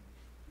again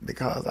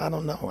because I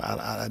don't know.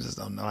 I just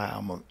don't know how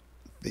I'm going to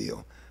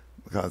feel.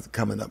 Because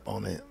coming up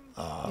on it.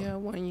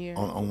 1 year.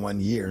 On 1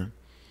 year.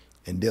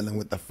 And dealing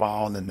with the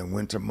fall and the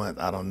winter month,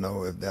 I don't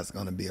know if that's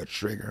going to be a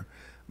trigger.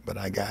 But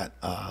I got,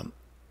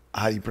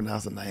 how do you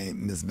pronounce the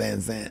name? Miss Van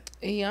Zant.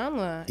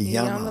 Iyanla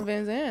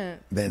Van Zant.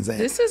 Van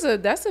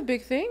Zant. That's a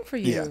big thing for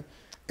you. Yeah.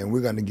 And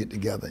we're going to get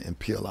together and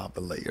peel out the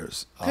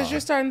layers. Because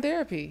you're starting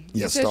therapy.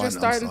 Yeah, you said you're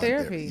starting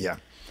therapy. Yeah.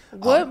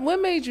 What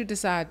made you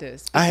decide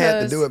this? I had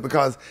to do it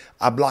because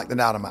I blocked it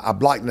out of my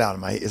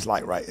head. It's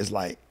like right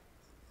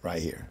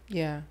here.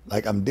 Yeah.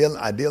 Like I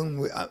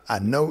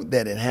know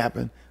that it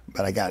happened,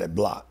 but I got it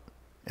blocked.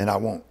 And I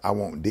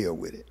won't deal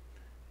with it.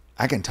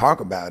 I can talk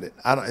about it.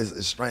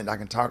 It's strange. I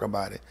can talk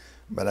about it,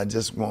 but I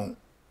just won't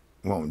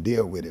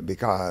deal with it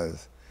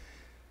because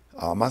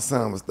my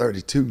son was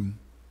 32,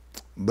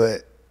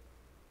 but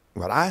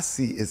what I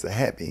see is a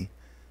happy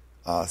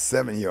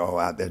 7-year-old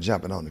out there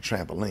jumping on the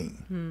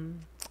trampoline.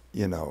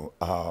 You know,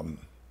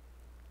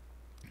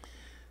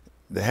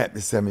 the happy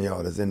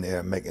 7-year-old is in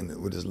there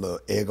making with his little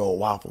Eggo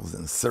waffles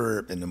and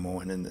syrup in the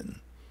morning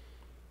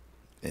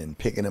and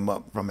picking them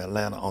up from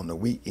Atlanta on the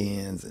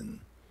weekends and,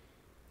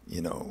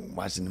 you know,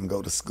 watching them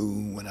go to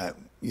school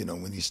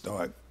when he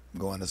start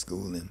going to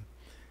school in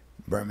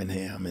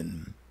Birmingham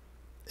and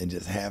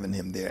just having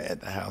him there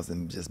at the house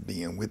and just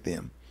being with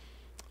him.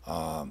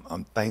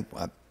 I'm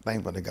thankful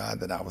to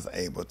God that I was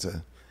able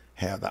to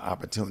have the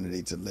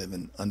opportunity to live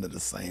under the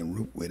same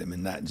roof with him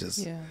and not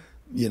just,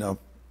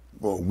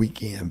 for a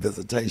weekend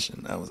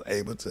visitation. I was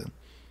able to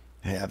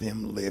have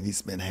him live. He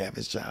spent half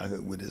his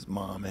childhood with his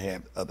mom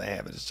and other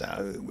half of his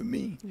childhood with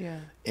me. Yeah.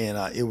 And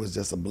it was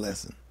just a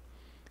blessing.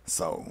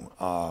 So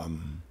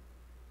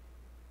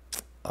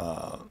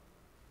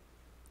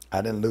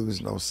I didn't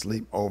lose no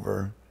sleep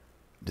over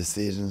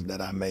decisions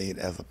that I made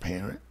as a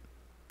parent.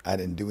 I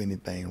didn't do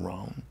anything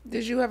wrong.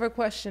 Did you ever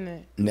question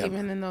it? Never.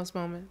 Even in those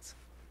moments?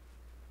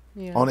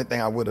 Yeah. Only thing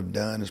I would have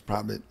done is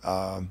probably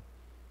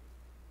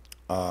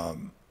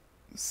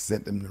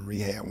sent him to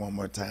rehab one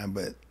more time,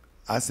 but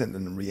I sent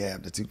him to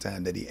rehab the 2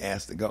 times that he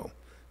asked to go.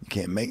 You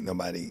can't make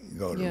nobody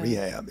go to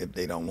rehab if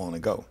they don't want to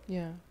go.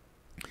 Yeah.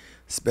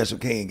 Special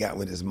K got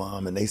with his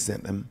mom and they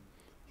sent him.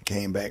 He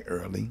came back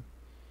early,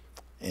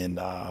 and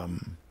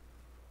and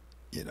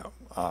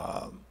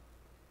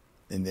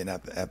then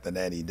after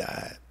that he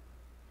died.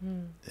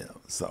 You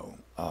know, so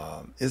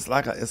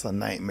it's a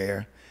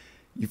nightmare.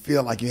 You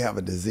feel like you have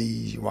a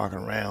disease. You're walking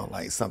around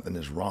like something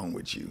is wrong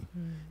with you.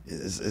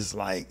 It's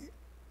like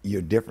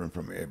you're different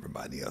from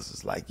everybody else.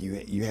 It's like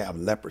you have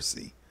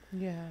leprosy.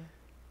 Yeah.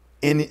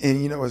 And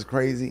you know what's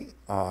crazy?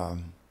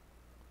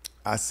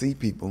 I see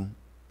people,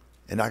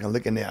 and I can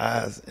look in their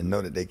eyes and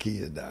know that their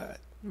kids died.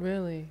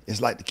 Really?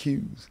 It's like the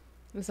cues.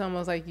 It's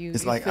almost like you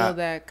feel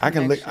that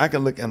connection. I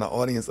can look in the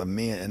audience of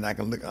men, and I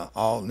can look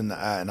all in the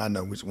eye, and I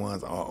know which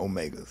ones are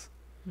omegas.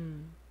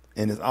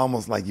 And it's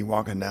almost like you're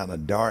walking down a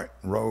dark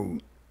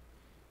road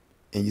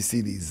and you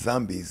see these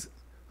zombies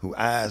whose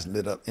eyes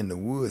lit up in the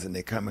woods, and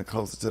they're coming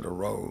closer to the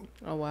road.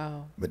 Oh,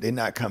 wow. But they're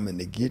not coming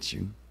to get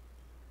you.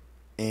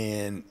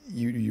 And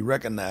you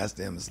recognize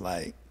them. It's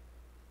like,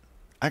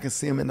 I can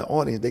see them in the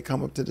audience. They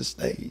come up to the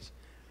stage.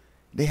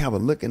 They have a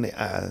look in their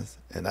eyes.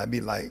 And I'd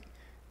be like,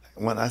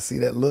 when I see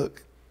that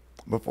look,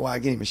 before I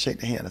can even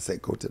shake the hand, I say,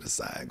 go to the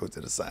side, go to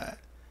the side.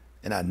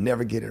 And I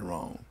never get it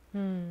wrong.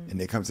 And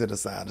they come to the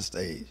side of the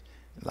stage.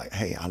 Like,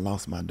 hey, I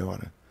lost my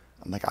daughter.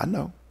 I'm like, I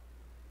know.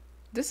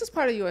 This is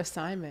part of your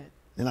assignment.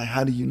 They're like,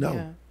 how do you know?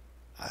 Yeah.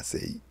 I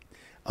say,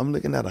 I'm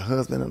looking at a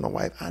husband and a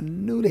wife. I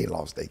knew they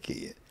lost their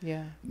kid.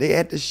 Yeah. They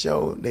at the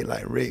show, they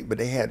like Rick, but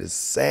they had this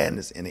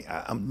sadness in their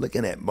eye. I'm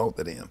looking at both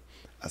of them.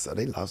 I said,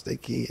 they lost their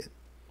kid.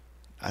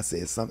 I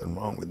said, something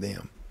wrong with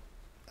them.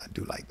 I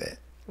do like that.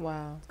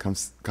 Wow. Come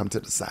to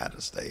the side of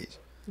the stage.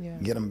 Yeah.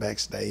 Get them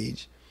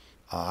backstage.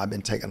 I've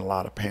been taking a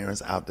lot of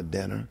parents out to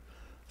dinner.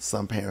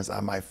 Some parents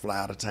I might fly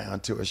out of town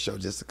to a show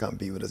just to come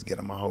be with us, get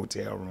them a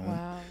hotel room,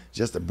 Wow.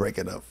 just to break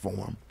it up for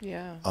them,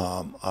 Yeah.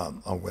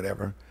 or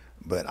whatever.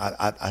 But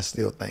I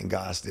still thank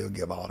God, I still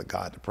give all to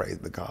God the praise,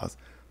 because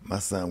my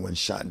son wasn't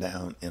shot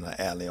down in an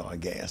alley or a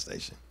gas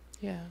station,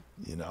 Yeah.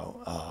 you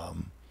know,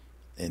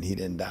 and he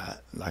didn't die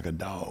like a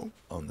dog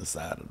on the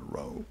side of the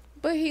road.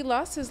 But he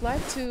lost his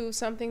life to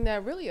something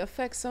that really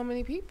affects so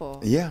many people.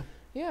 Yeah.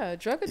 Yeah,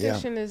 drug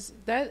addiction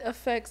that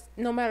affects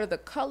no matter the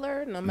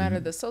color, no matter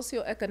the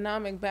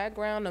socioeconomic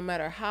background, no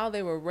matter how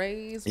they were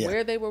raised,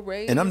 where they were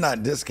raised. And I'm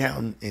not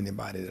discounting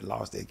anybody that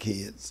lost their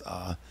kids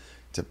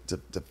to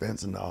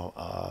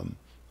fentanyl.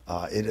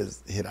 It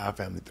has hit our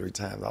family 3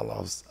 times. I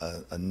lost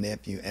a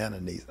nephew and a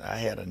niece. I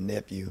had a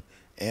nephew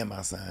and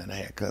my son. I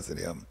had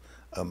custody of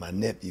my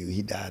nephew.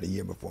 He died a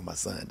year before my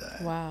son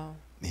died. Wow.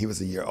 He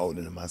was a year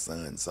older than my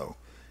son, so.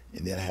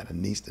 And then I had a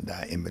niece to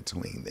die in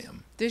between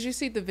them. Did you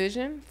see the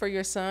vision for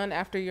your son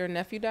after your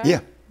nephew died?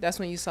 Yeah. That's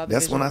when you saw the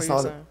That's vision when I for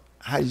saw your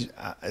it.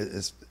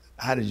 son.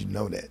 How did you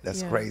know that?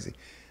 That's Yeah. crazy.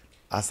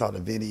 I saw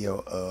the video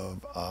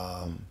of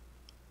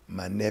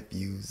my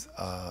nephew's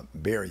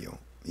burial.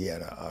 He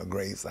had a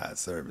graveside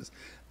service.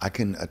 I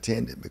couldn't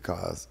attend it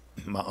because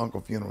my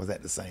uncle's funeral was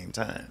at the same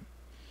time.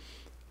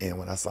 And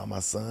when I saw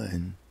my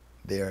son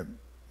there,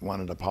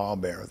 one of the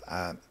pallbearers,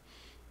 I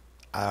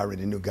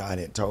already knew God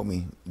had told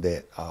me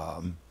that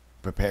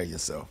prepare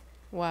yourself.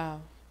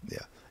 Wow. Yeah.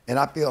 And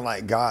I feel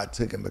like God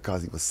took him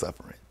because he was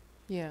suffering.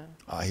 Yeah.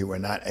 He were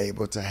not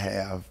able to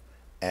have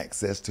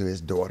access to his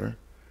daughter.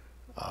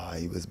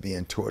 He was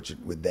being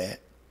tortured with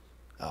that.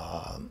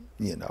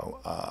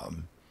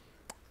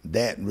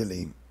 That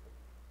really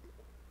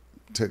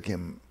took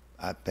him,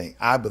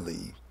 I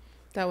believe.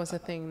 That was a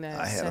thing that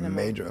I had a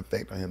major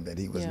effect on him, that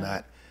he was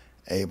not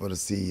able to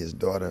see his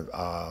daughter.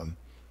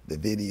 The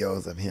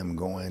videos of him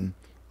going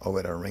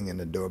over there ringing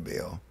the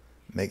doorbell,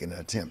 making an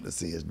attempt to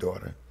see his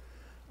daughter.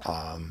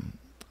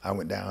 I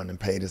went down and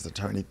paid his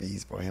attorney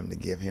fees for him to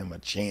give him a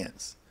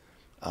chance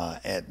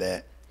at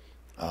that,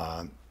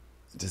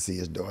 to see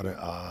his daughter.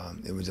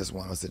 It was just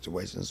one of those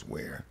situations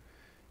where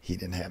he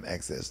didn't have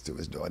access to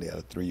his daughter. He had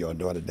a 3-year-old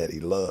daughter that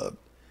he loved,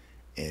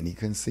 and he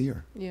couldn't see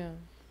her. Yeah.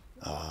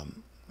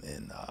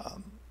 And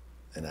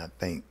I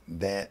think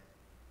that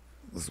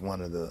was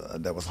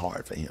that was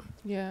hard for him.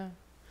 Yeah.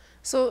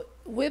 So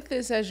with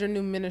this as your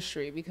new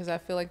ministry, because I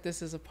feel like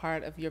this is a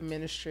part of your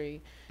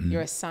ministry,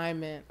 your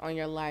assignment on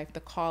your life, the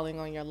calling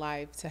on your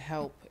life to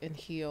help and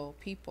heal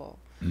people.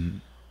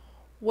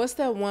 What's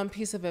that one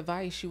piece of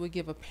advice you would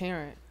give a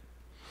parent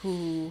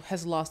who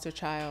has lost their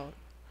child,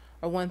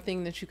 or one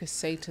thing that you could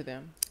say to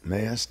them?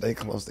 Man, stay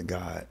close to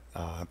God.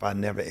 If I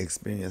never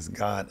experienced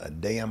God a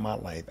day in my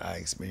life, I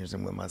experienced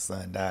him when my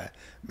son died,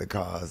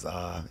 because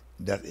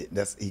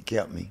he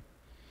kept me.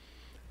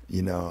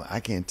 You know, I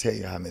can't tell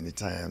you how many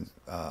times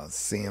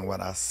seeing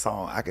what I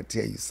saw. I could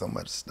tell you so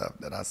much stuff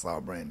that I saw,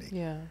 Brandy.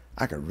 Yeah.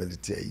 I could really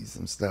tell you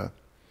some stuff.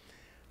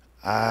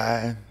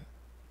 I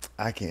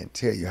can't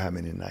tell you how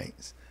many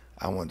nights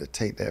I wanted to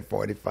take that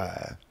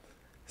 45,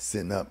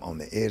 sitting up on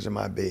the edge of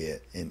my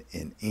bed and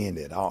end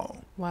it all.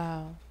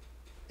 Wow.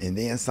 And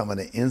then some of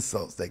the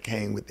insults that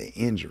came with the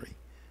injury.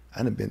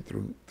 I done been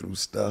through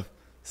stuff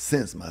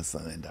since my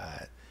son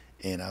died.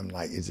 And I'm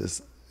like,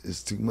 it's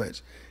too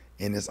much.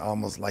 And it's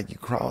almost like you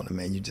crawling,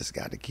 man. You just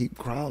got to keep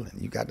crawling.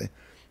 You got to,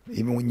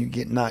 even when you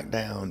get knocked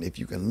down, if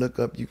you can look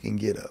up, you can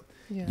get up.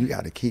 Yeah. You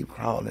got to keep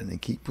crawling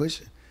and keep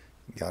pushing.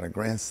 Got a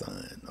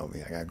grandson over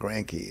here. I got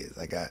grandkids.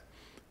 I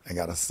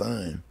got a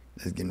son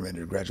that's getting ready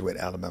to graduate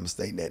Alabama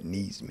State that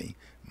needs me.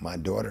 My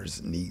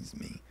daughters needs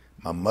me.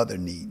 My mother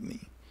need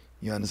me.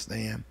 You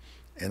understand?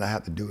 And I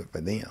have to do it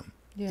for them.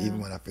 Yeah.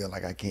 Even when I feel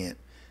like I can't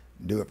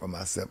do it for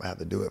myself, I have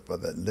to do it for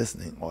the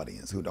listening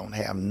audience who don't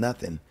have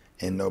nothing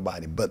and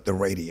nobody but the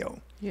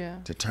radio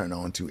to turn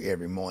on to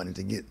every morning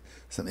to get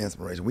some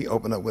inspiration. We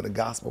open up with a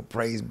gospel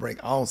praise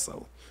break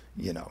also,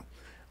 you know.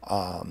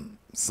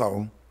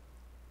 So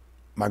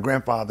my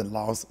grandfather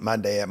lost my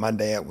dad. My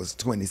dad was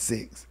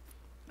 26.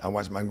 I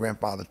watched my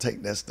grandfather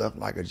take that stuff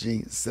like a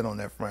G, sit on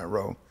that front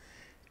row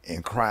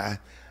and cry.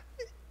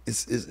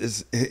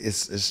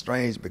 it's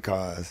strange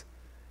because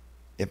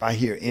if I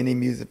hear any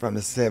music from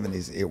the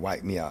 70s, it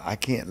wiped me out. I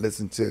can't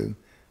listen to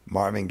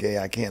Marvin Gaye.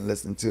 I can't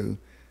listen to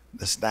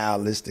the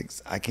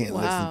Stylistics. I can't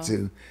listen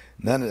to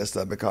none of that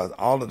stuff because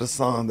all of the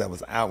songs that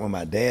was out when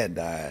my dad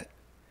died,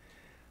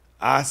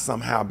 I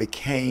somehow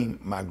became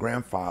my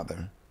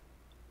grandfather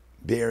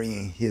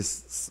burying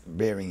his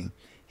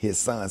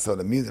son. So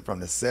the music from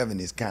the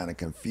 70s kind of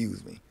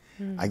confused me.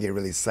 I get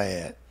really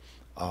sad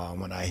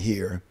when I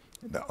hear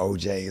the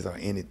OJs or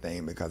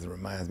anything because it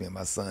reminds me of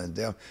my son's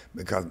death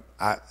because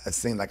it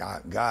seemed like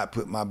God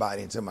put my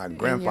body into my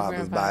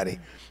grandfather's body,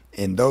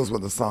 and those were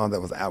the songs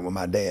that was out when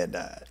my dad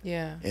died.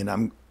 Yeah. And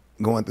I'm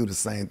going through the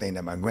same thing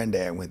that my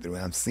granddad went through,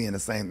 and I'm seeing the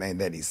same thing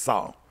that he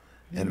saw.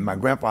 And my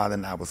grandfather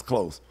and I was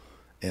close.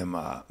 And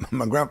my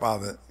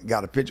grandfather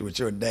got a picture with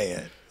your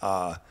dad,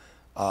 a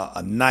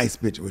nice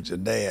picture with your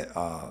dad.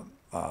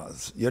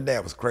 Your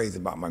dad was crazy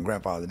about my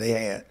grandfather.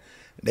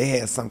 They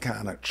had some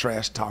kind of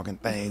trash talking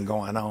thing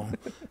going on.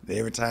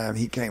 Every time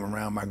he came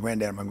around my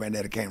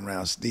granddad came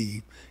around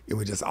Steve, it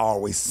was just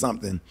always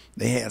something.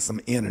 They had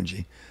some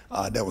energy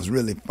that was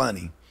really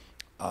funny.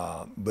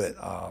 But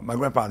my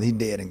grandfather, he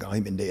dead and gone. He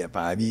been dead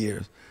 5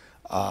 years.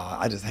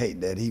 I just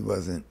hate that he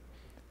wasn't.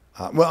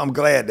 Well, I'm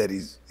glad that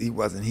he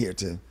wasn't here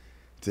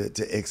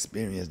to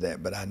experience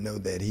that. But I know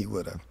that he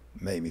would have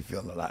made me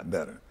feel a lot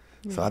better.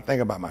 Yeah. So I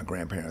think about my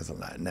grandparents a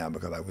lot now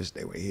because I wish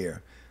they were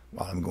here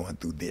while I'm going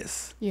through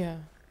this. Yeah,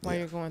 while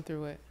you're going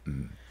through it.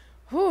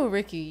 Whew,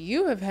 Rickey,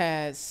 you have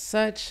had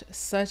such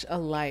a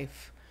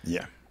life.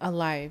 Yeah. A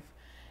life.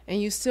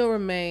 And you still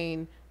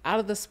remain out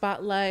of the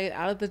spotlight,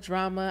 out of the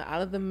drama,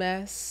 out of the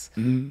mess.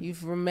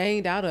 You've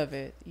remained out of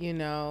it,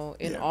 in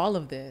all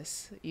of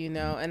this,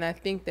 And I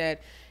think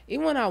that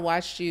even when I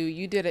watched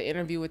you did an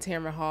interview with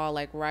Tamara Hall,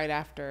 like right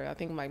after, I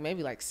think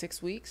maybe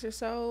 6 weeks or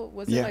so.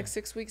 Was it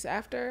 6 weeks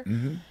after?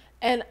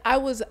 And I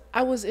was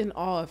in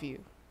awe of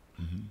you.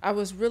 I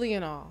was really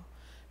in awe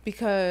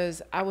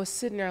because I was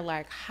sitting there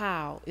like,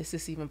 how is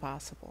this even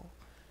possible?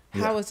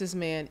 How is this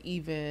man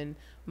even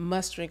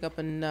mustering up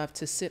enough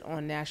to sit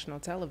on national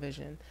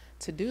television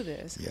to do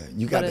this? Yeah,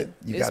 you got to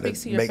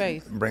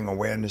bring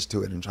awareness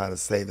to it and try to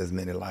save as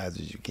many lives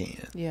as you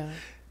can. Yeah.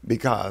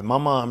 Because my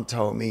mom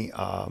told me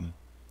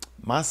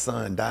my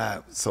son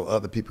died so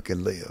other people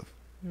could live.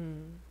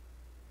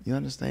 You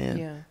understand?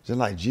 Yeah. Just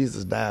like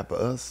Jesus died for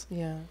us.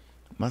 Yeah.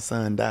 My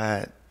son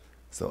died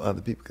so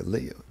other people could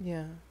live.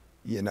 Yeah.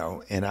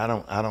 And I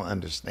don't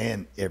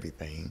understand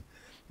everything.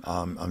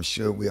 I'm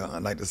sure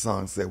like the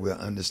song said, we'll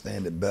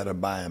understand it better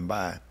by and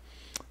by.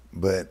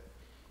 But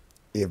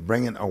if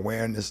bringing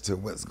awareness to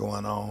what's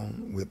going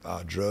on with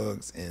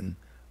drugs and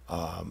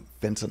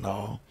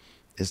fentanyl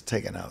is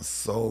taking out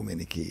so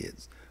many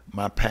kids.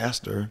 My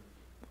pastor,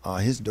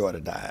 his daughter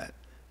died.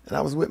 And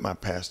I was with my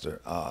pastor,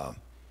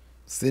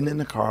 sitting in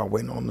the car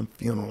waiting on the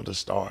funeral to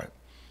start.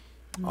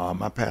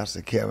 My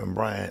pastor, Kevin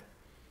Bryant,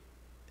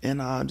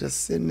 and I'm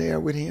just sitting there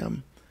with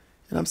him,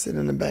 and I'm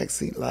sitting in the back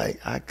seat like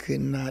I could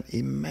not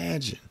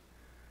imagine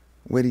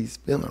what he's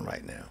feeling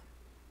right now.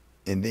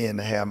 And then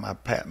to have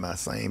my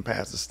same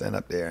pastor stand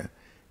up there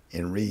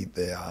and read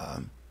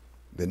the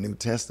New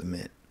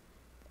Testament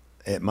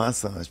at my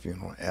son's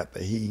funeral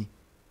after he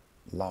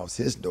lost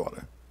his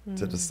daughter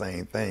to the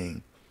same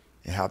thing,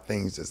 and how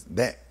things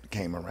that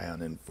came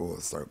around in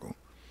full circle.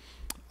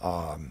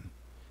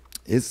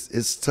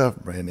 It's tough,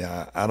 Brandy.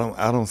 I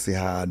don't see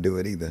how I do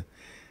it either,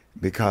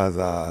 because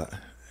the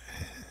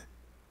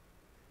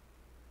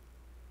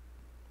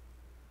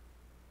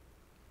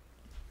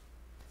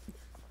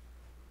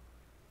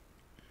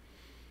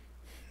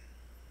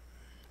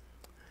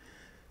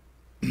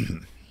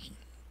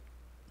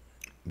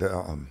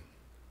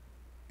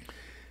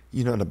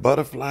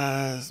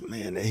butterflies,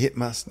 man, they hit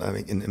my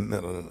stomach in the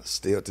middle of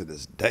still to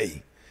this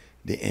day.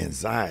 The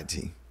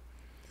anxiety.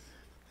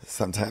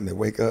 Sometimes I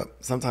wake up,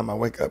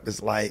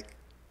 it's like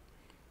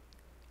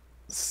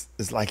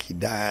he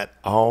died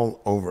all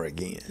over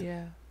again.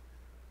 Yeah.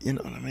 You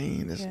know what I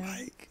mean? It's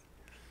like,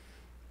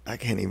 I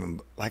can't,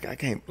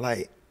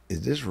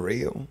 is this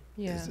real?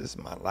 Yeah. Is this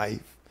my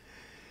life?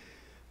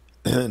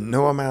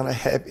 No amount of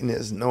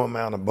happiness, no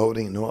amount of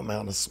boating, no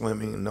amount of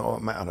swimming, and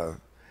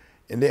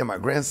then my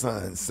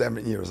grandson,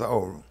 7 years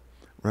old,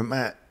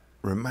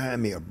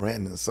 remind me of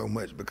Brandon so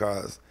much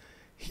because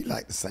he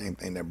liked the same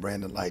thing that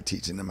Brandon liked,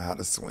 teaching him how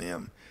to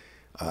swim.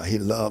 He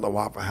loved the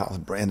Waffle House.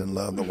 Brandon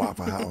loved the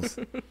Waffle House.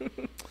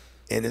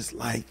 And it's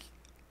like,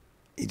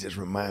 he just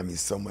reminded me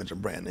so much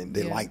of Brandon.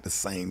 They like the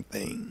same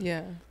thing.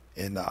 Yeah.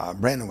 And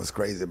Brandon was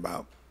crazy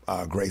about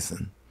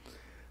Grayson.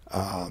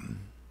 I'll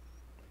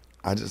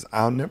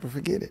never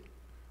forget it.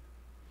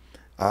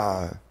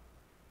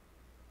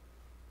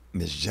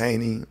 Miss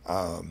Janie,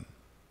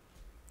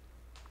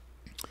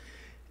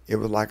 it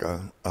was like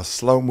a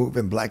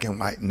slow-moving black and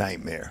white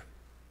nightmare.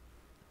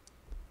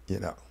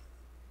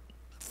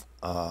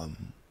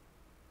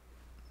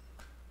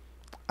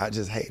 I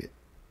just hate it.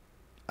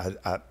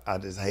 I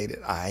just hate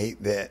it. I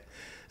hate that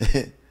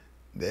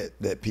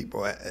that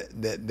people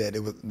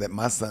that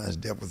my son's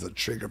death was a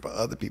trigger for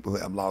other people who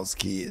have lost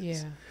kids.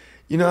 Yeah.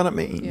 You know what I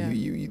mean? Yeah.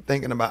 You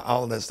thinking about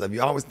all that stuff.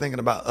 You're always thinking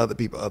about other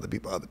people.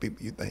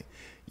 You think,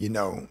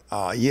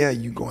 yeah,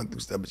 you going through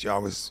stuff, but you're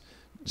always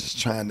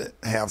just trying to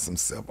have some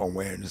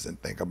self-awareness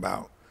and think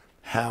about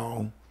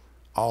how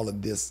all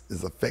of this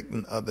is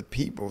affecting other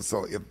people.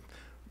 So if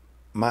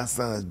my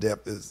son's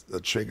death is a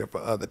trigger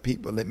for other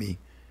people, let me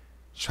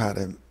try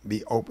to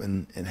be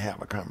open and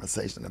have a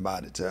conversation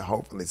about it to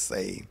hopefully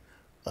save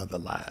other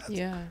lives.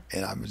 Yeah.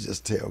 And I would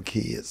just tell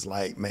kids,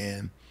 like,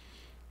 man,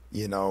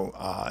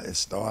 it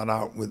started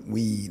out with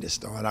weed, it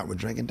started out with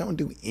drinking. Don't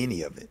do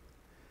any of it.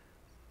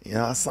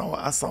 I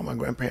saw my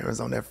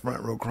grandparents on that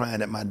front row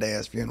crying at my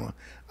dad's funeral.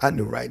 I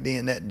knew right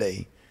then that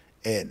day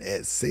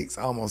at 6,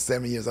 almost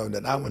 7 years old,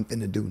 that I wasn't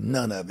finna do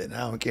none of it.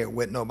 I don't care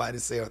what nobody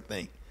say or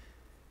think.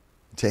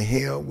 To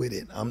hell with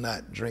it. I'm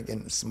not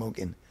drinking,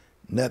 smoking,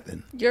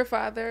 nothing. Your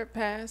father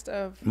passed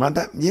of...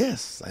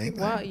 Yes, same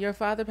thing. Wow, your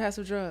father passed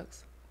of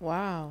drugs.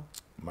 Wow.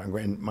 My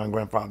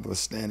grandfather was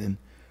standing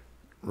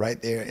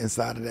right there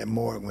inside of that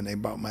morgue when they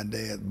brought my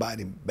dad's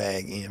body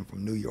bag in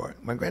from New York.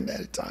 My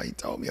granddaddy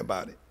told me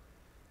about it.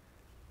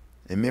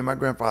 And me and my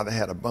grandfather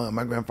had a bond.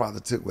 My grandfather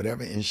took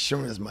whatever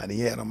insurance money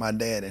he had on my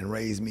dad and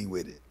raised me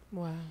with it.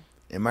 Wow.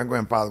 And my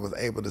grandfather was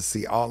able to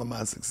see all of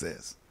my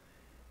success.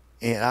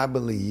 And I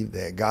believe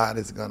that God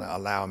is going to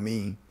allow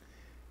me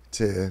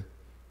to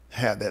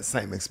have that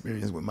same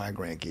experience with my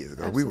grandkids,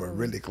 because we were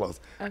really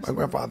close. Absolutely. My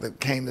grandfather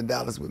came to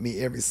Dallas with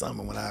me every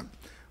summer when I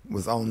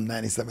was on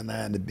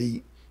 97.9 The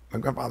Beat. My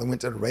grandfather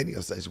went to the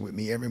radio station with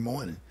me every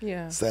morning.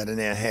 Yeah. Sat in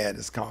there and had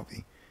his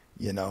coffee,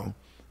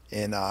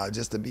 and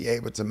just to be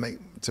able to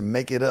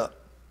make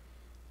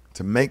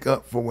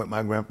up for what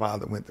my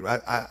grandfather went through.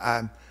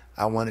 I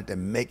wanted to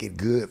make it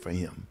good for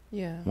him.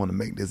 Yeah. I want to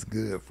make this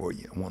good for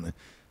you. I want to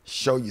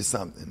show you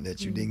something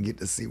that you didn't get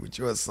to see with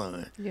your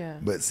son. Yeah.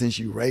 But since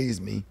you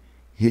raised me,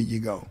 here you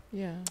go.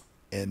 Yeah.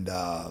 And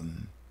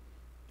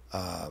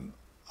I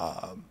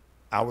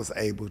was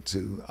able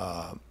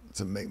to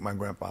make my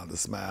grandfather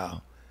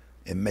smile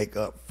and make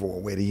up for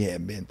what he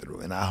had been through.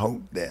 And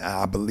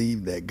I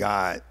believe that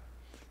God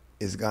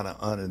is gonna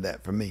honor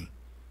that for me.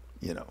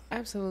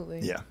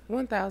 Absolutely. Yeah.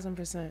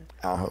 1,000%.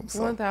 I hope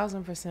so.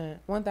 1,000%.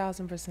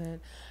 1,000%.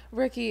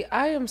 Rickey,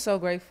 I am so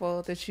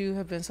grateful that you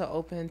have been so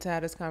open to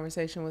have this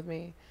conversation with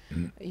me.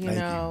 Thank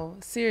you.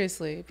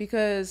 Seriously,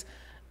 because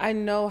I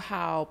know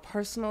how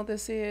personal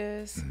this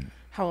is,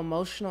 how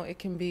emotional it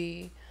can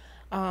be.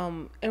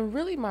 And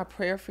really my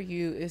prayer for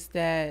you is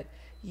that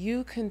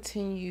you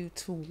continue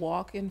to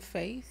walk in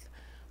faith,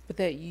 but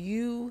that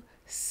you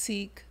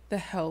seek the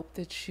help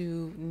that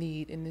you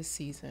need in this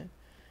season.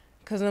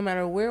 Because no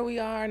matter where we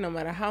are, no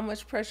matter how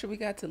much pressure we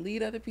got to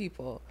lead other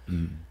people,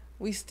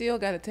 we still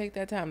got to take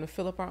that time to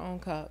fill up our own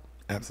cup.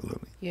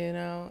 Absolutely.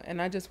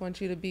 And I just want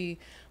you to be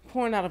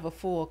pouring out of a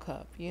full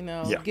cup,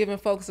 giving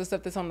folks the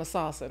stuff that's on the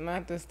saucer,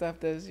 not the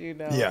stuff that's,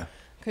 Yeah.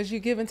 Because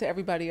you're giving to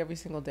everybody every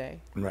single day.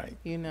 Right.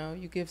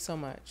 You give so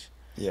much.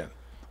 Yeah.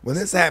 Well,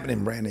 it's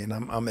happening, Brandy, and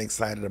I'm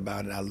excited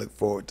about it. I look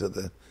forward to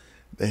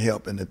the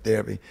help and the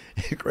therapy.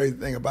 The crazy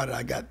thing about it,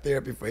 I got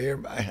therapy for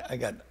everybody. I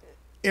got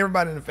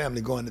everybody in the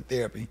family going to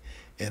therapy,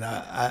 and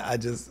I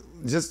just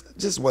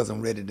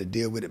wasn't ready to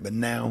deal with it. But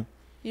now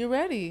you're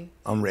ready.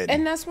 I'm ready.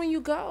 And that's when you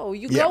go.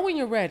 You go when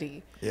you're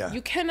ready. Yeah.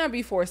 You cannot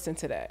be forced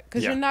into that,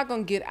 because you're not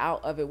going to get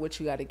out of it what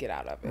you got to get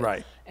out of it.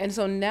 Right. And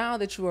so now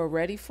that you are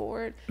ready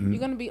for it, you're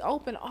going to be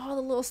open. All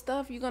the little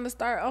stuff you're going to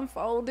start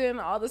unfolding,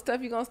 all the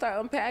stuff you're going to start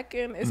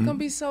unpacking. It's going to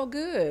be so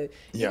good.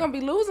 You're going to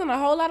be losing a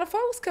whole lot of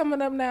folks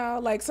coming up now.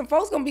 Like, some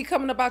folks going to be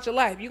coming about your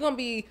life. You're going to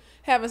be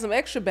having some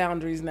extra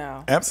boundaries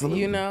now. Absolutely.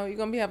 You're going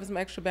to be having some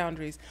extra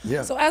boundaries.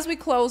 Yeah. So as we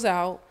close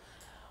out,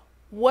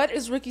 what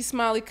is Rickey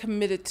Smiley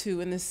committed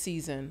to in this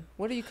season?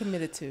 What are you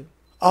committed to?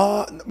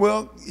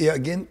 Well, yeah,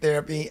 again,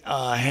 therapy,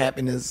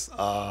 happiness,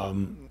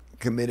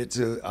 committed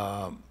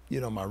to,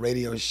 my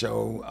radio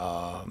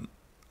show,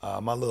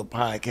 my little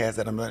podcast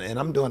that I'm doing, and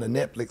I'm doing a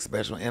Netflix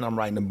special, and I'm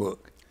writing a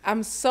book.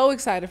 I'm so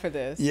excited for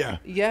this. Yeah.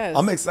 Yes.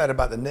 I'm excited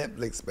about the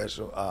Netflix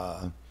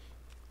special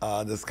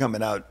that's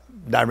coming out,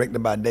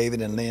 directed by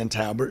David and Lynn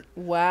Talbert.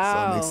 Wow. So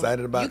I'm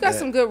excited about that. You got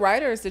some good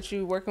writers that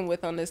you're working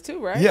with on this too,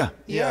 right?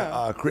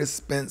 Yeah. Chris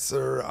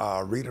Spencer,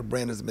 Rita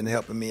Brandon's been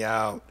helping me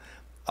out.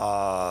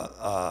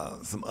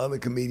 Some other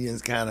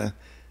comedians kind of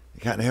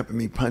helping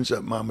me punch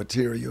up my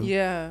material.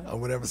 Yeah. Or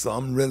whatever. So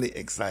I'm really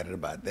excited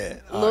about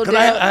that. Lil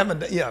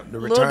Daryl, the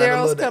return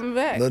Daryl's coming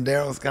back. Lil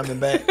Daryl's coming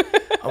back.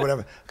 Or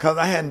whatever, because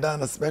I hadn't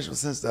done a special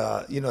since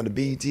the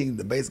BET,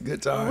 the bass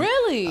guitar.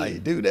 Really? I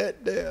do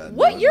that there.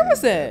 What year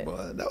was that?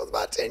 That was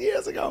about 10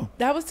 years ago.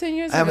 That was 10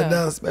 years ago. I haven't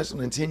done a special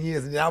in 10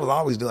 years. And I was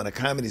always doing a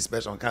comedy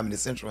special on Comedy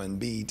Central and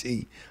BET.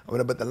 Or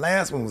whatever, but the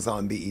last one was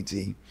on BET.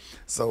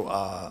 So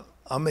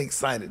I'm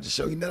excited to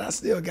show you that I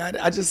still got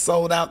it. I just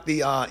sold out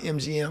the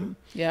MGM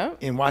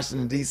in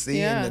Washington,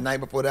 D.C. And the night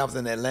before that I was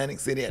in Atlantic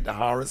City at the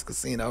Harris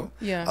Casino.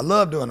 Yeah. I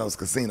love doing those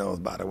casinos,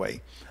 by the way.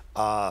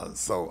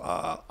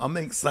 So I'm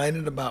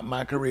excited about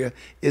my career.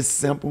 It's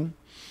simple.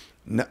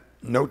 No,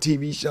 no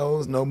TV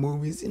shows, no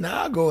movies. You know,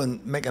 I'll go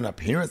and make an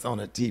appearance on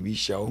a TV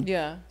show,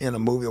 Yeah. in a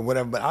movie or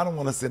whatever. But I don't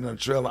want to sit in a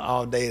trailer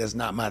all day. That's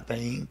not my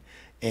thing.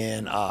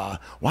 And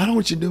why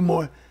don't you do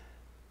more?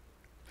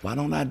 Why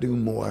don't I do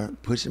more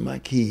pushing my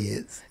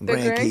kids, The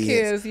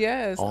grandkids,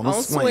 yes, on the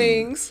on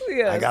swings?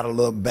 yes. I got a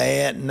little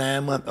bad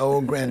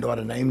 9-month-old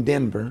granddaughter named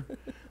Denver,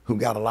 who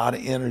got a lot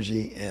of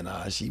energy, and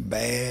she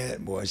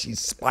bad, boy, she's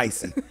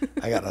spicy.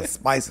 I got a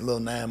spicy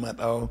little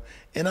 9-month-old,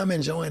 and I'm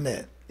enjoying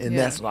that. And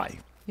Yeah. that's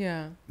life.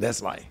 Yeah,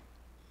 That's life.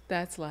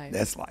 that's life.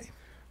 That's life.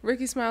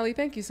 Rickey Smiley,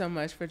 thank you so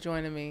much for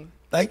joining me.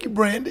 Thank you,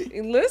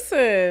 Brandy.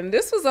 Listen,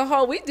 this was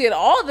we did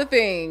all the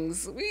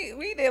things.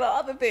 We did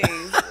all the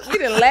things. We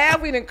didn't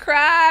laugh, we didn't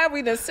cry,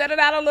 we didn't set it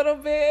out a little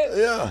bit.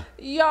 Yeah.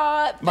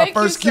 Y'all, My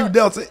first Q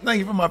Delta. Thank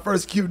you for my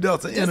first Q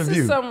Delta interview. This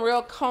is some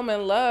real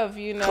common love,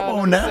 you know Come on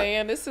what I'm now.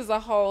 saying? This is a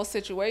whole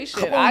situation.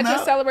 Come on I now.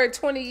 just celebrated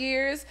 20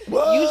 years.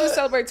 What? You just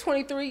celebrated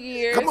 23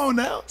 years. Come on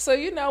now. So,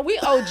 you know, we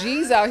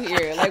OGs out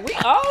here. Like, we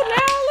now,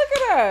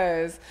 look at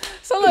us.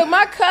 So, look,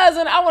 my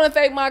cousin, I want to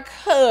thank my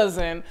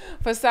cousin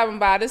for stopping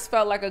by. This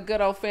felt like a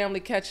good old family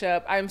catch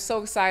up. I'm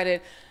so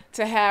excited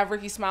to have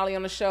Rickey Smiley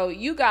on the show.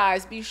 You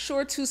guys, be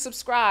sure to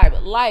subscribe,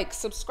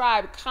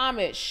 subscribe,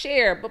 comment,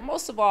 share, but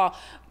most of all,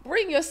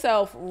 bring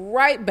yourself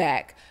right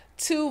back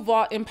to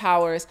Vault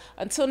Empowers.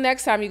 Until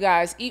next time, you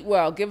guys, eat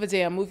well, give a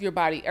damn, move your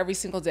body every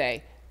single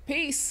day.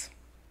 Peace.